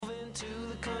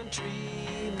country,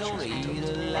 I'm gonna eat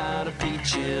a lot of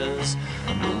peaches.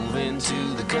 I'm moving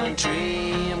to the country,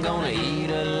 I'm gonna eat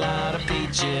a lot of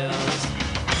peaches.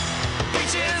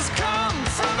 Peaches come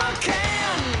from a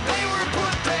can, they were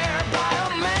put there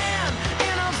by a man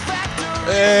in a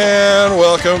factory. And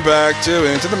welcome back to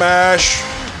Into the Mash.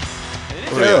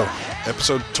 Yo.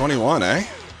 Episode 21, eh?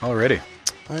 Already.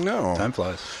 I know. Time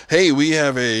flies. Hey, we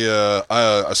have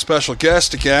a special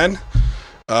guest again.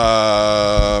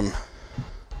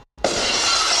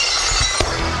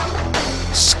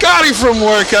 Scotty from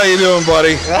work. How you doing,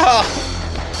 buddy?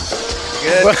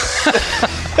 Good.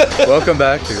 Welcome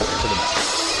back to Into the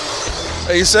Mash.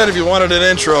 Hey, you said if you wanted an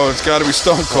intro, it's got to be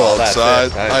Stone Cold. that's So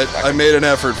it. I made an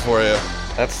effort for you.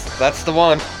 That's the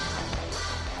one.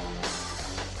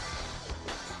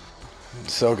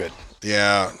 So good.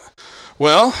 Yeah.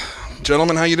 Well,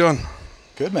 gentlemen, how you doing?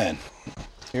 Good, man.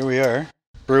 Here we are,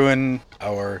 brewing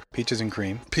our peaches and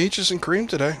cream. Peaches and cream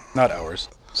today. Not ours.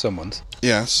 Someone's.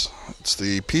 Yes, it's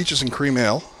the peaches and cream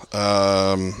ale.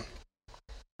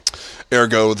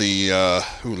 Ergo the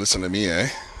listen to me, eh?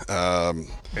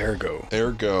 Ergo.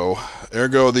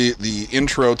 The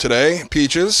intro today,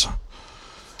 peaches.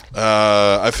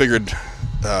 I figured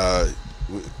that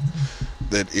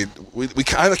we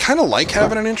kind of like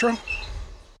having an intro,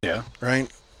 Yeah. right?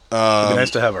 It'd be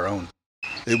nice to have our own.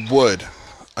 It would.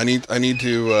 I need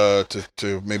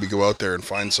to maybe go out there and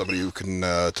find somebody who can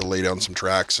to lay down some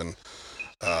tracks and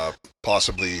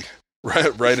possibly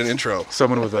write an intro.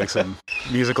 Someone with like some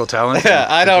musical talent. Yeah,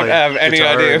 I don't play have any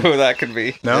guitar idea and- who that could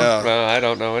be. No? Yeah. No, I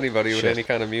don't know anybody with Shit. any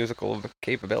kind of musical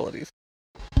capabilities.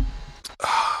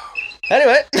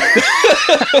 Anyway,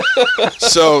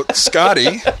 So,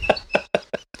 Scotty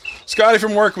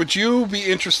from work, would you be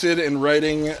interested in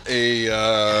writing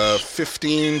a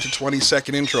 15 to 20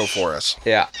 second intro for us?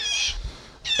 yeah.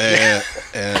 And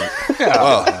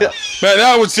well, man,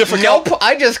 that was difficult. Nope.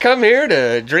 I just come here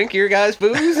to drink your guys'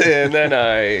 booze, and then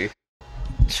I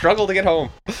struggle to get home.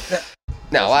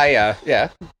 No, yeah.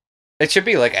 It should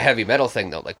be like a heavy metal thing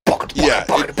though, like Yeah,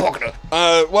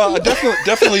 well,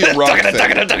 definitely a rock thing.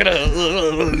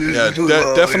 Yeah,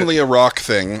 definitely a rock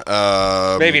thing.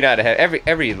 Maybe not a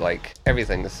every like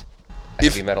everything's a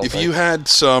heavy metal. If thing. you had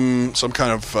some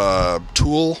kind of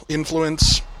Tool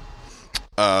influence,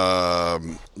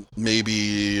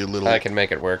 maybe a little, I can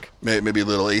make it work. maybe a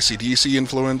little AC/DC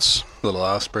influence. Little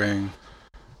offspring.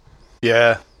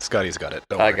 Yeah, Scotty's got it.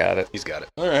 Don't I worry. got it. He's got it.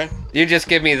 All right, You just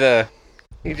give me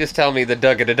you just tell me the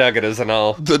dugga-da-dugga-das and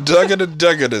all. the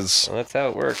Dugga-da-Dugga-das. Well, that's how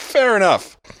it works. Fair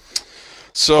enough.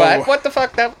 So But what the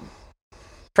fuck? That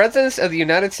Presidents of the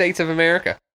United States of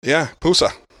America. yeah,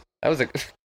 Pusa. That was a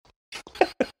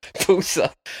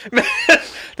Pusa.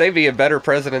 They'd be a better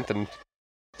president than.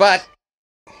 But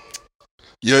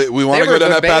Yeah, we want They to were go a down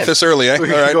good that path band. this early, eh? We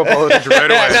All can right. go politics right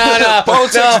away. no,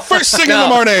 Politics first thing in the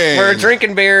morning. We're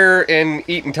drinking beer and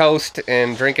eating toast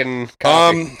and drinking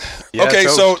coffee. Yeah, Okay,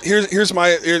 toast. so here's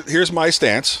my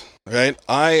stance. Right,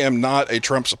 I am not a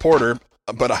Trump supporter,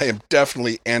 but I am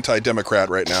definitely anti-Democrat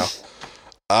right now.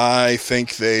 I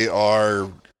think they are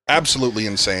absolutely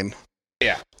insane.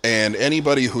 Yeah. And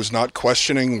anybody who's not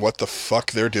questioning what the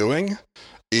fuck they're doing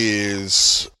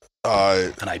is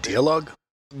An ideologue?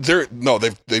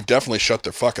 they've definitely shut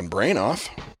their fucking brain off.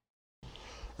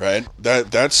 Right?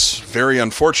 That's very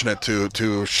unfortunate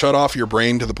to shut off your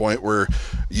brain to the point where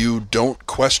you don't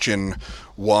question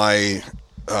why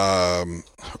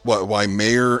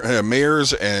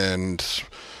mayors and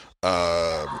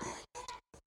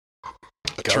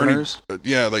Governors?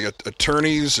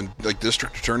 attorneys and like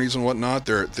district attorneys and whatnot,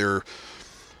 they're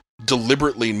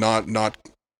deliberately not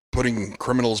putting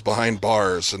criminals behind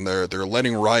bars, and they're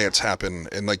letting riots happen,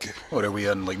 and like What are we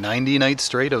on, like 90 nights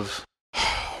straight of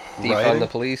Defund rioting? the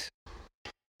police.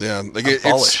 yeah, like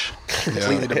Abolish. it's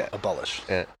Completely Yeah. abolish.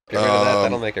 Yeah. Get rid of that.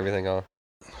 That'll Um, make everything off.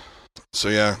 so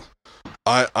yeah.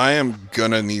 I am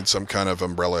gonna need some kind of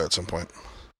umbrella at some point.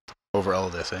 Over all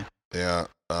of this, eh? Yeah.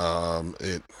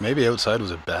 Maybe outside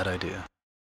was a bad idea.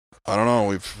 I don't know.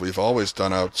 We've always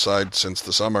done outside since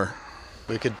the summer.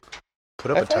 We could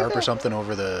put up I a think tarp or that- something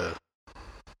over the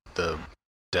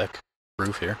deck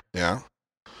roof here. Yeah.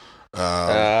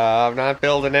 I'm not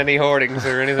building any hoardings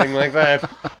or anything like that.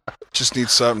 Just need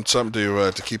something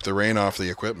to keep the rain off the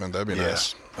equipment. That'd be Yeah.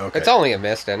 nice. Okay. It's only a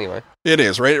mist anyway. It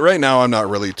is right now. I'm not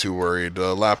really too worried.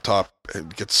 Laptop,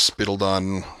 it gets spittled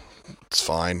on. It's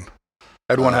fine.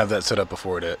 I'd want to have that set up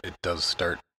before it does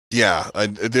start. Yeah,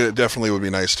 it definitely would be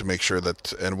nice to make sure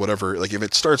that, and whatever, like if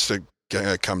it starts to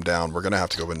come down, we're gonna have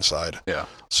to go inside. Yeah.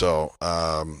 So,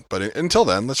 but until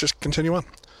then, let's just continue on.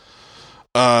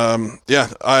 Yeah.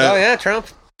 Oh yeah, Trump.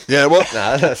 Yeah, well,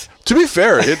 Nah, that's, to be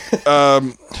fair,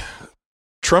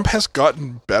 Trump has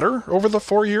gotten better over the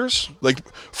 4 years. Like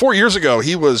 4 years ago,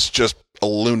 he was just a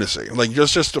lunacy, like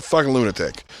just a fucking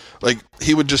lunatic. Like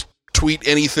he would just tweet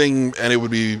anything, and it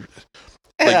would be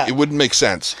like it wouldn't make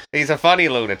sense. he's a funny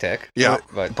lunatic. Yeah,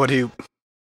 But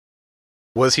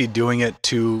Was he doing it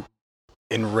to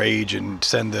enrage and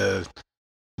send the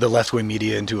left-wing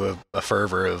media into a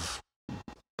fervor of well,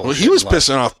 bullshit he was and lies?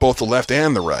 pissing off both the left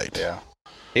and the right. Yeah.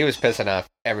 he was pissing off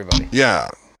everybody. Yeah,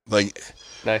 like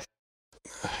Nice.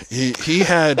 he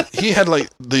had like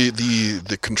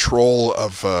the control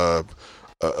of an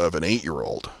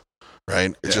 8-year-old,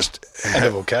 right? It Yeah. just And the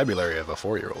vocabulary of a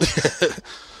 4-year-old.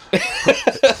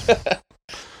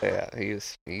 Yeah,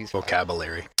 he's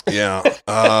Vocabulary. yeah.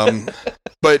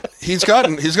 But he's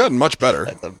gotten much better.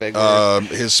 that's a big word.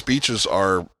 His speeches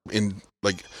are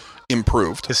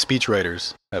improved. His speech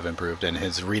writers have improved, and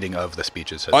his reading of the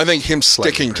speeches has... I think him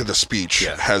slightly sticking to improved. the speech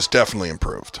Yeah. has definitely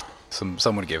improved.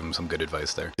 Someone gave him some good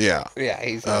advice there. Yeah. Yeah,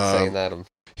 he's not saying that.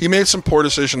 He made some poor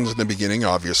decisions in the beginning,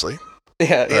 obviously.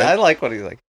 Yeah, Right? I like what he's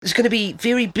like. There's gonna be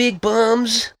very big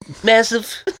bombs,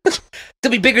 massive.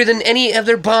 They'll be bigger than any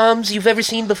other bombs you've ever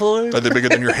seen before. Are they bigger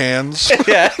than your hands?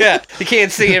 Yeah, you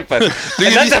can't see it, but They're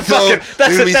and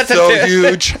gonna be that's so a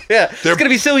huge. Yeah, They're- it's gonna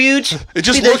be so huge. It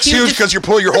just Be the looks huge hugest- because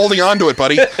you're holding onto it,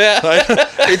 buddy.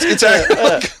 It's actually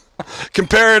like,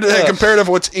 compared to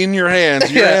what's in your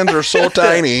hands. Your Yeah. hands are so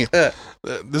tiny.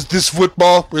 This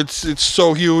football, it's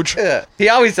so huge. Yeah. He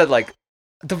always said like,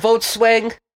 the votes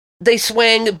swang. They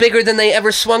swang bigger than they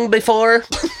ever swung before.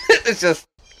 It's just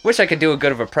wish I could do a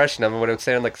good of impression of him when it would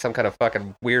sound like some kind of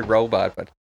fucking weird robot, but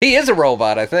he is a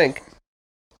robot, I think.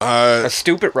 A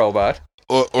stupid robot.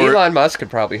 Or Elon Musk could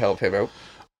probably help him out.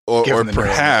 Give or him the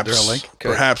perhaps Neuralink.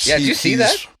 perhaps Yeah, did you see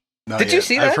that? Not Did you yet.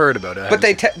 see that? I've heard about it. I But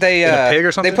they haven't they In a pig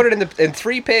or something? they put it in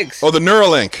 3 pigs. Oh, the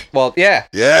Neuralink. Well, yeah.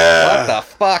 Yeah. What the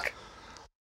fuck?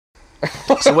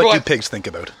 seen it. So what do pigs think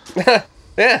about?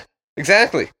 Yeah,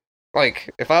 exactly. Like,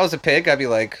 if I was a pig, I'd be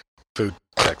like, Food,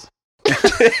 sex.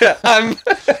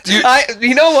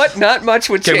 you know what? Not much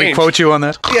would Can change. we quote you on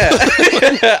that?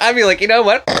 Yeah. I'd be like, you know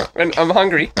what? I'm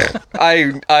hungry.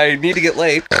 I need to get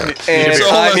laid. And So,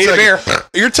 hold on I a need a beer. second.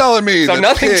 You're telling me So that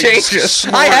nothing pigs changes.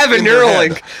 snort I have a in their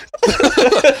head. Neuralink.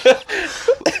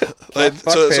 Like,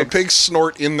 Fuck so pigs. pigs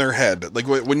snort in their head. Like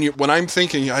when I'm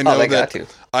thinking, I know they that got to.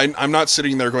 I'm not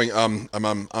sitting there going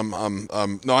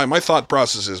No, my thought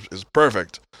process is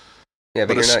perfect. Yeah,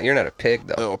 but But you're not a pig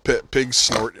though. Oh, pigs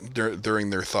snort during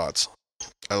their thoughts.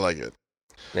 I like it.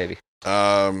 Maybe.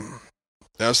 I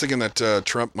was thinking that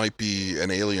Trump might be an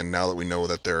alien now that we know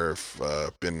that there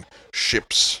have been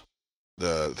ships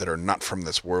that are not from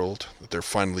this world that they're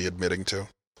finally admitting to.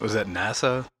 Was that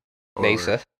NASA? Or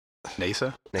NASA.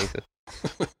 NASA? NASA.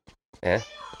 Yeah.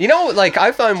 You know, like,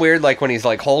 I find weird, like, when he's,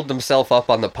 like, holding himself up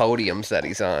on the podiums that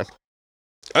he's on.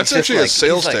 That's He's just actually a like-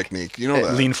 sales he's like- technique. You know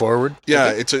that. Lean forward.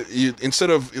 Yeah, instead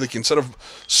of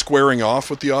squaring off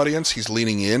with the audience, he's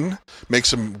leaning in,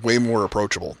 makes him way more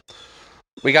approachable.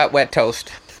 We got wet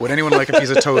toast. Would anyone like a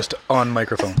piece of toast on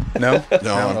microphone? No?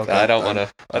 No, okay. I don't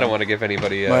want to give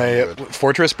anybody. My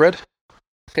fortress bread?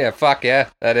 Yeah, fuck yeah,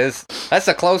 that's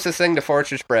the closest thing to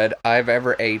fortress bread I've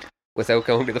ever ate without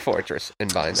going to the fortress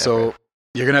and buying that. So bread.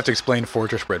 you're going to have to explain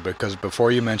fortress bread, because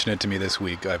before you mention it to me this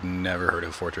week, I've never heard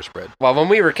of fortress bread. Well, when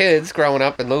we were kids growing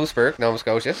up in Lewisburg, Nova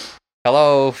Scotia.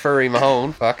 Hello, Furry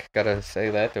Mahone. Fuck, gotta say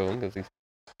that to him because he's.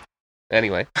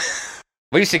 Anyway,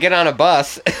 we used to get on a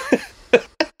bus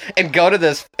and go to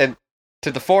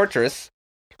to the fortress,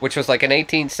 which was like an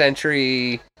 18th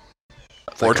century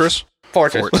Fortress?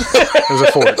 fortress. It was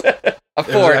a fort. A It was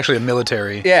fort. actually a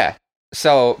military. Yeah.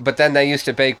 So, but then they used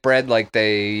to bake bread like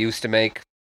they used to make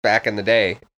back in the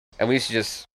day, and we used to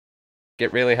just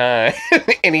get really high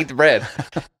and eat the bread.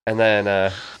 And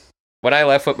then when I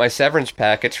left with my severance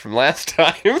package from last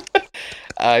time,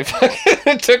 I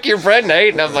fucking took your bread and I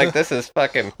ate, and I'm like, this is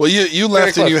fucking. Well, you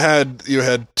left Very and you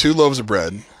had 2 loaves of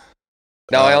bread.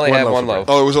 No, I only one had loaf one of loaf.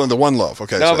 Oh, it was only the 1 loaf.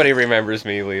 Okay. so- Nobody remembers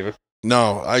me leaving.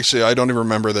 no, actually, I don't even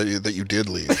remember that you did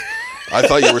leave. I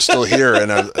thought you were still here,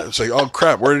 and I was like, oh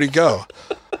crap, where did he go?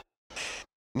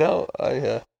 No,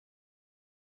 So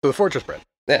the fortress bread.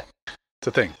 Yeah. It's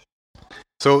a thing.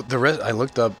 So the rest, I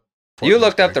looked up. you fortress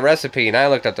looked up bread. the recipe, and I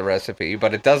looked up the recipe,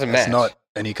 but it doesn't match. It's not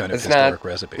any kind of It's not- historic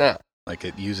recipe. no. Like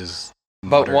it uses But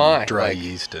modern why? dry Like-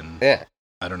 yeast, and Yeah.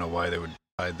 I don't know why they would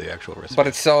hide the actual recipe. But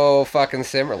it's so fucking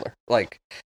similar. Like,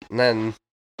 and then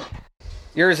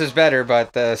yours is better,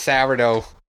 but the sourdough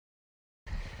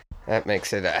that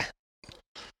makes it.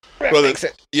 Well, makes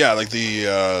it. Yeah, like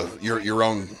the your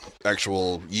own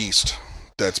actual yeast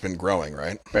that's been growing,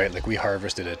 right? right. Like we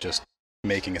harvested it just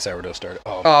making a sourdough starter.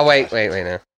 Oh, wait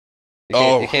now.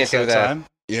 You can't do that. Time?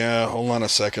 Yeah, hold on a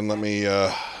second. Let me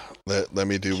let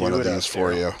me do Cue one of it up, these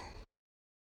for Daryl.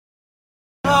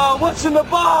 you. What's in the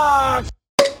box?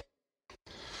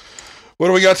 What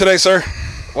do we got today, sir?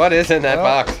 What is in that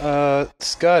box?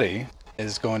 Scotty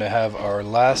is going to have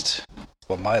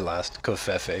my last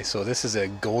Covfefe. So this is a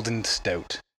golden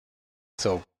stout.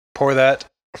 So pour that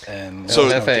and So-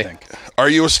 let us know what you Covfefe. think. Are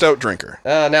you a stout drinker?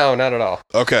 No, not at all.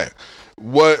 Okay.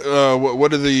 What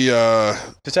are the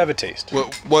Just have a taste.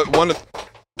 what one of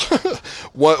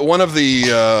one of the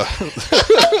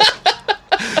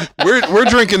we're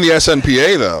drinking the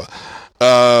SNPA though.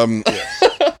 We need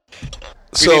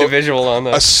a So visual on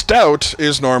a that. stout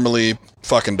is normally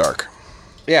fucking dark.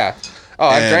 Yeah. Oh,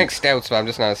 I've and- drank stouts, but I'm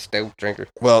just not a stout drinker.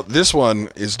 Well, this one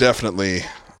is definitely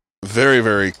very,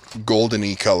 very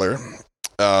goldeny color.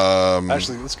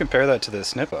 Actually, let's compare that to the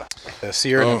Snippa, the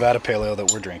Sierra Oh. Nevada Pale Ale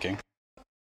that we're drinking.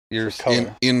 Yours,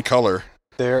 Color. in color,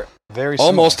 They're very similar.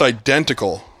 almost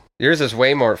identical. yours is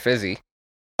way more fizzy.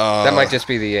 That might just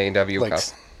be the A&W like, cup.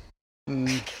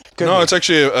 could no, be. it's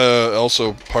actually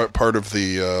also part of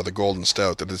the golden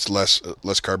stout that it's less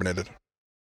carbonated.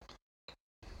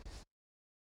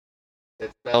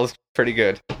 It smells pretty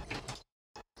good.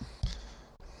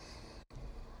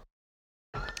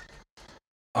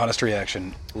 Honest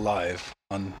reaction live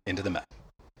on Into the Mat.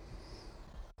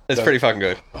 It's So- pretty fucking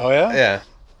good. Oh yeah, Yeah.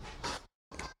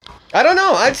 I don't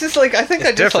know. I just like. I think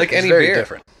I just like It's any very beer.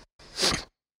 different.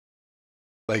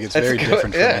 Like it's It's very good-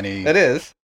 different from yeah, any. It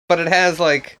is, but it has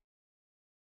like.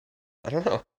 I don't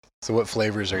know. So what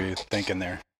flavors are you thinking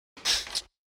there?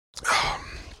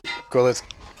 Well, it's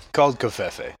called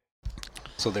Covfefe.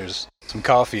 So there's some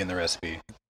coffee in the recipe.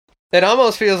 It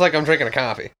almost feels like I'm drinking a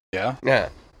coffee. Yeah. Yeah.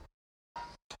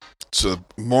 It's a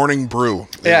morning brew.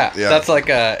 Yeah. That's like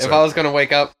if So- I was gonna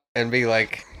wake up and be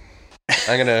like,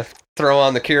 I'm gonna throw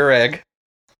on the Keurig.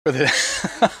 For the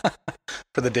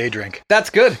for the day drink. That's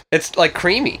good. It's like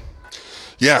creamy.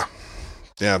 Yeah.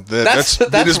 That's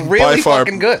that is really by far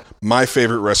fucking good. my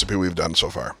favorite recipe we've done so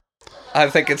far. I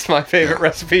think it's my favorite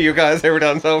recipe you guys ever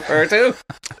done so far too.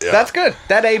 Yeah. That's good.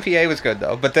 That APA was good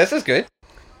though, but this is good.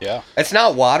 Yeah. It's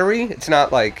not watery. It's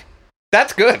not like.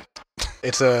 That's good.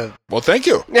 It's a Well, thank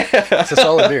you. it's a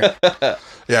solid beer.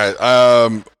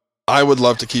 Yeah. I would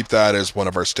love to keep that as one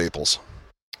of our staples.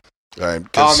 Right,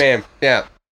 Oh man, yeah.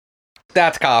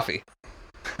 That's coffee.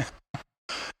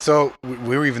 So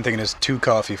we were even thinking it's 2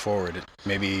 coffee forward.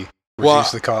 Maybe Well,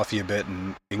 reduce the coffee a bit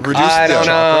and increase Reduce- I the don't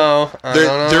know. I don't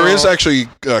know. There is actually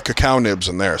cacao nibs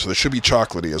in there, so there should be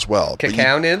chocolatey as well. But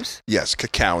cacao nibs. yes,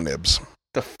 cacao nibs.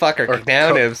 The fuck are Or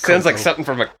cacao nibs? Sounds like cocoa. something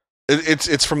from a.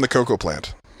 It's from the cocoa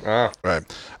plant, Oh, right?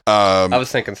 I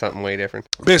was thinking something way different.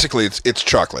 Basically, it's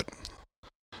chocolate.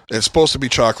 It's supposed to be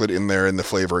chocolate in there in the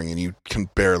flavoring, and you can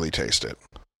barely taste it.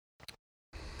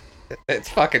 It's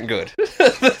fucking good.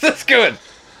 This is good.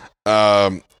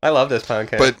 Um, I love this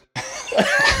podcast. but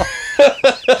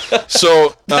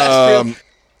so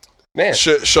Man,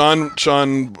 Sean,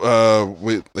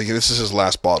 this is his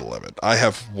last bottle of it. I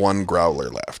have one growler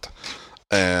left,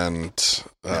 and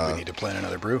Then we need to plan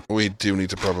another brew. we do need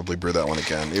to probably brew that one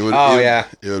again. It would. Oh, it, yeah.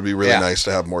 It would be really Yeah. nice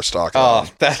to have more stock. oh,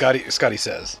 that Scotty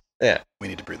says. Yeah. We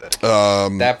need to brew that.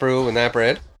 that brew and that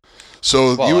bread.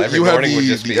 So Well, every you have morning would the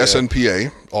just be a-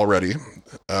 SNPA already,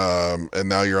 and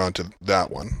now you're on to that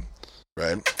one,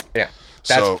 right? Yeah.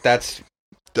 So That's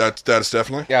that's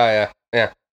definitely. yeah.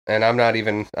 And I'm not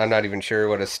even sure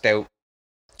what a stout.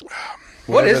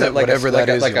 What Whatever is that- it? Like whatever a, that like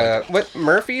is, a, like you a what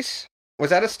Murphy's? Was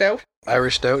that a stout?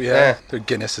 Irish stout, yeah. Yeah. The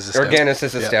Guinness is a Or stout. Guinness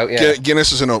is a Yeah. stout, yeah.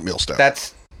 Guinness is an oatmeal stout.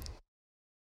 That's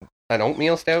an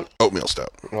oatmeal stout? Oatmeal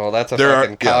stout. Well, that's a There are-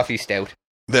 fucking yeah. coffee stout.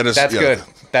 That is. That's yeah. good.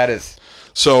 That is.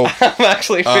 So I'm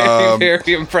actually very, Um,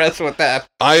 very impressed with that.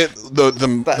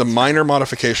 the That's- minor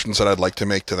modifications that I'd like to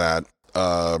make to that,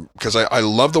 because I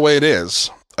love the way it is.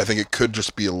 I think it could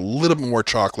just be a little bit more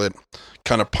chocolate,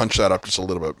 kind of punch that up just a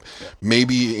little bit.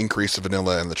 Maybe increase the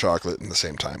vanilla and the chocolate in the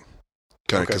same time,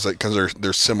 kind of Okay. because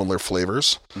they're similar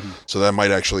flavors, Mhm. so that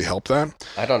might actually help that.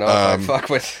 I don't know um, if I fuck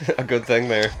with a good thing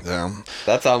there. Yeah,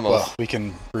 That's almost Well, we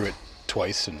can brew it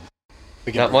twice and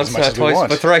we can not brew once, as much not as we twice, want.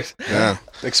 but thrice. yeah.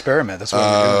 Experiment. That's what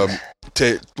we're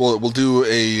doing. We'll do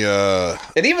a.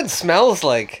 It even smells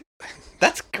like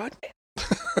that's good.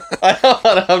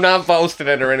 I'm not boasting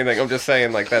it or anything. I'm just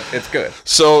saying like that. It's good.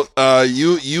 So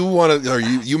you wanted, or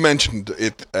you mentioned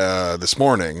it this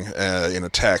morning in a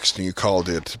text, and you called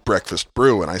it breakfast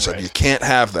brew, and I said Right. you can't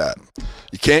have that.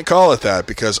 You can't call it that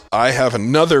because I have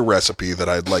another recipe that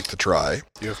I'd like to try.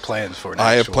 You have plans for it.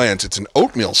 I have plans. It's an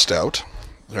oatmeal stout,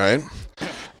 right?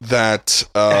 That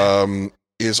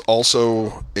is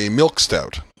also a milk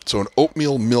stout. So an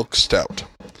oatmeal milk stout.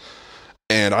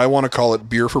 And I want to call it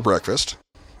beer for breakfast.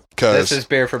 This is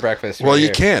beer for breakfast. Well, right you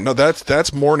here. can. No,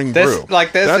 that's morning brew.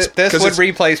 This would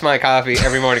replace my coffee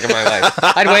every morning of my life.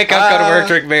 I'd wake up, go to work,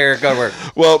 drink beer, go to work.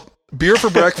 Well, beer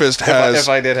for breakfast has if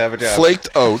I did have a job. flaked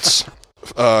oats,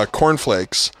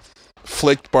 cornflakes,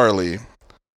 flaked barley,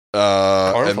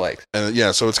 Cornflakes. and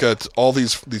yeah, so it's got all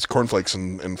these cornflakes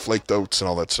and flaked oats and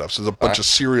all that stuff. So there's a bunch of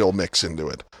cereal mix into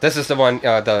it. This is the one.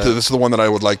 This is the one that I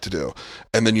would like to do,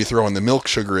 and then you throw in the milk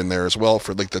sugar in there as well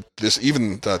for like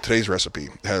today's recipe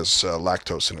has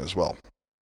lactose in it as well.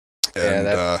 And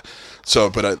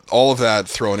all of that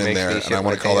thrown in Makes there, me and shit I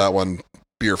want to my call that one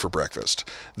beer for breakfast.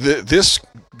 This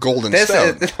golden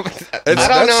stout. I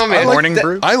don't know, man. Morning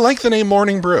brew? I like the name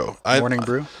Morning Brew. Morning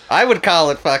brew? I would call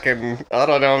it fucking. I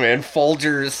don't know, man.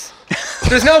 Folgers.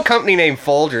 There's no company named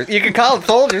Folgers. You can call it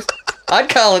Folgers. I'd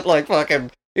call it like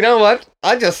fucking. You know what?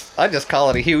 I just call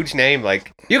it a huge name.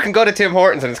 Like you can go to Tim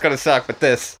Hortons and it's gonna suck, but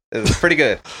this is pretty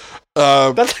good.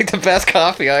 That's like the best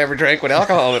coffee I ever drank with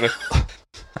alcohol in it.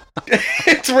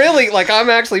 It's really like I'm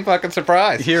actually fucking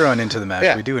surprised. Here on Into the Mash,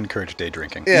 Yeah. we do encourage day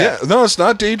drinking. Yeah, no, it's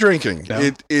not day drinking. No?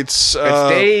 It's It's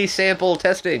day sample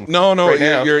testing. no, right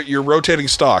now. you're rotating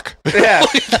stock. Yeah.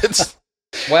 It's-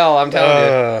 Well, I'm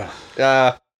telling you.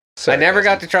 I Sarcasm. never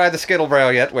got to try the Skittle Brow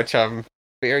yet, which I'm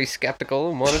very skeptical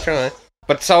and want to try.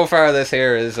 But so far, this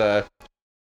here is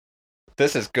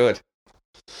this is good.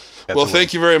 well,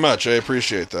 thank you very much. I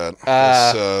appreciate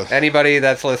that. Anybody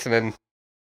that's listening,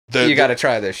 you got to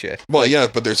try this shit. Well, yeah,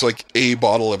 but there's like a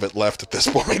bottle of it left at this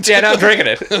point. Yeah, and I'm drinking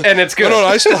it, and it's good. No,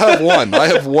 I still have one. I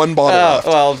have one bottle left.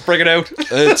 Well, bring it out.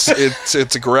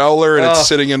 It's a growler, and Oh. it's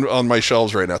sitting on my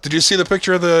shelves right now. Did you see the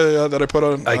picture of the that I put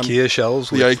on IKEA shelves.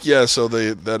 So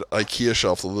that IKEA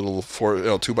shelf, the little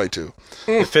 2x2.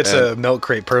 It fits a milk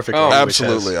crate perfectly. Oh, which has-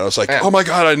 Absolutely. I was like, Yeah. oh my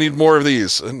god, I need more of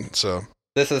these, and so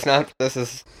This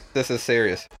is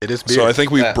serious. It is beer. so I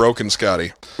think we've Yeah. broken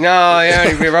Scotty. No, yeah,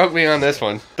 you broke me on this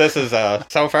one. This is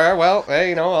so far. Well,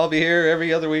 hey, I'll be here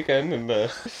every other weekend, and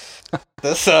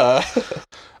this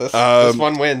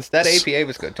one wins. That APA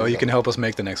was good too. Oh, you can help us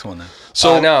make the next one then.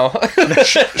 So no.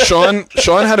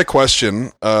 Sean had a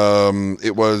question.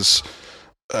 It was,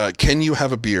 can you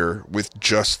have a beer with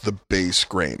just the base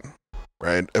grain,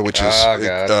 right? Which is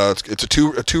God. it's a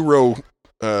two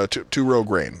row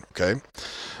grain. Okay.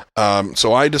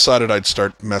 So I decided I'd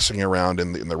start messing around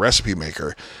in the recipe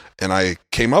maker, and I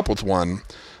came up with one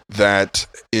that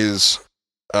is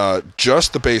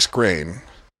just the base grain,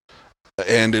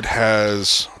 and it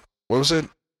has, what was it?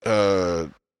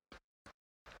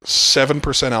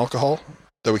 7% alcohol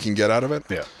that we can get out of it.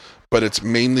 Yeah. But it's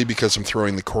mainly because I'm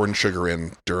throwing the corn sugar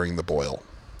in during the boil.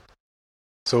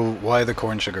 So why the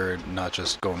corn sugar, not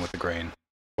just going with the grain?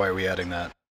 Why are we adding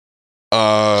that?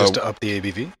 Just Just to up the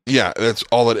ABV? yeah, that's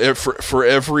all it for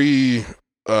every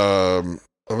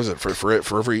what was it for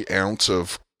every ounce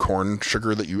of corn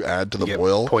sugar that you add to the You get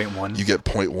boil, 0.1. you get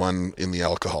 0.1 in the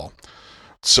alcohol.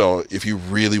 So if you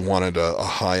really wanted a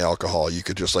high alcohol, you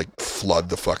could just like flood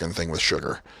the fucking thing with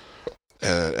sugar,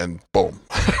 and boom,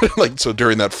 like so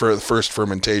during that first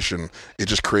fermentation, it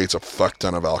just creates a fuck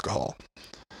ton of alcohol.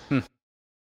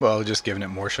 Well, just giving it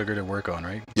more sugar to work on,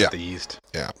 right? Yeah. Let the yeast.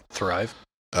 Yeah. Thrive.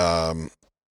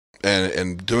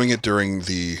 And doing it during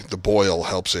the boil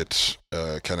helps it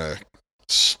kind of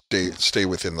stay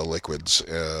within the liquids.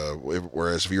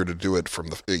 Whereas if you were to do it from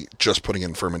just putting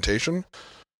in fermentation,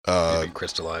 Maybe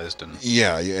crystallized and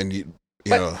yeah, and you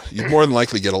know you'd more than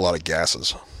likely get a lot of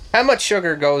gases. How much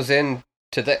sugar goes into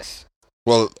this?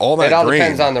 Well, all that It all grain,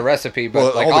 depends on the recipe, but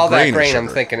Well, like all the all that grain is grain, I'm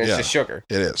sugar. thinking is Yeah. just sugar.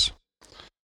 it is.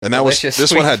 And that was Delicious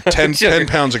this one had sweet 10 sugar.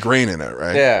 pounds of grain in it,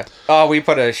 right? Yeah. Oh, we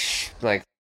put it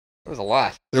was a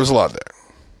lot. There was a lot there.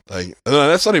 Like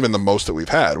that's not even the most that we've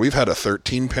had. We've had a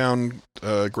 13-pound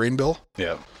grain bill.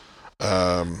 yeah.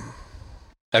 Um,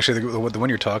 Actually, the one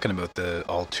you're talking about, the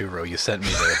all 2-row, you sent me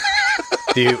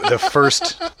the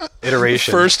first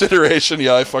iteration. First iteration,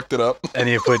 yeah, I fucked it up. And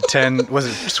you put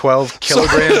 12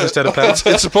 kilograms instead of pounds?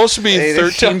 It's supposed to be Hey, they're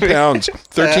 13 showing- pounds.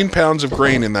 13 pounds of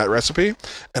grain in that recipe,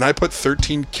 and I put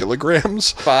 13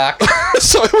 kilograms. Fuck.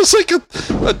 So it was like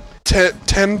a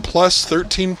 10 plus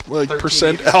 13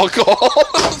 percent alcohol.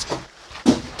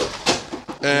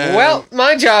 And Well,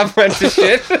 my job went to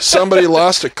shit. somebody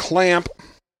lost a clamp.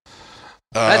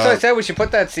 That's what I said. We should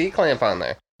put that C clamp on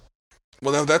there.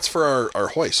 Well, no, that's for our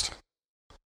hoist.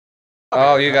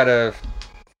 Oh, you gotta.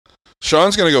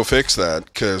 Sean's gonna go fix that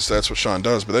because that's what Sean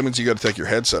does. But that means you got to take your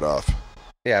headset off.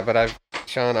 Yeah, but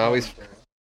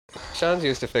Sean's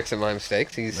used to fixing my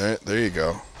mistakes. He's There you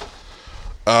go.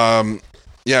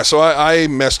 Yeah, so I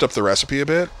messed up the recipe a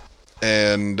bit,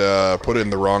 and put in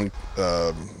the wrong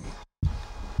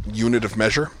unit of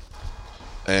measure.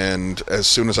 And as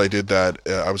soon as I did that,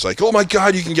 I was like, oh my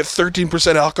God, you can get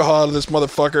 13% alcohol out of this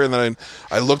motherfucker. And then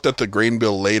I looked at the grain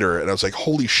bill later, and I was like,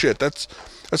 holy shit, that's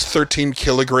 13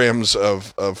 kilograms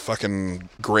of fucking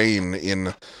grain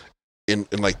in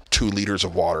like 2 liters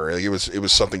of water. Like, it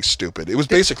was something stupid. It was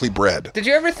basically bread. Did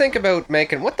you ever think about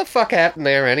making... What the fuck happened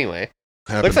there anyway?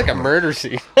 Looks like a murder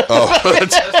scene. Oh,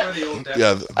 That's where the old deck.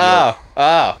 yeah.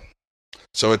 Oh.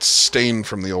 So it's stained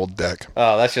from the old deck.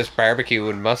 Oh, that's just barbecue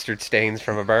and mustard stains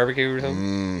from a barbecue or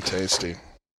something? Tasty.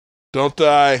 Don't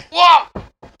die.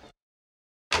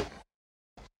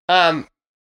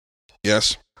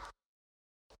 Yes.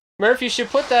 Murph, you should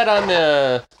put that on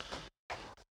the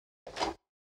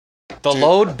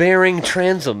load-bearing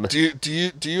transom. Do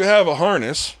you have a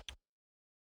harness?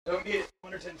 Don't get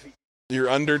under 10 feet. You're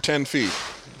under 10 feet.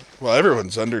 Well,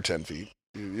 everyone's under 10 feet.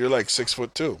 You're like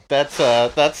 6'2".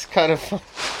 That's kind of...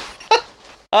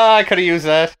 I could have used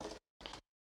that.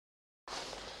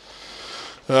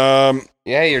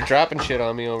 Yeah, you're dropping shit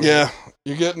on me over here. Yeah,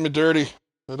 you're getting me dirty.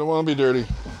 I don't want to be dirty.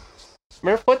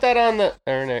 Murph, put that on the...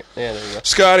 Yeah, there you go.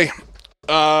 Scotty,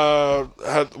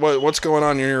 what's going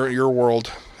on in your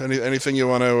world? Anything you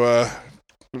want to...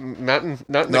 Nothing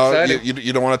No, exciting.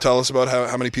 you don't want to tell us about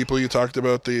how many people you talked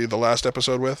about the last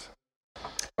episode with?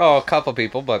 Oh, a couple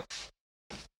people, but...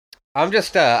 I'm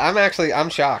just, I'm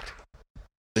shocked.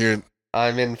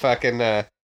 I'm in fucking, I'm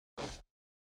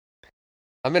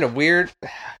in a weird...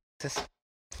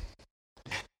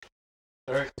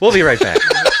 We'll be right back.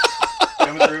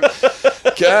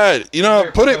 God,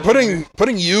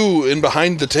 putting you in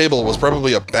behind the table was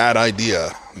probably a bad idea,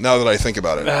 now that I think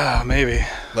about it. Maybe.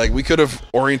 Like, we could have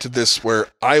oriented this where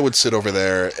I would sit over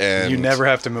there, and... You never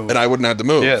have to move. And I wouldn't have to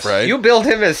move, Yes. right? You build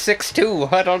him as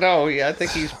 6'2". I don't know. Yeah, I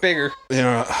think he's bigger.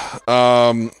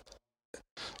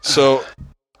 So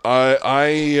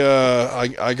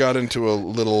I got into a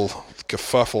little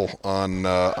kerfuffle on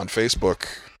Facebook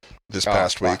this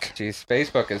past week. Jeez,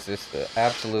 Facebook is just the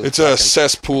absolute... It's a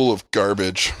cesspool of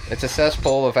garbage. It's a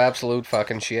cesspool of absolute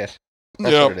fucking shit.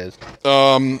 That's Yep. what it is.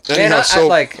 Anyhow,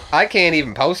 Man, I can't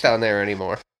even post on there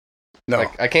anymore. No.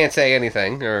 Like, I can't say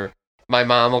anything, or my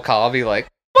mom will call and be like,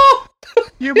 "Oh,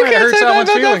 you you might can't hurt say that someone's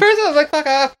about that feelings. person." I was like, "Fuck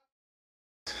off."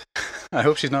 I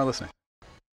hope she's not listening.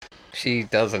 She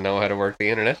doesn't know how to work the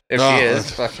internet. If No, she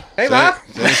is, fuck. Hey, thank- Mom.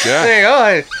 thank God. There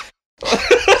you go.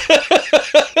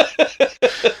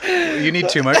 You need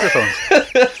 2 microphones.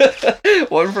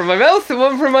 One for my mouth and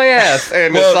one for my ass,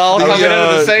 and Well, it's all coming out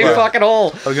of the same well, fucking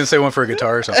hole. I was gonna say one for a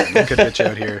guitar or something. We could get you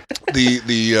out here.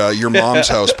 The Your Mom's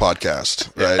House podcast,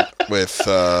 right? With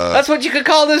That's what you could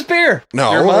call this beer.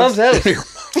 no, Your mom's house. Your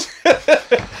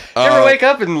You ever wake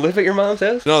up and live at your mom's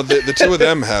house? No, the two of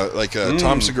them have like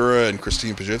Tom Segura and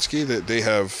Christine Pajitsky. They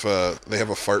have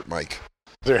a fart mic.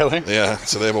 Really? Yeah,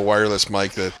 so they have a wireless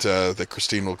mic that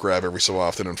Christine will grab every so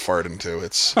often and fart into.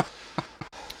 It's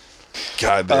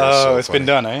God. So it's been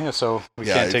done, eh? So we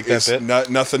can't take that it's bit.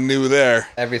 Nothing new there.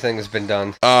 Everything has been done.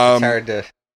 It's hard to...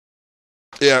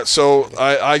 Yeah, so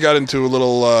I got into a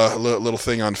little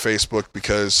thing on Facebook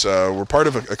because we're part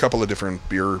of a couple of different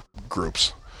beer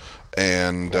groups,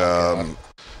 and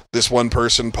this one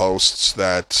person posts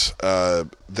that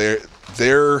they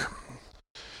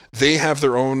have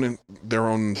their own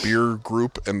beer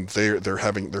group, and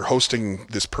they're hosting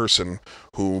this person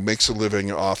who makes a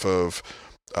living off of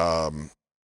I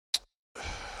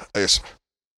guess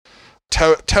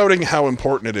touting how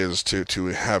important it is to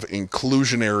have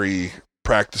inclusionary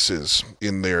practices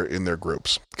in their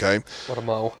groups. Okay. What a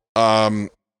mo.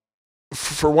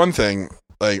 For one thing,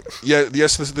 like,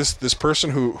 yes, this person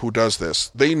who does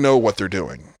this, they know what they're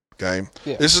doing. Okay.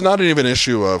 Yeah. This is not even an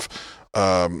issue of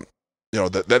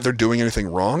that they're doing anything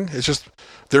wrong. It's just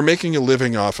they're making a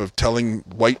living off of telling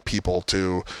white people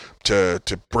to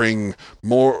bring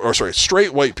more, or sorry,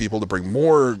 straight white people to bring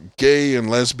more gay and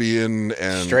lesbian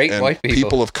and white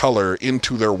people of color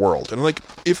into their world. And like,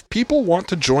 if people want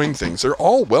to join things, they're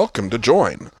all welcome to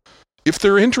join. If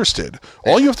they're interested,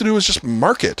 all you have to do is just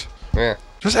market. Yeah.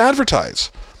 Just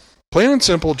advertise. Plain and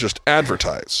simple, just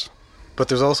advertise. But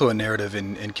there's also a narrative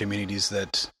in communities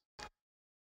that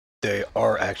they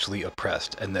are actually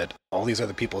oppressed and that all these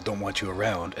other people don't want you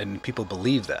around, and people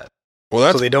believe that. Well,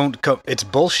 that's So they don't come. It's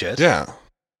bullshit. yeah.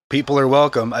 People are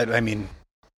welcome. I mean,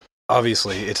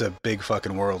 obviously, it's a big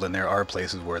fucking world, and there are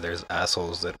places where there's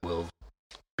assholes that will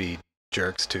be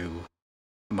jerks to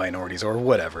minorities or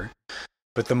whatever.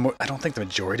 But I don't think the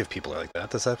majority of people are like that.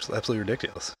 That's absolutely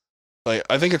ridiculous. Like,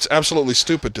 I think it's absolutely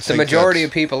stupid to The think majority that,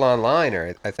 of people online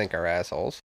I think, are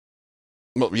assholes.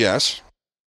 well, yes.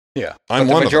 Yeah. I'm But one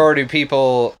the of them. majority of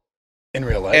people In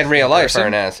real life. in real life person?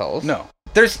 aren't assholes. No.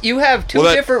 You have two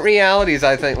different realities,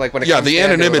 I think, like when it comes the down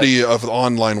to, anonymity of the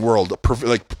online world.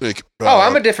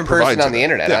 I'm a different person provides on the that.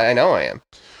 internet. Yeah. I know I am.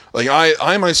 Like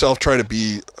I myself try to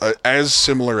be as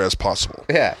similar as possible.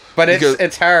 Yeah, but Because-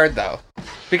 it's hard though,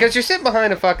 because you're sitting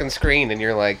behind a fucking screen and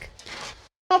you're like,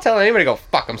 I'll tell anybody to go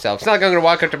fuck himself. It's not like I'm gonna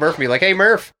walk up to Murph and be like, "Hey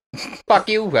Murph, fuck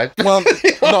you." Well,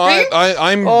 You know no, what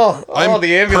I mean? I'm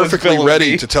the ambulance perfectly bill would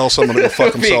ready be- to tell someone to go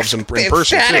fuck would be themselves in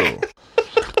person ecstatic. too.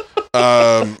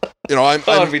 I'm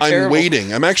it'd be terrible.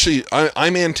 waiting.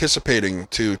 I'm anticipating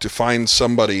to find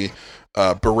somebody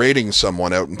berating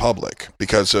someone out in public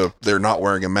because they're not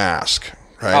wearing a mask.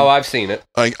 Right? Oh, I've seen it.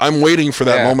 I'm waiting for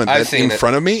that Yeah, moment I've that's seen in it.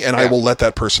 front of me, and I Yeah. will let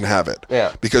that person have it.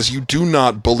 Yeah. Because you do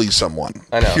not bully someone.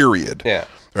 I know. Period. Yeah,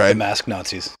 The Right. mask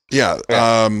Nazis. Yeah.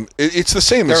 Yeah. It's the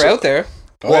same. they're as, out there.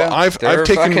 Well, I've They're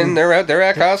taken. fucking. They're out. They're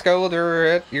at Costco. They're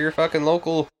at your fucking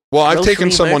local. Well, I've grocery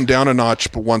taken someone market. down a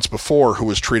notch once before who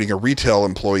was treating a retail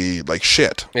employee like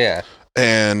shit, Yeah,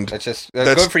 and that's just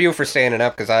That's- good for you for standing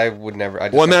up because I would never. I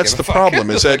just well, and don't that's give the a fuck. problem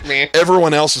is that Like me.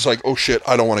 everyone else is like, oh shit,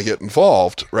 I don't want to get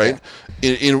involved, right?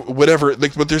 In whatever,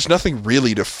 like, but there's nothing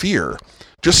really to fear.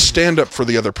 Just stand up for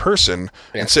the other person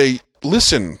Yeah. and say,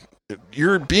 listen,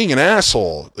 you're being an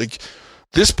asshole. Like,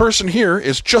 this person here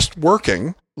is just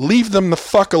working. Leave them the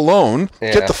fuck alone.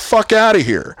 Yeah. Get the fuck out of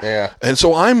here. Yeah. And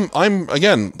so I'm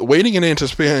again waiting in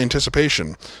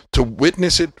anticipation to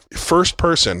witness it first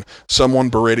person, someone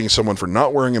berating someone for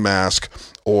not wearing a mask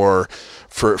or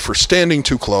for standing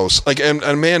too close. Like, and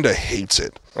Amanda hates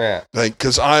it. Yeah. Like,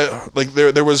 cause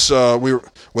there was,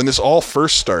 when this all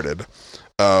first started,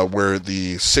 where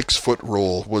the 6-foot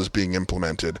rule was being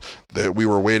implemented, that we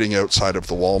were waiting outside of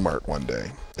the Walmart one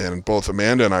day, and both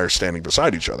Amanda and I are standing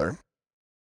beside each other.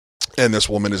 And this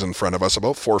woman is in front of us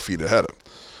about 4 feet ahead of,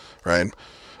 right?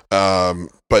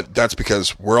 But that's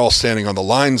because we're all standing on the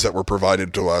lines that were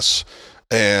provided to us.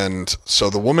 And so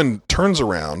the woman turns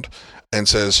around and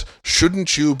says,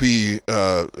 shouldn't you be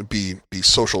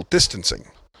social distancing?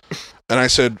 And I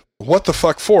said, what the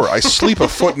fuck for? I sleep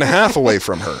 1.5 feet away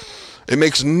from her. It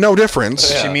makes no difference.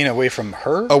 Does she mean away from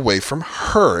her? Away from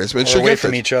her. Or away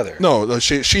from each other? No,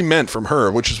 she meant from her,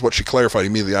 which is what she clarified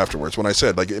immediately afterwards when I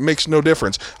said, like, it makes no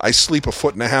difference. I sleep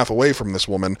 1.5 feet away from this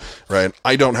woman, right?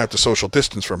 I don't have to social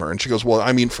distance from her. And she goes, well,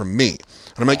 I mean from me.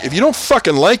 And I'm like, if you don't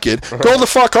fucking like it, go the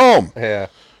fuck home. Yeah.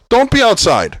 Don't be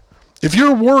outside. If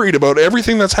you're worried about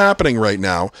everything that's happening right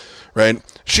now, right?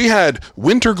 She had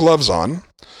winter gloves on.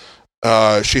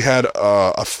 She had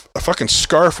a fucking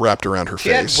scarf wrapped around her She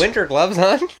face had winter gloves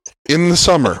on. in the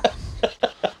summer.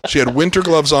 She had winter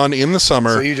gloves on in the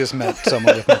summer. So you just met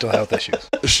someone with mental health issues.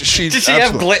 She Did she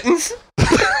have absolutely- glittens?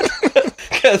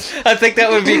 Because I think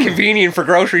that would be convenient for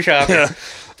grocery shopping.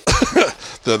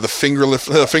 the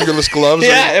fingerless gloves?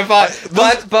 Yeah, but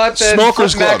then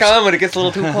smoker's put back gloves. on when it gets a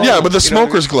little too cold. Yeah, but the You know what I mean?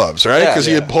 smoker's gloves, right? Yeah, Because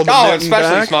yeah. you pulled the Oh, mitten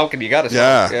especially back. smoking, you gotta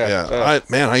smoke.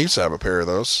 Yeah. I used to have a pair of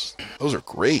those. Those are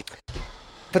great.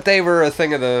 But they were a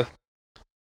thing of the.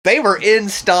 They were in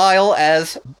style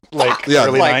as Like Yeah,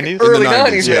 early like 90s? early In the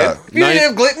 90s, 90s, yeah. man. If you didn't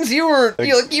have glittens, you weren't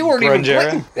even grunge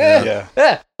era? glittin. Yeah.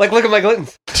 Yeah. Like look at my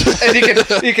glittens. And you could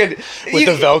With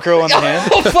the Velcro on the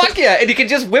hand? Oh fuck yeah! And you could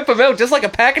just whip them out just like a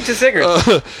package of cigarettes.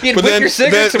 You'd But whip your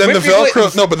cigarettes and then whip the your Velcro.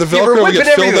 glittens. No, but the You were Velcro would get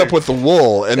whipping filled everything. up with the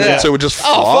wool, and Yeah. then so it would just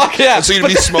Oh, flop. fuck yeah. And so you'd But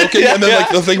be the- smoking, yeah, and then like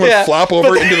the thing would yeah. flop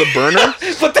over into the burner,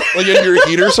 But then, like into your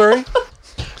heater. Sorry.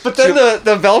 but then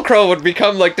the Velcro would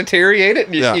become like deteriorated,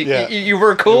 and Yeah. you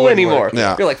weren't cool wouldn't anymore. work.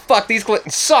 Yeah. You're like, fuck, these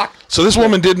glittens suck. So this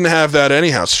woman didn't have that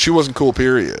anyhow. So she wasn't cool.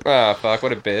 Period. Oh fuck,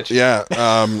 what a bitch. Yeah.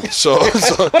 So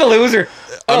What a loser.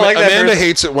 I don't like that Amanda person.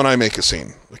 hates it when I make a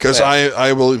scene because Yeah.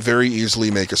 I will very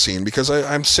easily make a scene because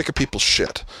I'm sick of people's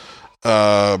shit.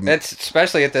 It's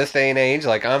especially at this day and age.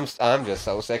 Like I'm just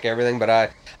so sick of everything.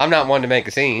 But I'm not one to make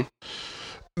a scene.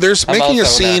 There's I'm making a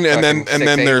also scene not and then fucking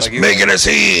 6'8" there's like you making are. a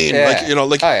scene. Yeah. Like, you know,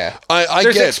 like Oh yeah. I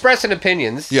There's get expressing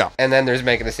opinions. Yeah. And then there's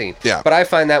making a scene. Yeah. But I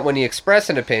find that when you express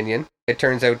an opinion, it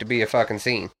turns out to be a fucking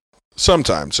scene.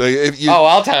 sometimes. So if you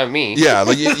I'll time me. yeah,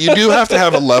 like you do have to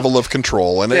have a level of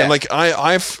control, and, Yeah. and like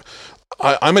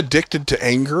I'm addicted to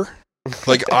anger.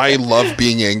 Like I love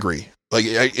being angry. Like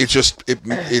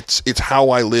it's how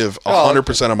I live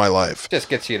 100% of my life. Just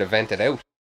gets you to vent it out.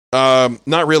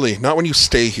 Not really. Not when you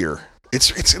stay here.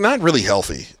 It's not really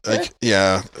healthy. Like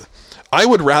yeah. I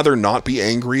would rather not be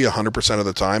angry 100% of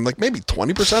the time. Like maybe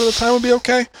 20% of the time would be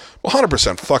okay. Well,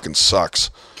 100% fucking sucks.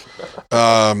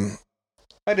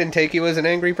 I didn't take you as an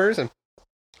angry person.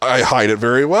 I hide it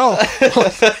very well.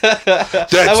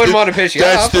 I wouldn't want to piss you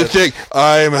That's off. the thing.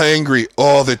 I'm angry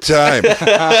all the time.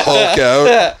 Hulk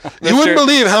out. You wouldn't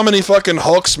believe how many fucking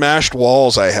Hulk smashed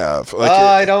walls I have. Like,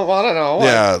 I don't want to know.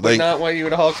 Yeah, I would like- not want you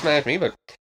to Hulk smash me, but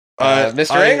I-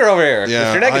 Mr. I- Anger over here.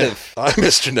 yeah, Mr. Negative. I'm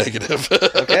Mr. Negative.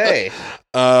 Okay.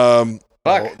 The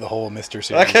Fuck. whole Mr.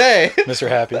 series. Okay. Mr.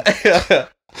 Happy.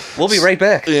 We'll be right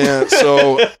back. Yeah.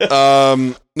 So,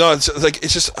 no, it's like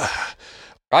it's just.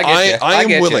 I get you. I am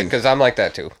get willing. because I'm like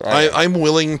that too. I'm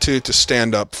willing to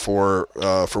stand up for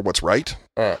what's right.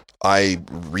 Uh. I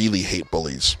really hate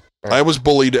bullies. I was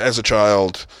bullied as a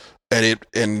child,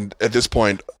 and at this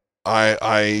point,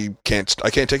 I can't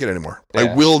take it anymore. Yeah.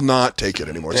 I will not take it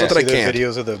anymore. It's not that I See the can't.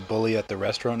 videos of the bully at the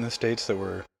restaurant in the States that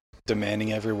were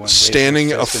demanding everyone raise Standing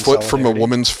their a fist in foot from a solidarity?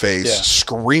 woman's face, Yeah.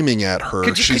 screaming at her.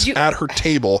 Could you- She's could you- at her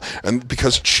table, and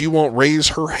because she won't raise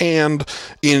her hand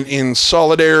in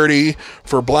solidarity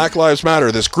for Black Lives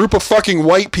Matter, this group of fucking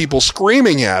white people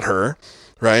screaming at her,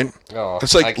 right? Oh,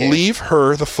 It's I like, can't. leave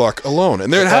her the fuck alone.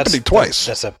 And then it But happened to me that's- twice.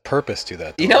 That's a purpose to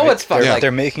that. You though, know right? what's fucked, They're, like-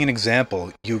 they're making an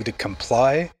example. You either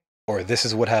comply, or this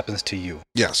is what happens to you.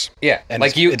 Yes. Yeah, And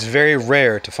like it's very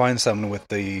rare to find someone with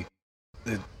the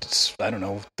I don't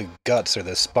know, the guts or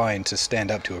the spine to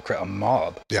stand up to a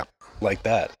mob. Yeah. Like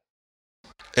that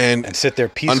And and sit there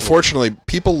peacefully. unfortunately,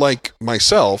 people like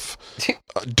myself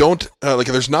don't, like,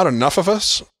 there's not enough of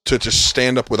us to just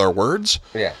stand up with our words,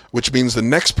 Yeah. which means the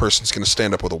next person's going to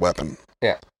stand up with a weapon.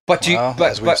 But you, Well, but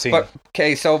as we've seen.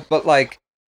 okay, so but like,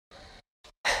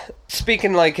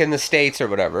 speaking like in the States or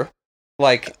whatever,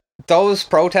 like those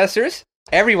protesters,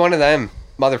 every one of them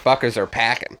motherfuckers are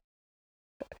packing.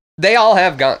 They all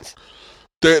have guns.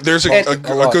 There's And- a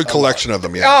good collection of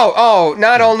them, yeah. Oh,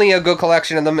 not only a good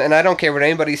collection of them, and I don't care what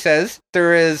anybody says,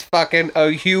 there is fucking a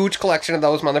huge collection of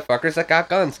those motherfuckers that got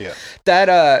guns. Yeah.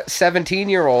 That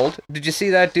 17-year-old, did you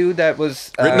see that dude that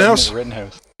was Rittenhouse?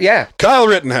 Rittenhouse. Yeah. Kyle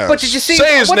Rittenhouse. But did you see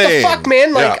Say his what name. the fuck,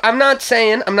 man? Like, Yeah. I'm not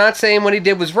saying what he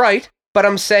did was right, but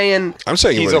I'm saying I'm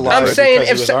saying He's he would've alive. done I'm it. saying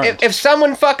because he was armed. if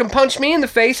someone fucking punched me in the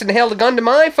face and held a gun to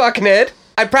my fucking head,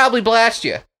 I'd probably blast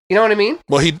you. You know what I mean?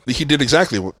 Well, he did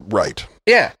exactly right.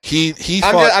 Yeah. He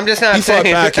I'm fought. I'm just not he fought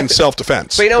saying. back in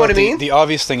self-defense. But you know what I But mean? The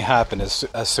obvious thing happened is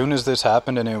as soon as this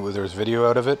happened and there was video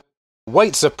out of it,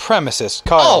 white supremacists,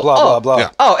 Kyle, blah, blah. Yeah.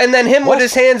 Oh, and then him What? with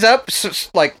his hands up,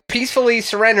 like peacefully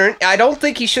surrendering. I don't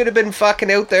think he should have been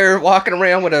fucking out there walking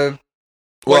around with a.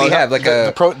 What do you have? Like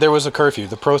There was a curfew.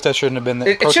 The protest shouldn't have been there.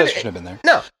 It Protest shouldn't- shouldn't have been there.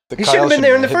 No, The he Kyle shouldn't have been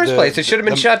there in the shouldn't- first place. It should have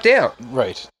been shut down.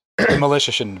 Right. The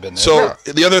militia shouldn't have been there. So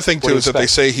the other thing What do too you is that they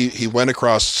expect? say he went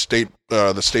across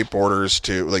the state borders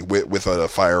to like with a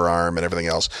firearm and everything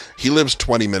else. He lives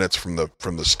 20 minutes from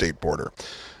the state border.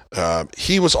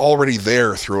 He was already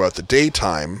there throughout the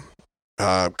daytime,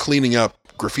 cleaning up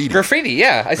graffiti. Graffiti,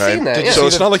 yeah, I seen that. Did Yeah. you So see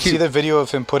it's the, not like he- see the video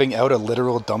of him putting out a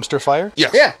literal dumpster fire?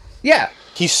 Yes. yeah.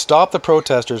 He stopped the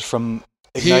protesters from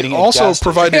He igniting a also gas station.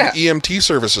 provided Yeah. EMT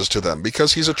services to them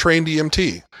because he's a trained E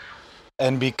EMT.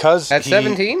 And because At he,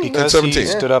 17? because At 17. he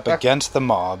stood up Yeah. against the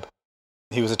mob,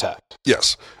 he was attacked.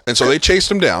 Yes, and so they chased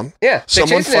him down. Yeah, they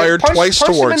Someone chased him, fired twice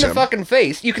punched towards him in him. the fucking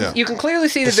face. You can Yeah. you can clearly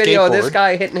see the The video of this skateboard.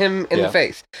 guy hitting him in the Yeah.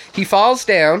 face. He falls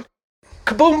down.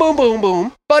 Kaboom! Boom! Boom!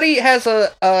 Boom! Buddy has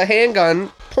a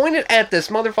handgun pointed at this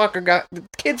motherfucker the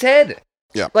kid's head.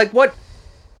 Yeah. Like what?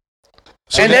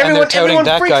 So And the- everyone- they're touting everyone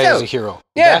that freaks guy out. as a hero.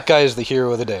 Yeah. That guy is the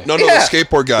hero of the day. no, Yeah. the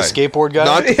skateboard guy. The skateboard guy?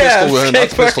 Not the Yeah, pistol, not the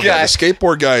skateboard pistol guy. guy. The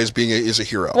skateboard guy is a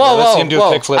hero. Whoa! let's Whoa! see him do a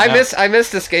Whoa! kickflip I now.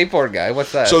 missed the skateboard guy.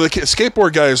 What's that? So the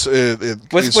skateboard guy is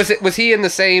was he in the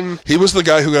same? he was the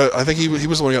guy who got. I think he was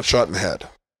the one who got shot in the head.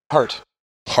 Hart.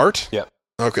 Heart. Yep.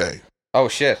 Okay. Oh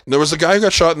shit! There was the guy who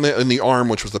got shot in the arm,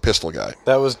 which was the pistol guy.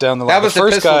 That was down the That line. was the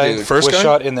first pistol guy dude. First was guy?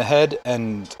 shot in the head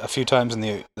and a few times in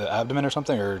the abdomen or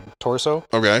something, or torso.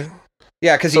 Okay.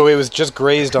 Yeah, because So it was just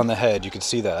grazed on the head. You could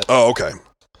see that. Oh, okay.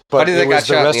 But Buddy that it was got the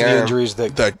shot in rest the of the arm. injuries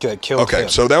that killed Okay. him.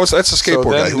 So that's the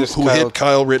skateboard then guy who this hit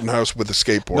Kyle Rittenhouse with the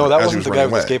skateboard. No, that as he wasn't was the guy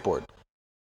running with away. the skateboard.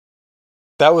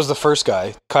 That was the first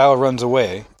guy. Kyle runs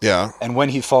away, Yeah. and when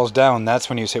he falls down, that's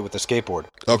when he was hit with the skateboard.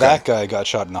 Okay. That guy got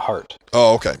shot in the heart.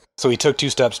 Oh, okay. So he took 2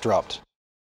 steps, dropped.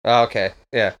 oh, okay,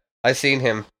 yeah, I seen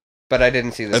him, but I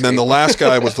didn't see the. And then the skateboard. last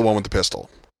guy was the one with the pistol.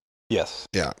 Yes.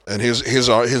 Yeah, and his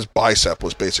bicep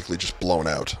was basically just blown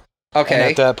out. And Okay,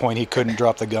 at that point, he couldn't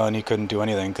drop the gun. He couldn't do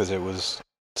anything because it was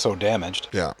so damaged.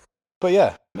 Yeah. But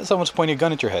yeah, someone's pointing a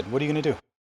gun at your head. What are you going to do?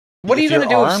 what are you if gonna you're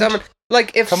do if armed, someone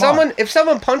like if come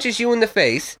someone punches you in the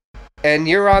face and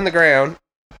you're on the ground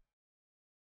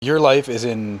Your life is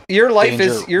in Your life danger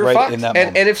is you're right fucked. in that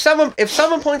And moment. if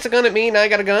someone points a gun at me and I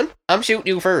got a gun, I'm shooting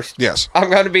you first. Yes.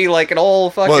 I'm gonna be like an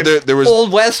old fucking Well, there was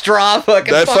old West draw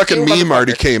fucking that fuck fucking you, meme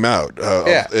already motherfucker. came out.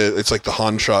 Yeah. It's like the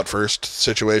Han shot first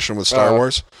situation with Star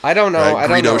Wars. I don't know. Right? I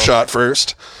don't Greedo know. shot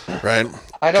first, right?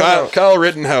 I don't know. Kyle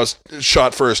Rittenhouse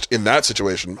shot first in that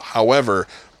situation. However,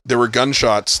 there were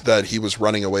gunshots that he was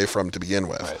running away from to begin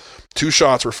with. Right. 2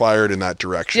 shots were fired in that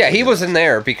direction. Yeah, he was in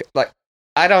there because like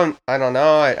I don't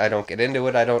know. I don't get into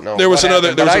it. I don't know. There was what another.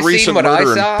 happened, There was but a I seen recent what I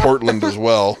murder saw. in Portland as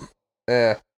well,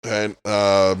 Yeah. and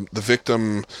the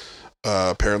victim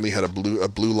apparently had a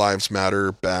Blue Lives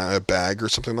Matter bag or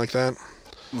something like that.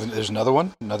 There's another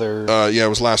one? Another Yeah, it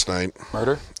was last night.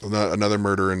 murder? Another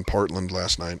murder in Portland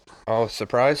last night. Oh,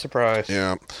 surprise, surprise.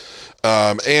 Yeah.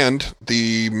 And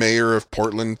the mayor of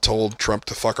Portland told Trump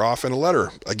to fuck off in a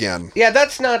letter again. Yeah,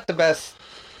 that's not the best.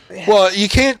 Well, you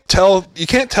can't tell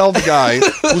the guy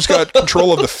who's got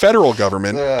control of the federal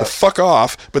government to fuck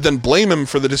off, but then blame him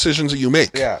for the decisions that you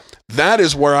make. Yeah. That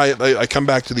is where I come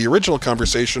back to the original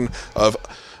conversation of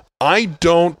I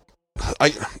don't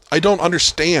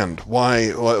understand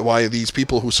why these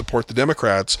people who support the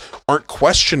Democrats aren't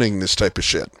questioning this type of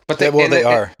shit. But They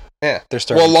are. Yeah. They're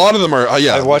starting. Well, a lot of them are.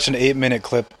 Yeah, I've watched an 8-minute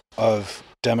clip of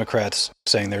Democrats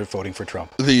saying they're voting for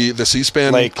Trump. the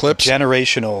C-SPAN Like clips.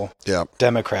 generational Yeah.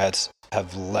 Democrats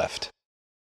have left.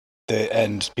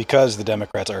 And because the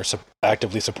Democrats are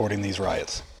actively supporting these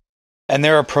riots. And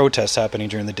there are protests happening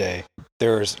during the day.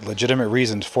 There's legitimate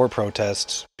reasons for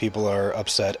protests. People are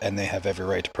upset and they have every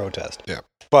right to protest. Yeah.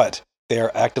 But they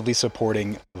are actively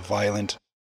supporting violent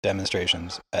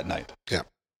demonstrations at night. Yeah.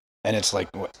 And it's like,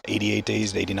 what, 88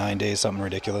 days, 89 days, something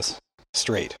ridiculous,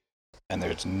 straight. And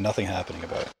there's nothing happening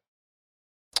about it.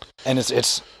 And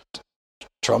it's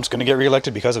Trump's going to get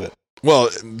reelected because of it, Well,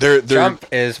 they're Trump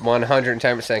is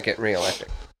 110% getting reelected.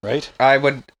 right? I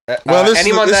would. Well, this is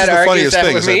anyone the that argues funniest that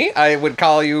thing, with is me, I would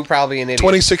call you probably an idiot.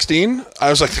 2016. I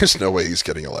was like, there's no way he's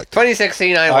getting elected.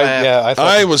 2016, I laughed. I thought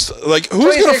I was like,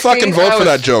 who's gonna 2016, fucking vote I for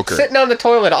that was Joker? Sitting on the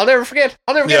toilet. I'll never forget.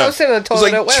 I Yeah. was sitting on the I was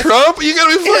toilet like, at West. Trump? You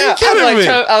gotta be fucking Yeah, kidding I'm like, me!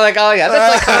 I'm like, oh yeah,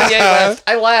 that's like Kanye West.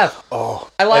 I laugh. Oh,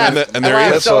 I laugh. And I there he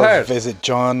laugh is. so hard. Is it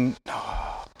John?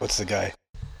 What's the guy?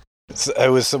 It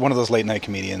was one of those late night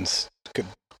comedians,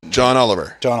 John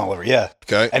Oliver. John Oliver. Yeah,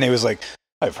 Okay. and he was like,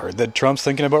 "I've heard that Trump's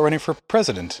thinking about running for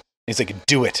president." He's like,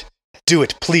 "Do it,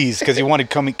 please," because he wanted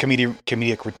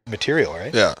comedic material,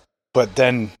 right? Yeah. But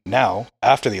then now,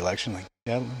 after the election, like,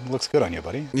 yeah, looks good on you,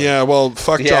 buddy. Yeah. Well,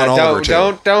 fuck Yeah, John Oliver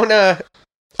too. don't.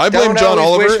 I blame don't John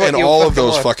always wish Oliver what and you all of fucking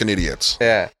those want. fucking idiots.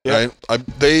 Yeah. Yeah. Right.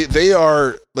 They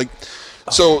are like.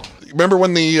 So remember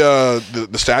when the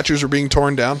statues were being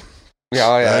torn down? Yeah.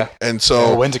 Oh yeah. Right? And So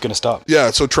so when's it going to stop?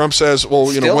 yeah. So Trump says,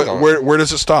 well, you know, Still going. where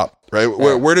does it stop? Right?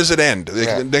 Where does it end?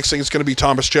 Yeah. The next thing it's going to be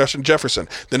Thomas Jefferson.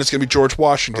 Then it's going to be George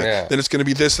Washington. Yeah. Then it's going to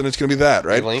be this. Then it's going to be that.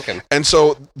 Right? Lincoln. And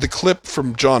so the clip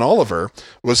from John Oliver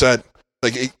was that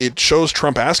like it shows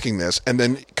Trump asking this, and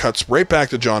then cuts right back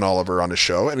to John Oliver on his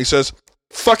show, and he says,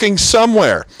 "Fucking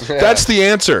somewhere." That's the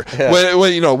answer. Yeah.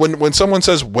 When someone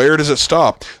says, "Where does it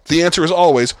stop?" the answer is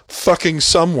always "fucking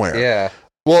somewhere." Yeah.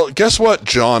 Well, guess what,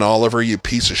 John Oliver, you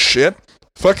piece of shit.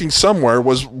 Fucking somewhere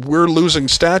was we're losing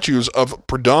statues of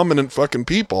predominant fucking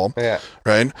people, Yeah.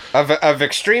 right? Of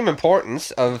extreme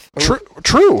importance.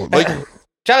 True. Like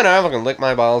John Oliver can lick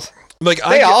my balls. like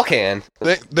They all can.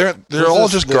 they're Who's all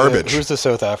this- just the- garbage. Who's the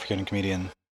South African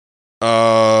comedian?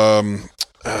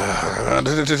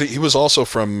 He was also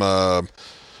from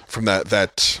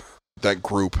that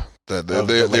group. the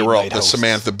They late were all night the hosts.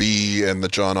 Samantha Bee and the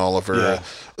John Oliver. Yeah.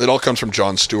 It all comes from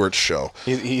Jon Stewart's show.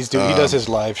 He does his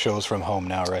live shows from home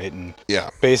now, right? And Yeah,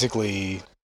 basically,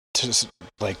 just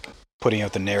like putting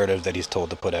out the narrative that he's told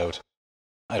to put out.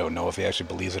 I don't know if he actually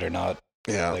believes it or not.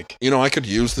 yeah. Like, You know, I could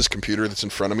use this computer that's in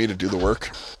front of me to do the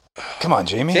work. come on,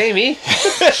 Jamie. Jamie.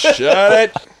 Shut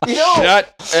it. You know,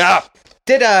 Shut up.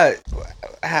 did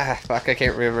fuck, I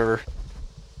can't remember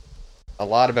a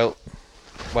lot about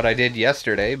what I did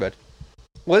yesterday, but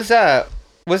was the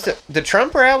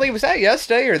Trump rally, was that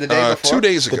yesterday or the day before? 2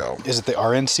 days ago. Is it the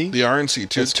RNC? The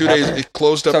RNC. It's 2 days. It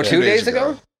closed up. So 2 days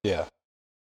ago? Yeah.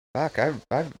 Fuck, I've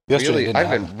Yesterday didn't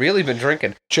happen. really been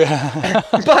drinking. Check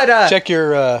But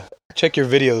your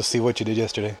videos, see what you did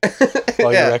yesterday.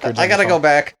 All your yeah, records I on gotta your go phone.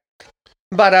 back.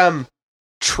 But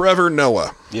Trevor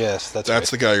Noah. Yes, that's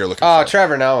That's right. the guy you're looking oh, for.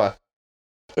 Trevor Noah.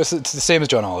 It's the same as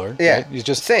John Oliver. Yeah. right? He's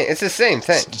just It's the same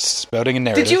thing. spouting a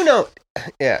narrative. Did you know?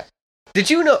 Yeah. Did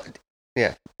you know?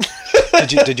 Yeah.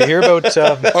 Did you hear about?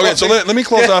 Okay, so let me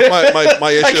close off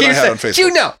my issue that I had on Facebook. Did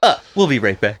you know? We'll be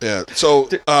right back. Yeah. So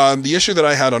the issue that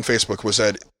I had on Facebook was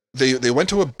that they went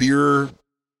to a beer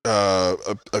a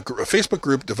Facebook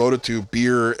group devoted to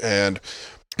beer and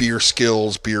beer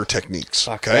skills, beer techniques.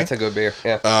 Okay, That's a good beer.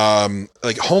 Yeah.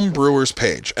 like home brewers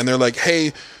page, and they're like,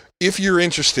 hey, if you're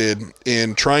interested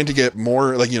in trying to get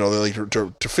more, like, like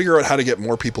to figure out how to get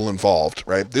more people involved,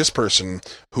 right? This person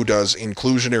who does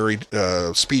inclusionary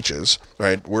speeches,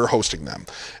 right? We're hosting them.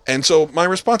 And so my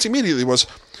response immediately was,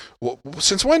 well,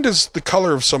 since when does the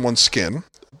color of someone's skin,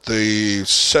 their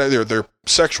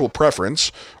sexual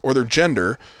preference, or their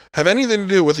gender have anything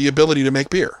to do with the ability to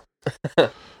make beer?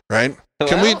 Right?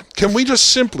 Can we just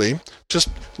simply just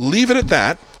leave it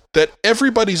at that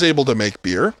everybody's able to make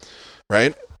beer,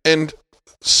 right? And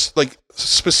like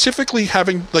specifically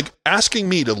asking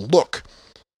me to look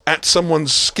at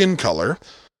someone's skin color,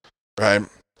 right?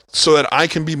 So that I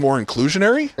can be more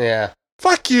inclusionary? Yeah.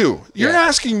 Fuck you. You're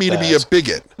asking me to be a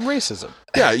bigot. Racism.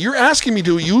 Yeah, you're asking me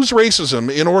to use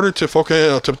racism in order to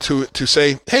focus to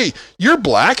say, hey, you're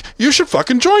black, you should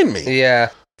fucking join me. Yeah.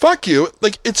 Fuck you.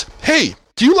 Like, it's, hey,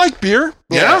 do you like beer?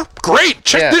 Yeah? Great.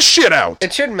 Check this shit out.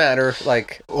 It shouldn't matter.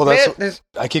 Like, Well,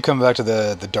 I keep coming back to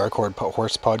the Dark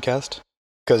Horse podcast,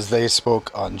 because they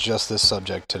spoke on just this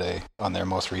subject today on their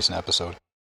most recent episode,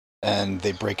 and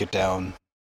they break it down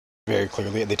very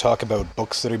clearly. They talk about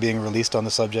books that are being released on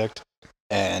the subject,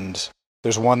 and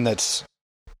there's one that's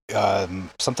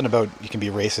something about you can be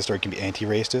racist or you can be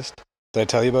anti-racist. Did I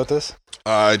tell you about this?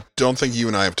 I don't think you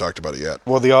and I have talked about it yet.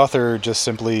 Well, the author just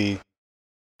simply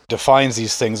defines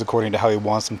these things according to how he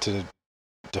wants them to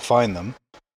define them.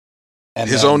 And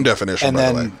his own definition, and by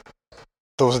then the way.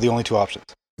 Those are the only two options.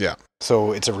 Yeah.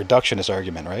 So it's a reductionist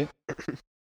argument, right?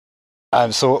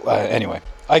 Anyway,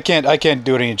 I can't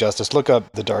do it any justice. Look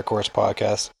up the Dark Horse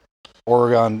podcast.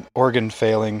 Oregon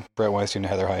failing, Brett Weinstein and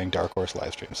Heather Hying Dark Horse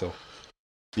live stream. So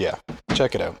yeah,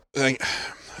 check it out. Like,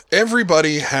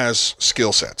 everybody has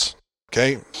skill sets,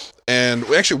 okay? And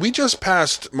we just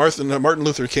passed Martin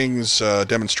Luther King's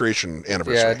demonstration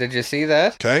anniversary. Yeah, did you see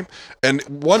that? Okay, and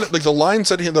one like the line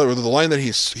that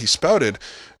he spouted,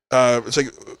 it's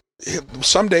like,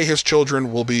 someday his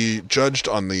children will be judged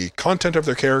on the content of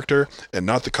their character and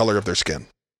not the color of their skin.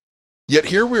 Yet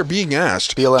here we're being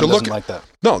asked BLM to look doesn't like that.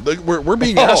 No, we're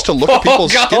being asked to look at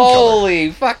people's skin color.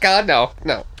 Holy fuck, God, no.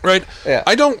 Right? Yeah.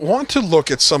 I don't want to look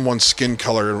at someone's skin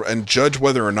color and judge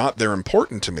whether or not they're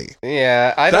important to me.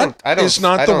 Yeah, That is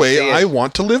not the way I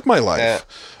want to live my life.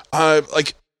 Yeah.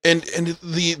 And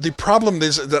the problem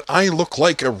is that I look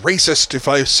like a racist if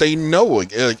I say no.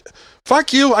 Like,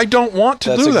 fuck you, I don't want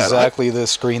to do that. That's exactly the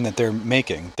screen that they're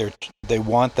making. They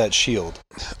want that shield.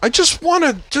 I just want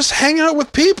to just hang out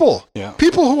with people. Yeah.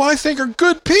 People who I think are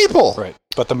good people. Right.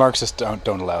 But the Marxists don't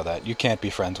allow that. You can't be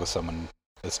friends with someone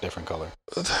that's different color.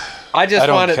 I just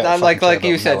want to, like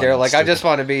you about said, Daryl, like, I stupid. just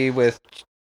want to be with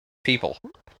people.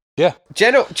 Yeah.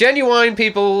 Genuine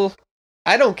people.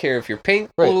 I don't care if you're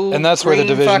pink, Right. blue, And that's green, where the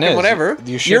division fucking is. whatever.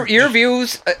 You should- your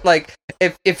views, like,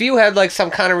 if you had, like, some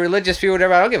kind of religious view or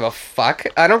whatever, I don't give a fuck.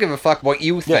 I don't give a fuck what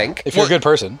you think. If you're a good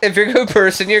person. If you're a good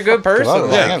person, you're a good person. on,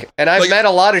 Like, yeah. and I've Like, met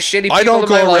a lot of shitty people I don't in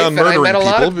go my life, around and I met a murdering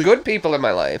lot of people good people in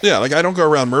my life. Yeah, like, I don't go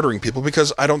around murdering people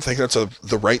because I don't think that's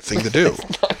the right thing to do.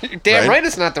 Damn Right? right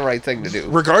it's not the right thing to do.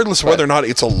 Regardless of whether or not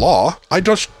it's a law, I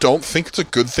just don't think it's a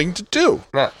good thing to do.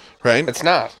 No, Right? it's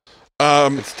not.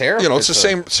 It's terrible. It's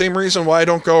the same reason why I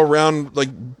don't go around like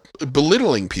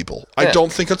belittling people. I Yeah.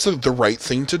 don't think it's the right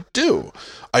thing to do.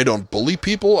 I don't bully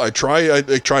people. I try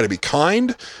to be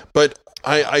kind, but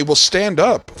I will stand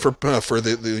up for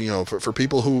for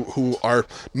people who are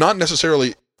not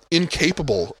necessarily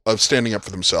incapable of standing up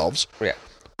for themselves, Yeah.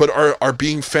 but are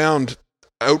being found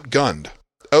outgunned,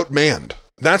 outmanned.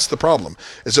 That's the problem,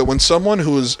 is that when someone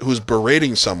who's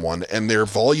berating someone and their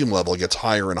volume level gets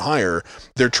higher and higher,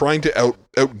 they're trying to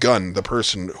outgun the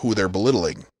person who they're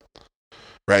belittling.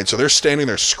 Right? So they're standing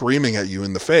there screaming at you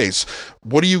in the face.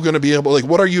 What are you going to be able, like,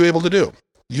 what are you able to do?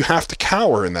 You have to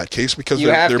cower in that case because You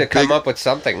they're have to big. come up with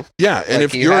something. Yeah, and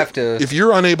Like, if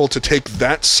you're unable to take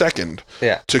that second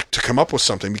Yeah. to come up with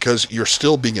something because you're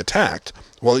still being attacked,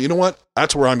 well, you know what?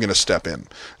 That's where I'm going to step in.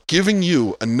 Giving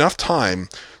you enough time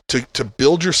to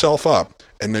build yourself up,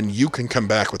 and then you can come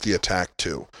back with the attack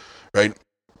too. Right?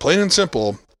 Plain and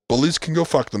simple, bullies can go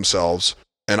fuck themselves,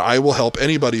 and I will help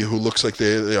anybody who looks like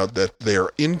they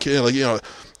are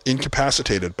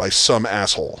incapacitated by some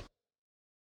asshole.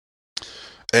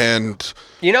 And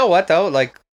You know what though?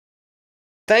 Like,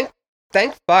 thank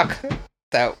fuck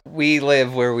that we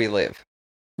live where we live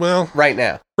well, right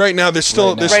now. right now there's still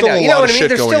Right now. there's Right still now, a you know lot what of I mean? shit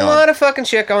There's going still a on. lot of fucking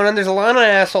shit going on. There's a lot of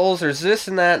assholes. There's this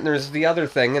and that, and there's the other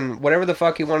thing, and whatever the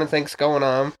fuck you want to think's going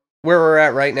on where we're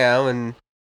at right now. And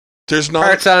There's not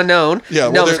parts unknown. Yeah,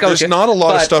 well, Nova there's Scotia, not a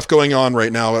lot of but- stuff going on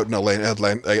right now out in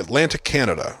Atlantic,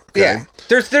 Canada. Okay? Yeah,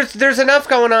 there's enough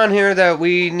going on here that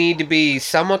we need to be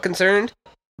somewhat concerned.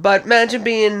 But imagine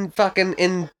being fucking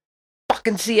in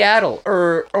fucking Seattle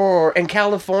or in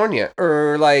California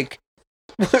or like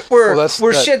where Well,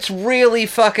 that- shit's really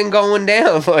fucking going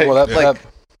down. Like, Well, like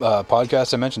that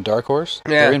podcast I mentioned, Dark Horse,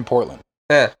 Yeah. they're in Portland.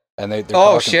 yeah. And they're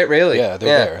Oh talking- shit, really? Yeah,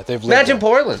 they're there. They've lived Imagine there.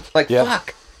 Portland. Like Yeah.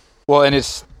 fuck. Well, and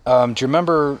it's, do you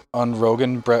remember on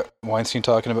Rogan, Brett Weinstein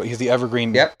talking about, he's the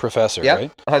evergreen Yep. professor, Yep.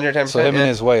 right? 110%. So him yeah. and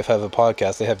his wife have a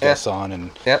podcast. They have Yeah. guests on and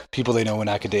Yep. people they know in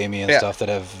academia and Yeah. stuff that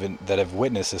have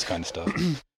witnessed this kind of stuff.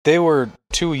 They were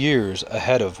 2 years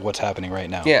ahead of what's happening right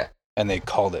now. Yeah. And they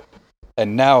called it.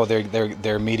 And now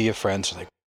their media friends are like,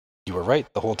 you were right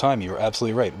the whole time. You were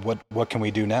absolutely right. What can we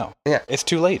do now? Yeah. It's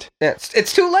too late. Yeah,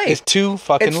 it's too late. It's too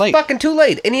fucking It's late. fucking too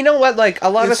late. And you know what? Like a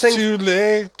lot It's of things. too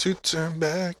late to turn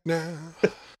back now.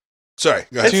 Sorry,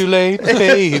 go ahead. Too late,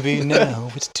 baby.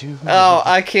 Now it's too late. Oh,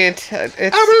 I can't. It's,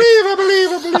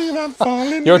 I believe I'm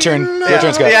falling. Your turn. in Your love.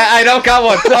 turn, Scott. yeah, I don't got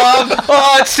one.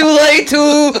 It's too late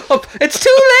to. It's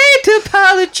too late to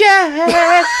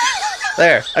apologize.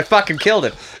 There, I fucking killed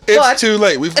it. It's But- too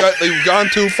late. We've gone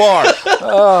too far.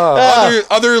 Oh.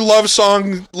 Other love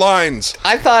song lines.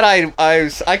 I thought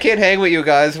I can't hang with you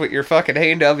guys with your fucking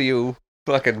A&W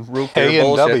fucking root beer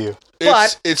bullshit. A&W.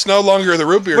 But- It's no longer the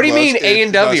root beer. What do you glass, mean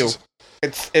A&W?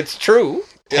 glasses. It's true.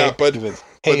 Yeah, but they're-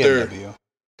 A&W.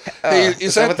 Hey,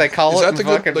 Is that what they call is it? that in the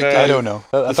good- fucking, like, I don't know.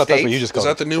 I thought that's what States? you just is called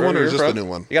that it. the new Where one or you're is this from? the new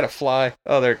one? You gotta fly.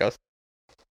 Oh, there it goes.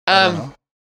 I don't know.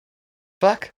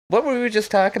 Fuck. What were we just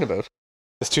talking about?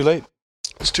 It's too late.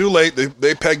 It's too late.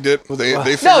 They pegged it. They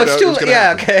figured No, out it's it too was late. gonna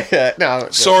Yeah, happen. okay. No.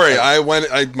 Sorry,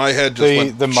 my head just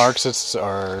went. The Marxists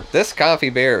are This coffee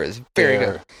beer is very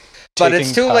they're good. But it's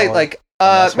taking too late. power, Like, and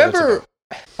that's what it's remember,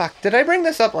 fuck, did I bring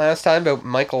this up last time about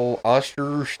Michael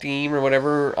Osterstein or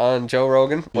whatever on Joe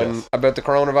Rogan when Yes. about the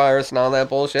coronavirus and all that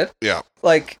bullshit? Yeah.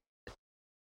 Like,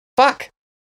 fuck,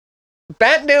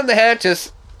 batten down the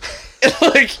hatches.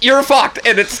 Like, you're fucked,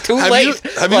 and it's too Have late.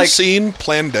 you Like, seen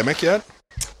Plandemic yet?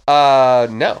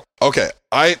 no. Okay,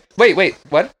 Wait,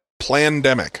 what?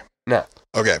 Plandemic. No.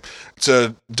 Okay, it's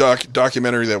a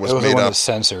documentary that was it was the made one up. that's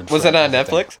censored. Was for it on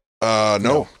everything. Netflix?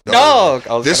 No. No.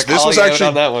 I was This gonna call was you out actually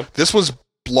on that one. This was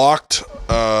blocked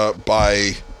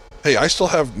by. Hey, I still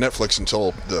have Netflix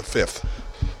until the 5th.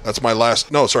 That's my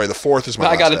last. No, sorry, the 4th is my. I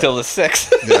last got day. until the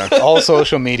 6th. Yeah. All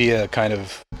social media kind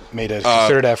of made a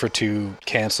concerted effort to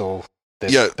cancel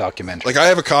this yeah, documentary. Like I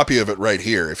have a copy of it right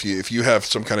here. If you have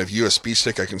some kind of USB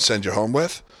stick I can send you home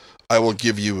with, I will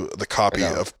give you the copy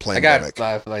of I got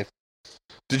Plandemic. my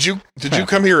Did you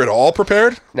come here at all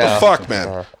prepared? No. The fuck,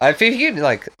 man. I figured,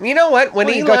 like, you know what? When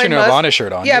Well, Elon you got your Musk- Nirvana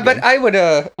shirt on. Yeah, You're but good. I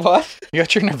would, what? You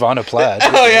got your Nirvana plaid.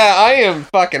 Oh, yeah, I am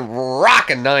fucking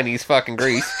rocking 90s fucking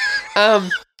Grease.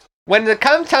 When the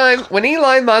come time, when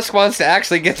Elon Musk wants to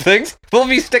actually get things, we'll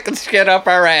be sticking shit up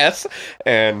our ass,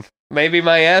 and maybe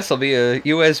my ass will be a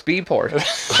USB port.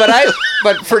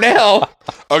 But for now,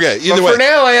 Okay, either way. for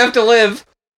now, I have to live,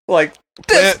 like,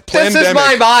 this is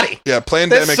my Plandemic. body. Yeah, This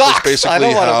Plandemic is sucks. I basically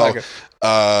don't wanna how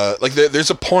fucking- like there's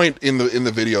a point in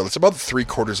the video that's about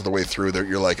 3/4 of the way through that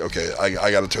you're like, okay,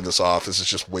 I got to turn this off. This is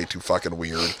just way too fucking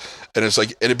weird, and it's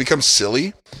like, and it becomes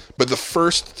silly. But the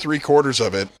first 3/4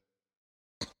 of it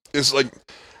is like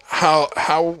how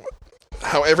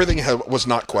everything was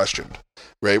not questioned.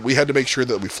 Right, we had to make sure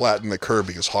that we flattened the curve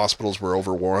because hospitals were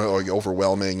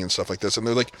overwhelming and stuff like this, and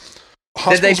they're like, Did they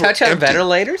hospitals were touch on empty.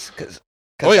 ventilators? Because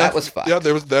Oh yeah, that was fucked. yeah.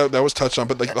 There was that was touched on,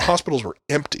 but like the hospitals were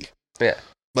empty. Yeah.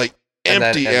 Like And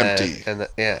then- empty, and then,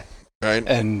 yeah. right?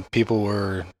 And people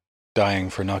were dying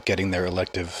for not getting their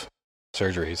elective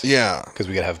surgeries Yeah. because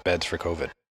we got to have beds for COVID.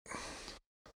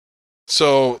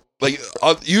 So like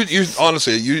you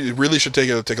honestly you really should take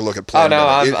a look at Oh, no,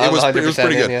 Plandemic. I'm It was 100%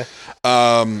 pretty in, good.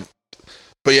 yeah.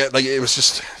 But yeah, like it was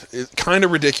just kind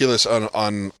of ridiculous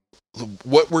on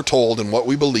what we're told and what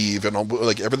we believe and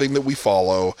like everything that we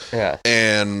follow Yeah.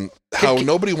 and how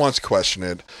nobody wants to question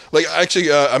it. Like actually,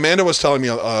 Amanda was telling me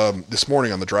this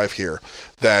morning on the drive here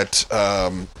that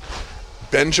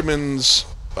Benjamin's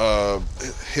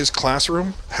his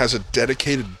classroom has a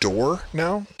dedicated door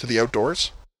now to the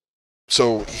outdoors,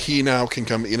 so he now can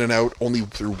come in and out only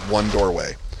through one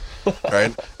doorway.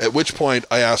 Right. At which point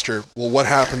I asked her, "Well, what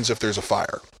happens if there's a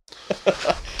fire?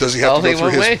 Does he have Only to go through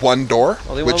one his way. one door,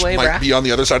 Only which one way, might brah. be on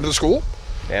the other side of the school?"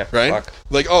 Yeah. Right? Fuck.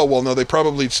 Like, oh, well, no, they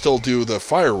probably still do the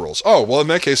fire rules. Oh, well, in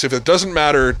that case, if it doesn't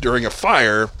matter during a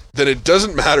fire, then it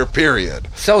doesn't matter, period.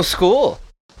 So school.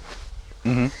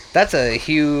 Mm-hmm. That's a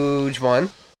huge one.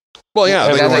 Well, yeah.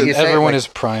 Now that like, you say it, Everyone like- is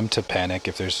primed to panic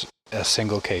if there's a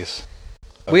single case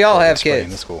We all have spreading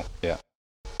kids. the school. Yeah.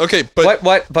 Okay, but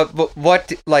what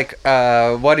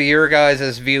are your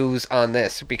guys' views on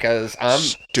this? Because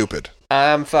stupid.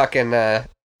 I'm fucking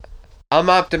I'm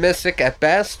optimistic at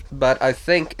best, but I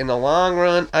think in the long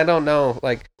run, I don't know,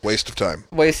 like Waste of time.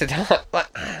 waste of time.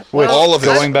 Wait, all of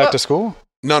this- going back to school?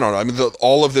 No. I mean,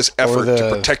 all of this effort to the-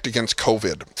 protect against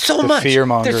COVID. So The much.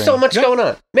 fear-mongering. There's so much going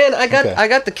on. Man, I got Okay. I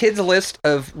got the kids' list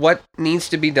of what needs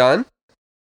to be done,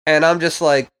 and I'm just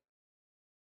like,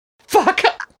 fuck.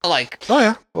 Like, Oh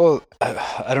yeah. Well,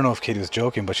 I don't know if Katie was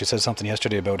joking, but she said something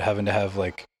yesterday about having to have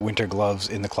like winter gloves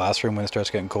in the classroom when it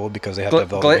starts getting cold because they have to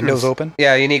have all the Glintons. windows open.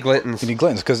 yeah, you need Glintons. You need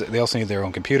Glintons because they also need their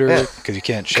own computer Yeah. because you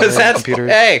can't shut Because their own that's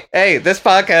computers. hey, this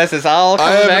podcast is all I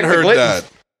coming back haven't to heard Glintons. that.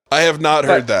 I have not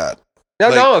heard that. No,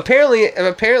 Like- no.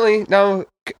 Apparently, no.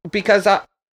 Because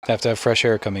Have to have fresh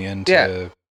air coming in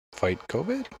to fight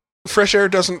COVID. Fresh air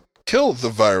doesn't kill the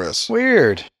virus.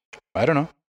 Weird. I don't know.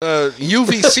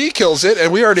 UVC kills it,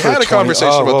 and we already For had a 20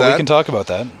 conversation about well, that. we can talk about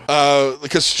that.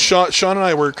 Because Sean and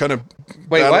I were kind of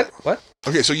wait, what?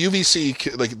 Okay, so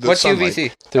UVC, like the What's sunlight.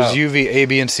 UVC? There's Oh. UV, A,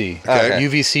 B, and C. Okay.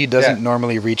 UVC doesn't Yeah.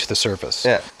 normally reach the surface.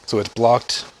 Yeah. So it's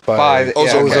blocked by, By the-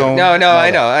 ozone. okay. ozone. No, and all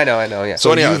I that. know. Yeah. So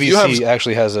So anyhow, if you UVC have-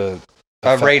 actually has a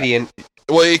Radiant.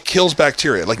 Well, it kills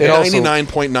bacteria. Like It also-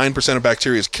 99.9% of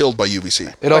bacteria is killed by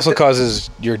UVC. It also causes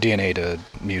your DNA to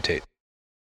mutate.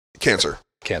 Cancer.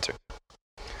 Cancer.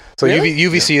 So Really?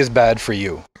 UVC is bad for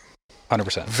you.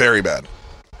 100%. Very bad.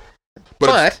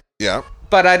 But yeah.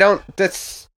 But I don't.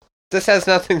 This has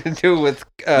nothing to do with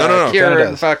No. cure Kinda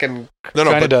and does. fucking. No,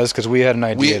 Kind of but does because we had an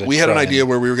idea. we had an try idea and-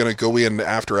 where we were going to go in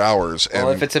after hours. And,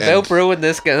 Well, if it's and- about brewing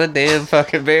this goddamn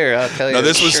fucking beer, I'll tell you. No, the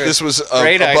this truth. was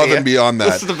Great above idea. and beyond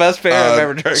that. This is the best beer I've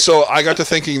ever drank. So I got to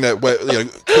thinking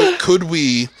that could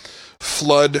we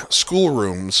flood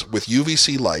schoolrooms with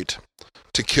UVC light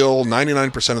to kill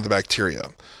 99% of the bacteria?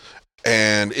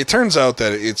 And it turns out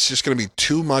that it's just going to be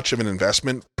too much of an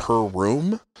investment per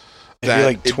room. It'd be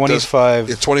like it does- 25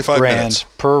 it's 25 grand minutes.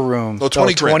 per room. Oh,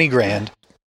 20 grand. 20 grand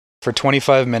for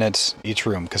 25 minutes each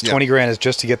room. Because Yeah. 20 grand is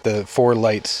just to get the 4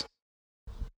 lights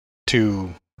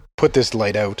to put this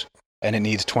light out. And it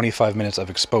needs 25 minutes of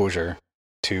exposure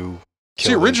to kill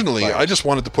See, the originally, virus. I just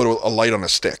wanted to put a light on a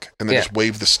stick and then Yeah. just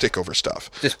wave the stick over stuff.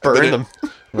 Just But burn it- them.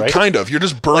 Right? Kind of. You're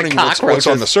just burning Like what's on the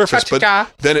cockroaches. surface. But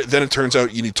Cha-cha-cha. then it turns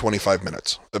out you need 25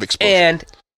 minutes of exposure. And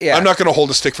yeah, I'm not going to hold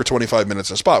a stick for 25 minutes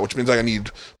in a spot, which means I need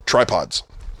tripods,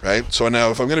 right? So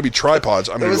now if I'm going to be tripods,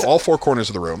 I'm going to do all 4 corners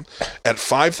of the room at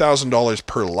 $5,000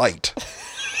 per light,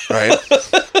 right?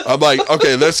 I'm like,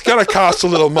 okay, that's going to cost a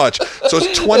little much. So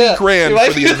it's 20 grand You might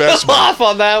for the be investment. off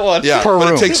on that one. Yeah, Per but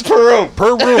room. it takes Per room.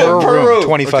 per room. per room, room.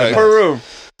 25 Okay. minutes. Per room.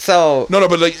 So No,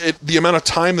 but like the amount of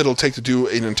time that it'll take to do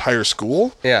an entire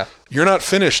school, yeah, you're not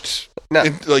finished. No.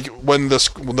 Like when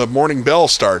the morning bell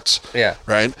starts, yeah.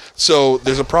 right? So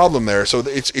there's a problem there. So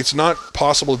it's not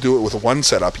possible to do it with one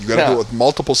setup. You got to No. do it with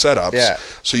multiple setups, Yeah.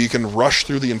 so you can rush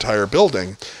through the entire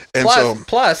building. And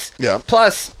Plus, yeah,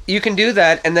 plus you can do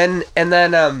that, and then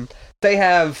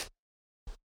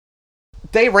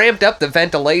they ramped up the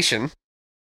ventilation.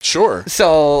 sure.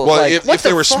 So Well, like, what if they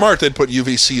the were fuck? smart, they'd put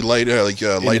UVC light, lighting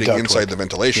ductwork. inside the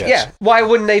ventilation. Yes. Yeah, why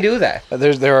wouldn't they do that?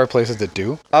 There are places that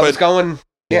do. I was But- going.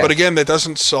 Yeah. But again, that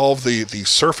doesn't solve the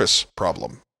surface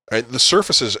problem, right? The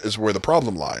surface is where the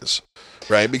problem lies,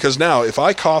 right? Because now if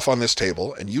I cough on this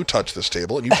table and you touch this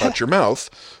table and you touch your mouth,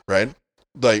 right?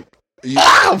 Like,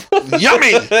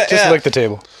 yummy. Just yeah. like the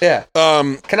table. Yeah.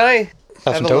 Can I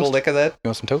have some a little toast? lick of that? You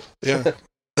want some toast? Yeah.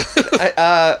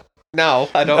 No,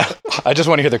 I don't. I just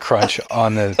want to hear the crunch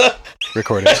on the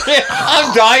recording.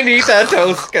 I'm dying to eat that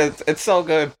toast because it's so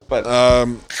good. But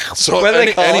So What do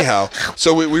they call it? anyhow,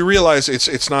 so we realize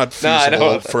it's not No, I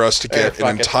feasible know. for us to get fuck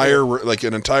an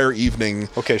it. entire evening.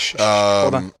 Okay,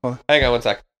 hold Um, on. hang on one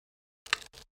sec.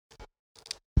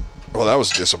 well, that was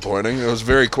disappointing. It was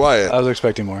very quiet. I was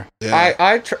expecting more.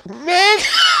 Yeah. Man,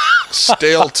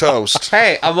 Stale toast.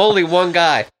 hey, I'm only one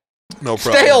guy. No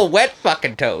problem. Stale wet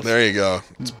fucking toast. There you go.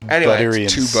 Anyway, Buttery and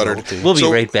too buttered. salty. we'll be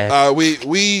So, right back.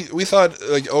 We thought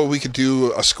like, oh, we could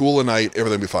do a school a night,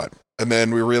 everything would be fine. And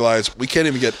then we realized we can't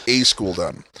even get a school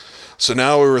done. So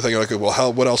now we were thinking, like,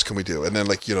 well, what else can we do? And then,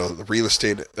 like, the real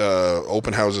estate,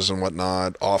 open houses and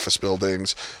whatnot, office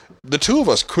buildings. The two of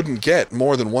us couldn't get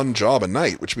more than one job a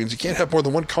night, which means you can't have more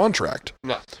than one contract.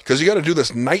 No. Because you got to do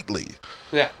this nightly.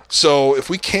 Yeah. So if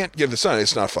we can't get this done,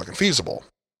 it's not fucking feasible,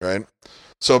 right?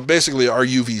 So basically, our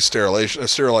UV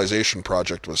sterilization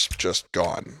project was just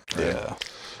gone. Right?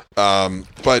 Yeah.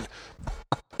 But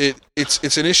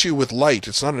it's an issue with light.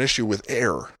 It's not an issue with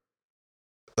air.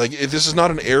 Like this is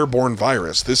not an airborne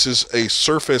virus. This is a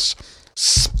surface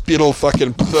spittle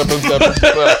fucking.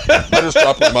 I just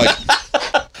dropped my mic.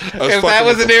 If that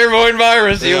was an airborne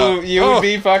virus, Yeah. you would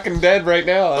be fucking dead right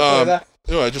now. I'll tell you that.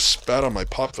 I just spat on my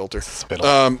pop filter. Spittle.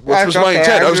 Which was my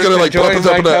intent. I was gonna like enjoying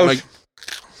my couch.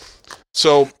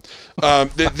 So,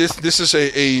 this is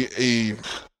a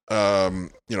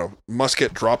must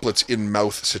get droplets in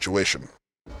mouth situation.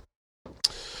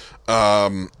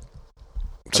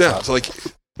 So like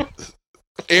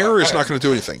air is not going to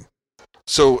do anything.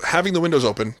 So having the windows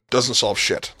open doesn't solve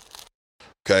shit.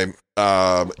 Okay.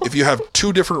 If you have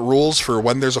two different rules for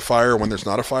when there's a fire and when there's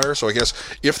not a fire, so I guess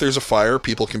if there's a fire,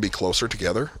 people can be closer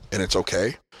together and it's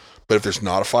okay. But if there's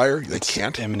not a fire, they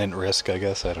can't. Imminent risk, I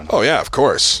guess. I don't know. Oh yeah, of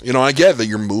course. I get that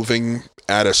you're moving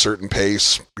at a certain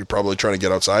pace. You're probably trying to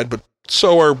get outside, but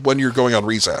so are when you're going on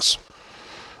recess.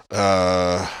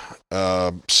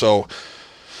 So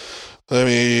let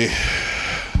me.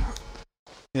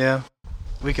 Yeah,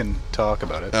 we can talk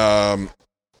about it.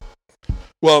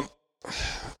 Well,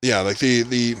 yeah, like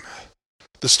the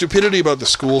stupidity about the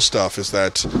school stuff is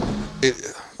that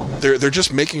they're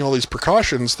just making all these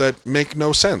precautions that make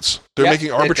no sense. They're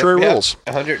making arbitrary rules.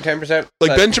 110%.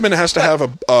 Like Benjamin has to have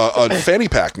a fanny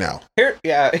pack now.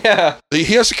 Yeah.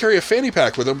 He has to carry a fanny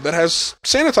pack with him that has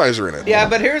sanitizer in it. Yeah,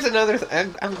 but here's another.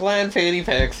 I'm glad fanny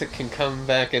packs can come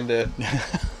back into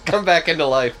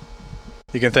life.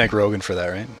 You can thank Rogan for that,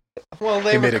 right? Well,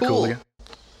 they He were made it cool. cool again.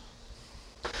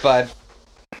 But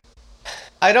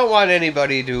I don't want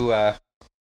anybody to.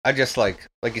 I just like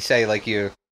you say, like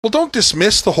you. Well, don't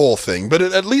dismiss the whole thing, but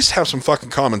at least have some fucking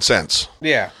common sense.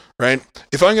 Yeah. Right?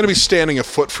 If I'm going to be standing a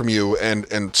foot from you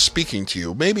and speaking to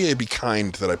you, maybe it'd be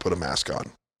kind that I put a mask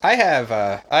on. I have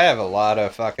a lot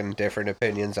of fucking different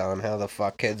opinions on how the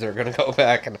fuck kids are gonna go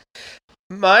back, and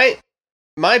my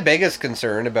biggest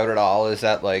concern about it all is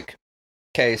that, like,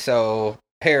 okay, so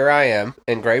here I am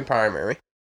in grade primary.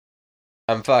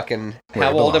 I'm fucking. Where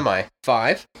How you old belong. am I?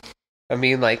 5. I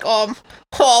mean, like,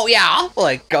 oh yeah,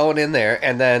 like going in there,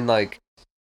 and then like,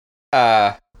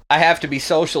 I have to be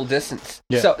social distance.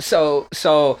 Yeah.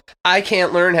 So I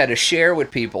can't learn how to share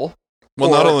with people. Well,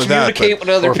 or not only that, communicate with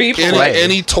other but people.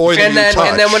 any toy that and you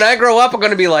touch. then when I grow up, I'm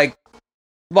going to be like,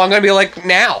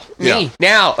 now, Yeah.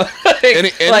 now.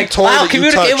 Any like, toy I'll that you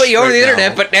communicate touch with you over right the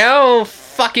internet, now but now,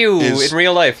 fuck you is- in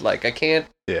real life. Like, I can't.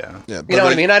 Yeah. Yeah, You know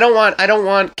what I mean? I don't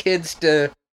want kids to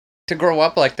grow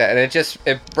up like that, and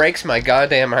it breaks my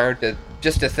goddamn heart to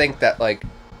think that like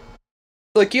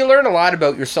you learn a lot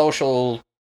about your social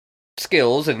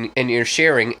skills and your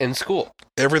sharing in school.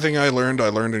 Everything I learned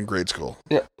in grade school.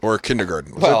 Yeah. Or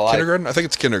kindergarten. Was Well, it kindergarten? I think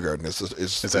it's kindergarten. Is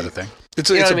Is that a thing? It's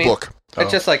You know a what I mean? book. Oh.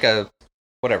 It's just like a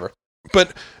whatever.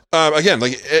 But again,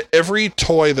 like every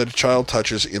toy that a child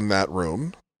touches in that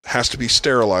room has to be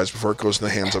sterilized before it goes in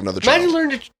the hands of another Imagine child. learn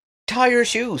to tie your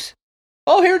shoes.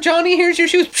 Oh, here, Johnny, here's your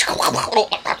shoes.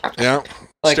 Yeah.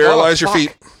 Like, Sterilize oh, your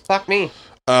feet. Fuck me.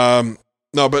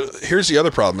 No, but here's the other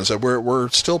problem: is that we're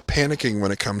still panicking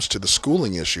when it comes to the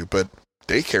schooling issue. But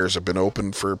daycares have been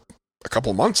open for a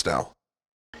couple months now.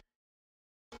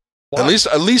 Why?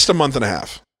 At least a month and a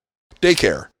half.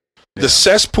 Daycare, Yeah. the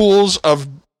cesspools of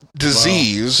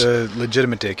disease. Well, the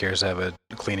legitimate daycares have a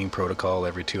cleaning protocol.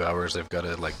 Every 2 hours, they've got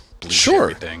to like bleach Sure.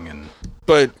 everything, and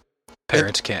but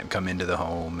parents can't come into the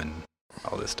home and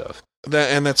all this stuff.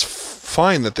 that's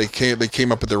fine that they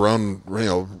came up with their own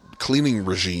cleaning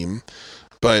regime,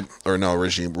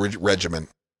 regimen,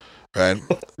 right?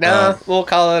 No, we'll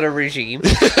call it a regime.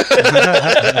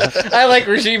 I like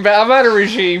regime, but I'm on a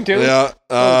regime too. Yeah.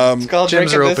 It's called Gyms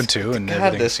drinking are this- open too, and God,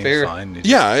 everything this seems beer. fine.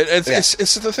 Yeah,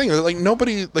 it's the thing. Like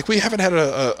nobody, like we haven't had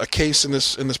a case in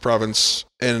this province,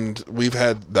 and we've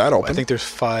had that open. I think there's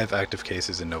 5 active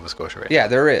cases in Nova Scotia right now. Yeah,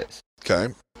 there is,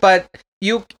 Okay. but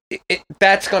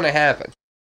that's going to happen.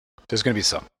 There's going to be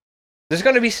some. There's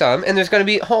going to be some, and there's going to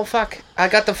be, oh fuck, I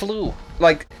got the flu.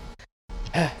 Like,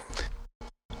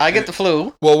 I get the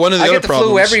flu. Well, one of the I other get the problems.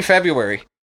 flu every February.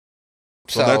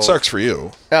 So Well, that sucks for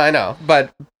you. No, I know,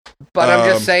 but I'm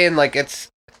just saying, like,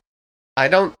 I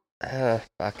don't.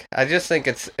 Fuck. I just think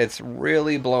it's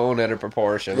really blown out of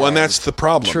proportion. Well, and that's the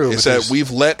problem. True, is but that there's-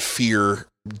 we've let fear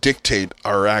dictate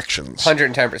our actions.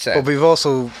 110%.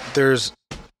 But there's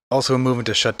also a movement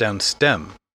to shut down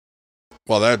STEM.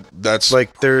 Well, that's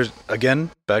Like there's, again,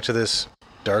 back to this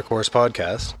Dark Horse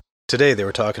podcast. Today they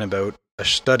were talking about a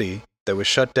study that was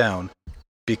shut down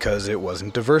because it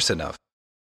wasn't diverse enough.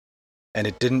 And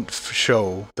it didn't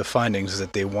show the findings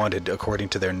that they wanted according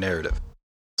to their narrative.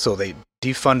 So they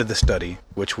defunded the study,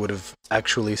 which would have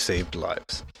actually saved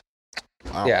lives.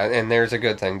 wow. Yeah, and there's a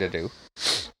good thing to do.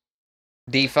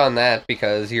 Defund that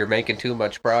because you're making too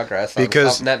much progress on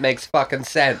Because- something that makes fucking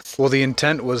sense. Well, the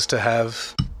intent was to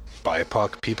have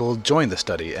BIPOC people join the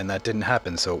study, and that didn't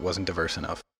happen, so it wasn't diverse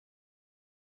enough.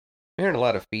 I'm hearing a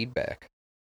lot of feedback.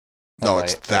 No, on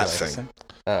it's my- that on my- thing.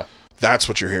 Oh. That's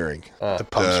what you're hearing. The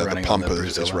pump's The running pump on the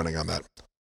is Bruzilla. running on that.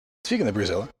 Speaking of the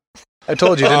Bruzilla, I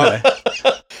told you, didn't I?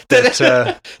 That,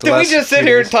 the Did we last just sit few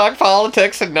here days- and talk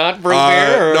politics and not brew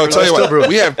beer? Or No, tell you still what. brewing.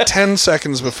 We have 10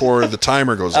 seconds before the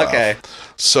timer goes Okay.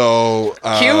 off. So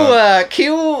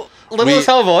Cue Littlest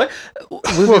Homo.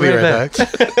 We'll be right back.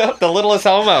 The Littlest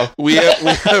Homo. we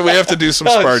have to do some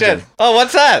Oh, sparging. shit. Oh,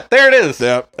 what's that? There it is.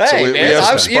 Yeah. Hey, so we man,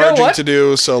 have some you know sparging what? to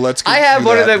do. So let's. I have do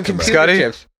one of that them and come back. computer Scotty,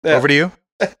 chips. Yeah. Over to you.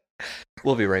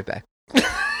 We'll be right back.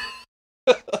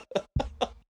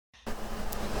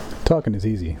 Talking is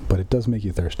easy, but it does make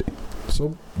you thirsty.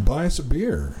 So buy us a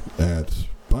beer at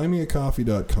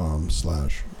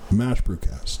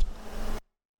buymeacoffee.com/mashbrewcast.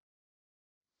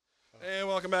 Hey,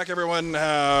 welcome back, everyone.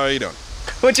 How are you doing?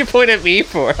 What'd you point at me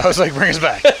for? I was like, bring us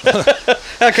back.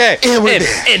 Okay.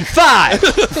 In 5,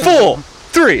 4,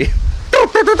 3.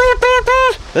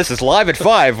 This is Live at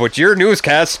 5 with your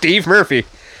newscast, Steve Murphy.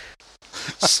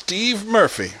 Steve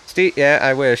Murphy. Steve, yeah,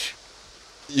 I wish.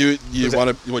 You want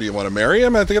to? What do you want to marry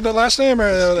him? I think of that last name.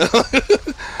 Or,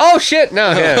 Oh shit!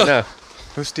 No, yeah, no.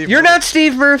 Who's Steve? You're not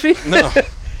Steve Murphy. no.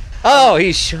 Oh,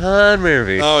 he's Sean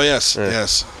Murphy. Oh yes,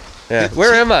 yes. Yeah.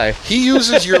 Where am I? He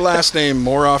uses your last name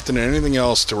more often than anything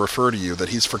else to refer to you. That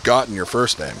he's forgotten your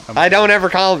first name. I don't ever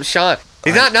call him Sean.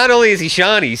 He's not only is he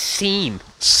Sean, he's Seen.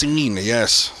 Scene.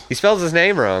 Yes. He spells his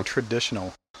name wrong.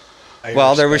 Traditional. Irish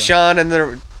Well, there was spelling. Sean, and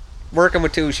they're working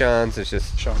with 2 Seans. It's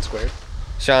just Sean squared.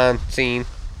 Sean, Seen.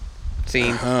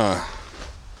 Huh.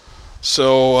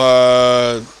 So.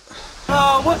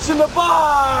 What's in the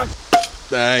box?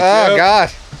 Thank Oh you. God!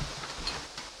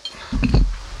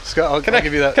 Scott, I'll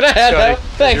give you that. Can I have that? Scotty,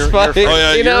 Thanks, you're- buddy. Oh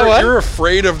yeah, You you're, know what? you're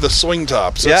afraid of the swing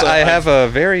tops. Yeah, That's I have a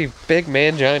very big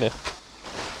mangina.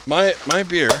 my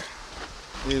beer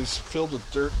is filled with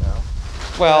dirt now.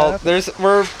 Well,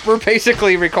 we're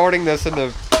basically recording this in the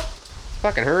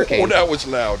fucking Oh, hurricane. that was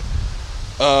loud.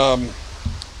 Yeah,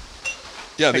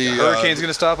 Think the the hurricane's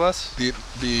gonna stop us? the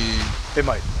It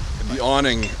might. the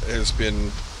awning has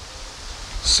been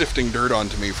sifting dirt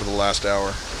onto me for the last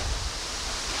hour.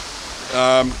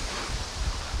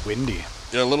 Windy.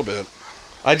 Yeah, a little bit.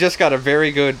 I just got a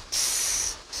very good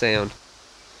sound.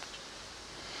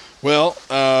 Well,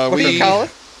 What do we you call it?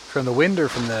 From the wind or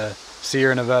from the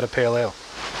Sierra Nevada Pale Ale?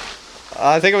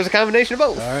 I think it was a combination of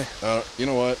both. All right. you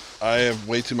know what? I have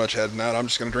way too much head in that. I'm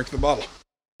just gonna drink the bottle.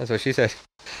 That's what she said.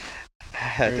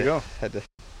 There you go. Had to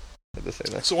say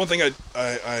that. So one thing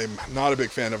I'm not a big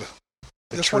fan of.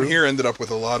 This True. one here ended up with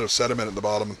a lot of sediment at the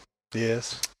bottom.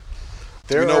 Yes.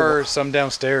 There You know are some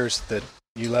downstairs that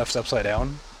you left upside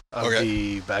down of Okay.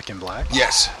 the Back in Black,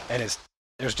 Yes, and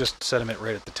there's just sediment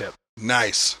right at the tip,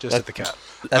 nice. just at the cap.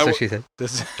 That's I what she said.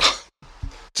 This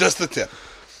Just the tip.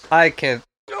 I can't.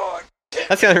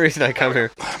 That's the only reason I come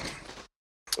here.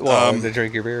 Well, to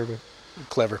drink your beer, but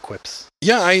clever quips.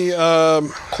 Yeah,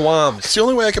 qualms. it's the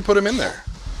only way I could put them in there.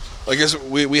 I guess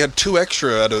we had 2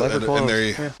 extra out of Clever and qualms,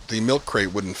 yeah. the milk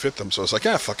crate wouldn't fit them, so it's like,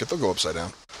 fuck it, they'll go upside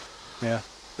down. Yeah,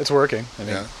 it's working. I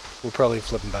mean, Yeah. we'll probably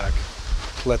flip them back,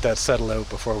 let that settle out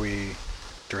before we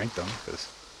drink them, because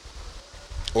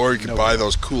Or you could No. buy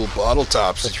those cool bottle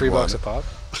tops. they're if you $3 want. a pop.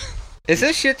 Is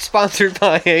this shit sponsored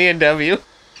by A&W?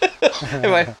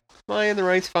 Am I in the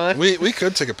right spot? We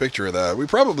could take a picture of that. We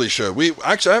probably should.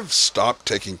 I've stopped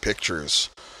taking pictures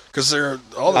because they're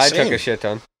all the I same. took a shit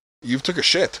ton. You took a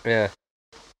shit. Yeah.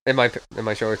 In my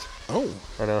shorts. Oh,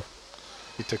 I know.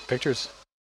 You took pictures.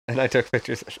 And I took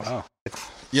pictures. Wow.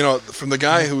 you know, from the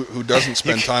guy who doesn't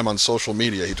spend time on social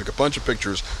media, he took a bunch of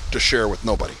pictures to share with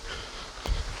nobody.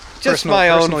 Just Personal- my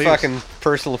own personal use. fucking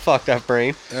personal fucked up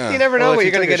brain. Yeah. You never know Well, if what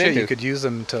you you're going to took a get shit, into. You could use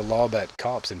them to lob at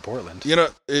cops in Portland. You know,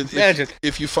 Imagine.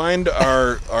 if you find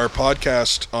our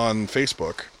podcast on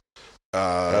Facebook,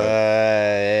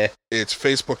 it's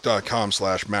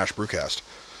facebook.com/mashbrewcast.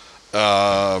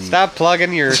 Stop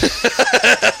plugging your...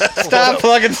 Stop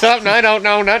plugging something I don't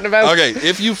know nothing about. Okay,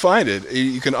 if you find it,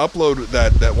 you can upload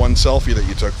that one selfie that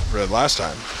you took for last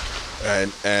time,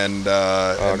 and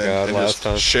then last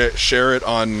time. share it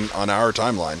on our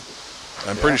timeline.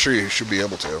 I'm pretty sure you should be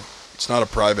able to. It's not a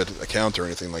private account or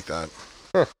anything like that.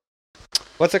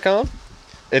 What's it called?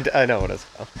 I know what it's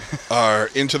called. Our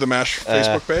Into the Mash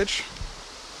Facebook page.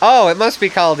 Oh, it must be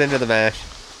called Into the Mash.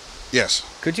 Yes,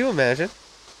 Could you imagine?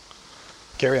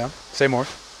 Carry on. Say more.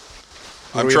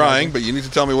 I'm are we trying, imagining? but you need to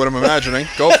tell me what I'm imagining.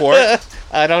 Go for it.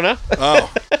 I don't know.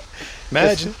 Oh,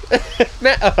 Imagine.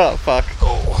 Oh, fuck.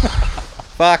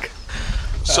 Fuck.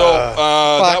 so that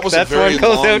Fuck. was That's a very what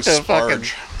goes long out to fucking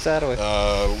sparge.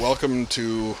 Sadoway. Welcome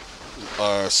to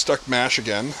stuck mash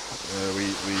again. We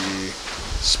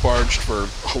sparged for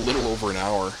a little over an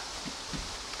hour.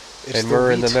 And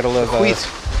we're in the middle of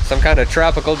some kind of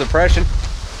tropical depression.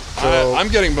 I'm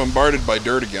getting bombarded by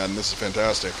dirt again. This is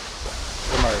fantastic.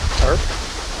 From our tarp?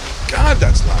 God,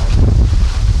 that's loud.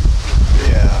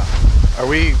 Yeah. Are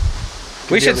we?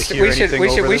 We should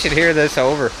hear this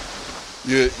over.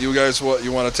 You guys,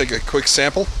 you want to take a quick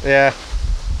sample? Yeah.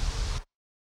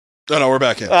 Oh, no, we're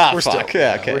back in. Ah, We're fuck. still-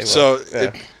 Yeah, yeah, okay. we're So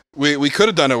yeah. we could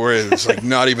have done it where it's like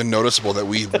not even noticeable that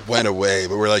we went away,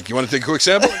 but we're like, you want to take a quick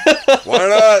sample? Why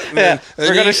not? And Yeah,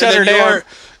 we're gonna shut her down.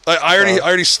 I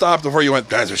already stopped before you went.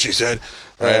 That's what she said.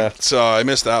 Right. Yeah. So I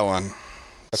missed that one.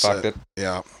 I fucked it.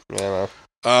 Yeah. Yeah,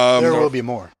 well. There will be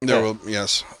more. There will,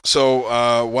 yes.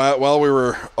 So while we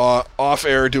were off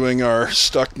air doing our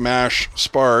stuck mash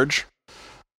sparge,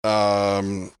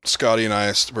 Scotty and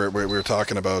I we were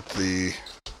talking about the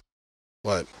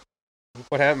what?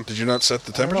 What happened? Did you not set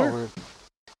the I don't know, temperature?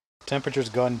 Temperature's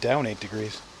gone down 8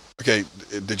 degrees. Okay,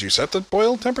 did you set the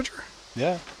boil temperature?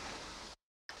 Yeah.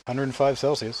 105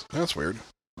 Celsius. That's weird.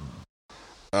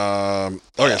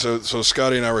 Okay, so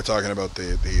Scotty and I were talking about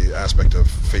the aspect of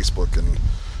Facebook and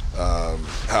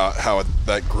how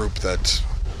that group that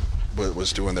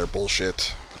was doing their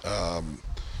bullshit.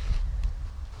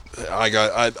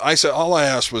 I said all I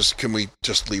asked was, can we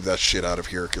just leave that shit out of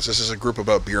here? Because this is a group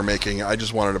about beer making. I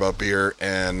just wanted about beer,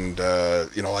 and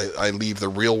I leave the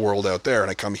real world out there,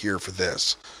 and I come here for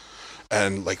this.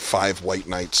 And like 5 white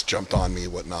knights jumped on me,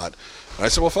 whatnot. And I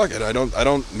said, well, fuck it. I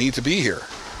don't need to be here,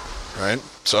 right?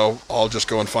 So I'll just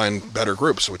go and find better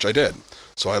groups, which I did.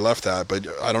 So I left that, but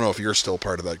I don't know if you're still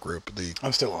part of that group.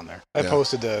 I'm still on there. I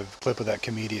posted a clip of that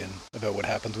comedian about what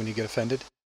happens when you get offended.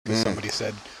 Because somebody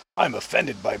said, I'm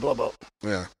offended by blah, blah.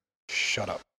 Yeah. Shut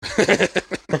up.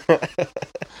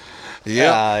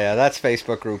 Yeah. Yeah, that's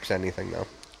Facebook groups, anything, though.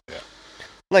 Yeah.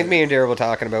 Like me and Daryl were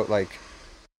talking about, like,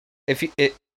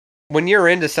 when you're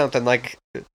into something, like,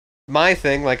 my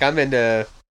thing, like, I'm into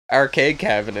arcade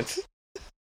cabinets.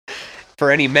 For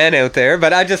any men out there,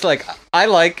 but I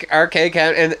like arcade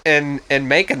cabinets and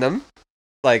making them.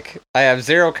 Like, I have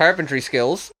zero carpentry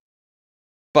skills,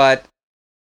 but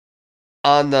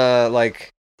on the,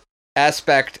 like,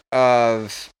 aspect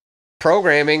of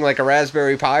programming, like a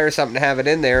Raspberry Pi or something, to have it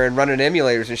in there and running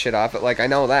emulators and shit off it, like, I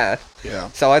know that. Yeah.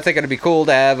 So I think it'd be cool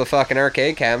to have a fucking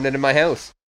arcade cabinet in my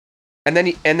house. And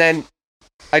then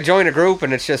I join a group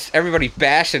and it's just everybody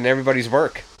bashing everybody's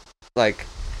work. Like,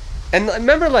 and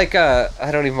remember, like, I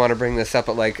don't even want to bring this up,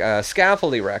 but like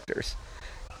scaffold erectors.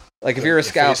 Like, if you're a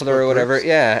scaffolder or whatever,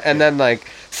 yeah, and then, like,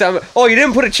 you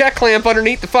didn't put a check clamp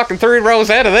underneath the fucking 3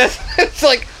 rows out of this. It's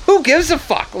like, who gives a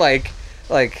fuck? Like,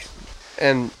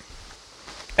 and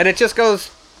it just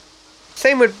goes,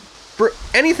 same with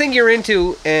anything you're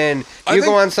into, and you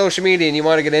go on social media and you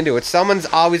want to get into it, someone's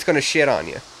always going to shit on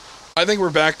you. I think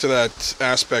we're back to that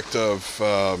aspect of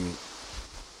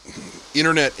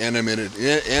internet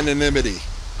anonymity.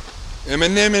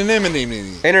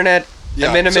 Internet.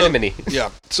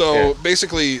 So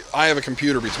basically, I have a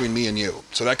computer between me and you,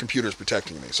 so that computer's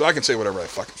protecting me, so I can say whatever I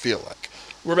fucking feel like.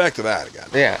 We're back to that again.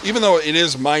 Yeah. Even though it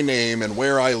is my name and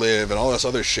where I live and all this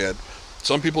other shit,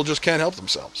 some people just can't help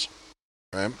themselves,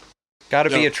 right? Gotta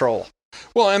be a troll.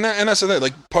 Well, and that's the thing.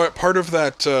 Like part of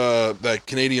that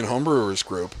Canadian homebrewers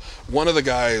group, one of the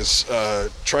guys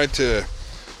tried to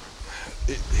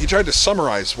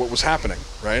summarize what was happening,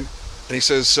 right? And he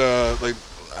says, I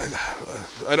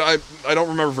don't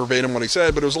remember verbatim what he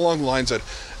said, but it was along the lines that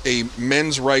a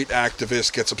men's right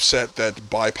activist gets upset that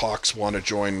BIPOCs want to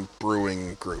join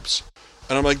brewing groups.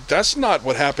 And I'm like, that's not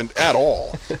what happened at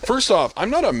all. First off,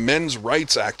 I'm not a men's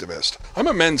rights activist. I'm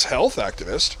a men's health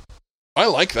activist. I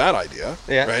like that idea,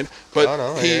 right?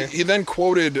 But he then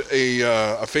quoted a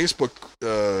Facebook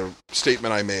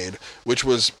statement I made, which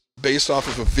was based off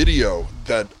of a video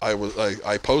that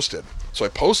I posted. So I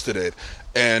posted it,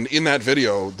 and in that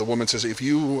video, the woman says, if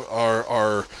you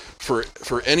are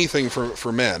for anything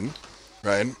for men,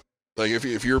 right? Like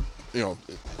if you're,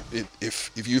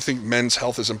 if you think men's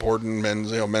health is important,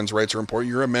 men's rights are important,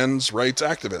 you're a men's rights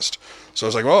activist. So I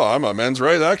was like, well, I'm a men's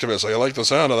rights activist. I like the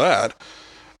sound of that.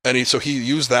 And he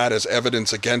used that as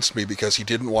evidence against me because he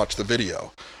didn't watch the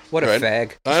video. What a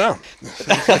fag! I know.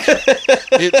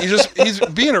 He's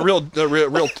being a real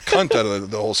cunt out of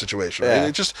the whole situation. Right? Yeah.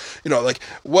 It just like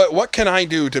what can I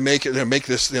do to make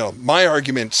this my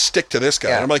argument stick to this guy?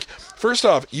 Yeah. And I'm like, first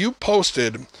off, you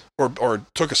posted or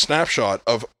took a snapshot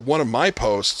of one of my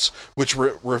posts, which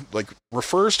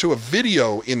refers to a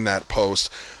video in that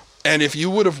post. And if you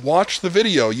would have watched the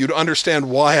video, you'd understand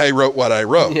why I wrote what I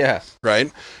wrote. Yeah.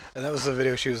 Right? And that was the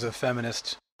video. She was a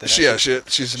feminist she's an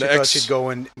she thought ex. she'd go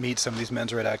and meet some of these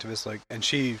men's rights activists, and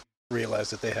she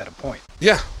realized that they had a point.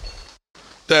 Yeah.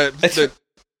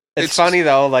 It's funny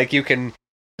though, like you can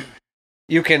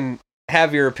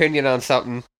have your opinion on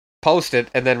something, post it,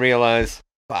 and then realize,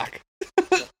 fuck,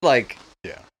 like,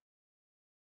 yeah.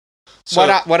 So,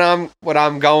 what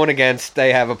I'm going against,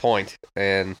 they have a point,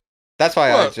 and that's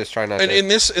why I was just trying not and to. in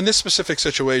this specific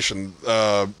situation,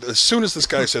 as soon as this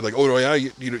guy said like, "Oh yeah,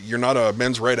 you're not a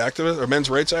men's rights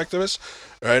activist,"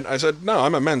 right? I said, "No,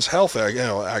 I'm a men's health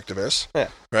activist." Yeah.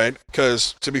 Right?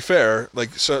 Because to be fair,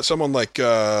 like someone like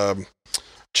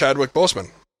Chadwick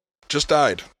Boseman just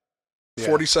died, Yeah.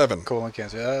 47, Colon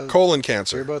cancer. colon Hear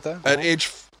cancer. about that? At age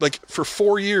for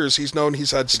 4 years, he's known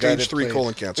he's had The guy stage that 3 played-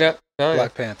 colon cancer. Yeah. Oh, yeah.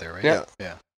 Black Panther, right? Yeah.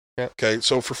 Yeah. Okay,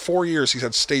 so for 4 years he's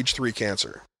had stage 3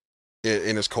 cancer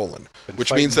in his colon, Been which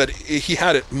fighting- means that he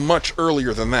had it much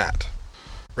earlier than that,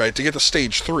 right? To get to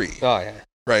stage 3, Oh yeah.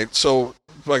 right? So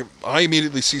like I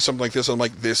immediately see something like this, I'm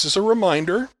like, this is a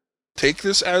reminder. Take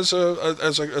this as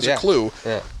a clue.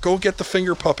 Yeah. Go get the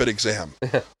finger puppet exam.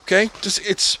 Okay, just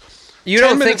it's You 10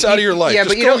 don't minutes think out of your life. Yeah, just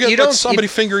but you go don't. You let don't. somebody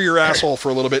finger your asshole for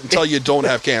a little bit until you don't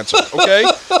have cancer. Okay,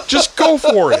 just go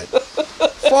for it.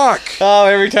 Fuck. Oh,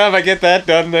 every time I get that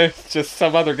done, there's just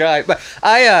some other guy. But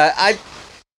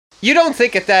you don't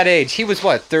think at that age he was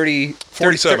what 30,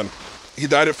 47. He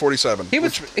died at 47. He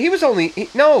was only he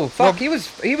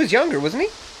was younger, wasn't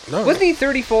he? No, Wasn't he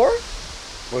 34?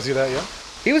 Was he that young?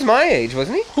 He was my age,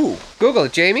 wasn't he? Who? Google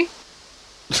it, Jamie.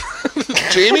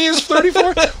 Jamie is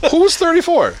 34? Who's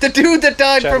 34? The dude that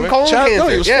died from Chadwick? colon cancer. No,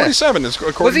 he was yeah. 47.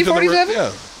 According Was he to the 47?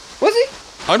 yeah. Was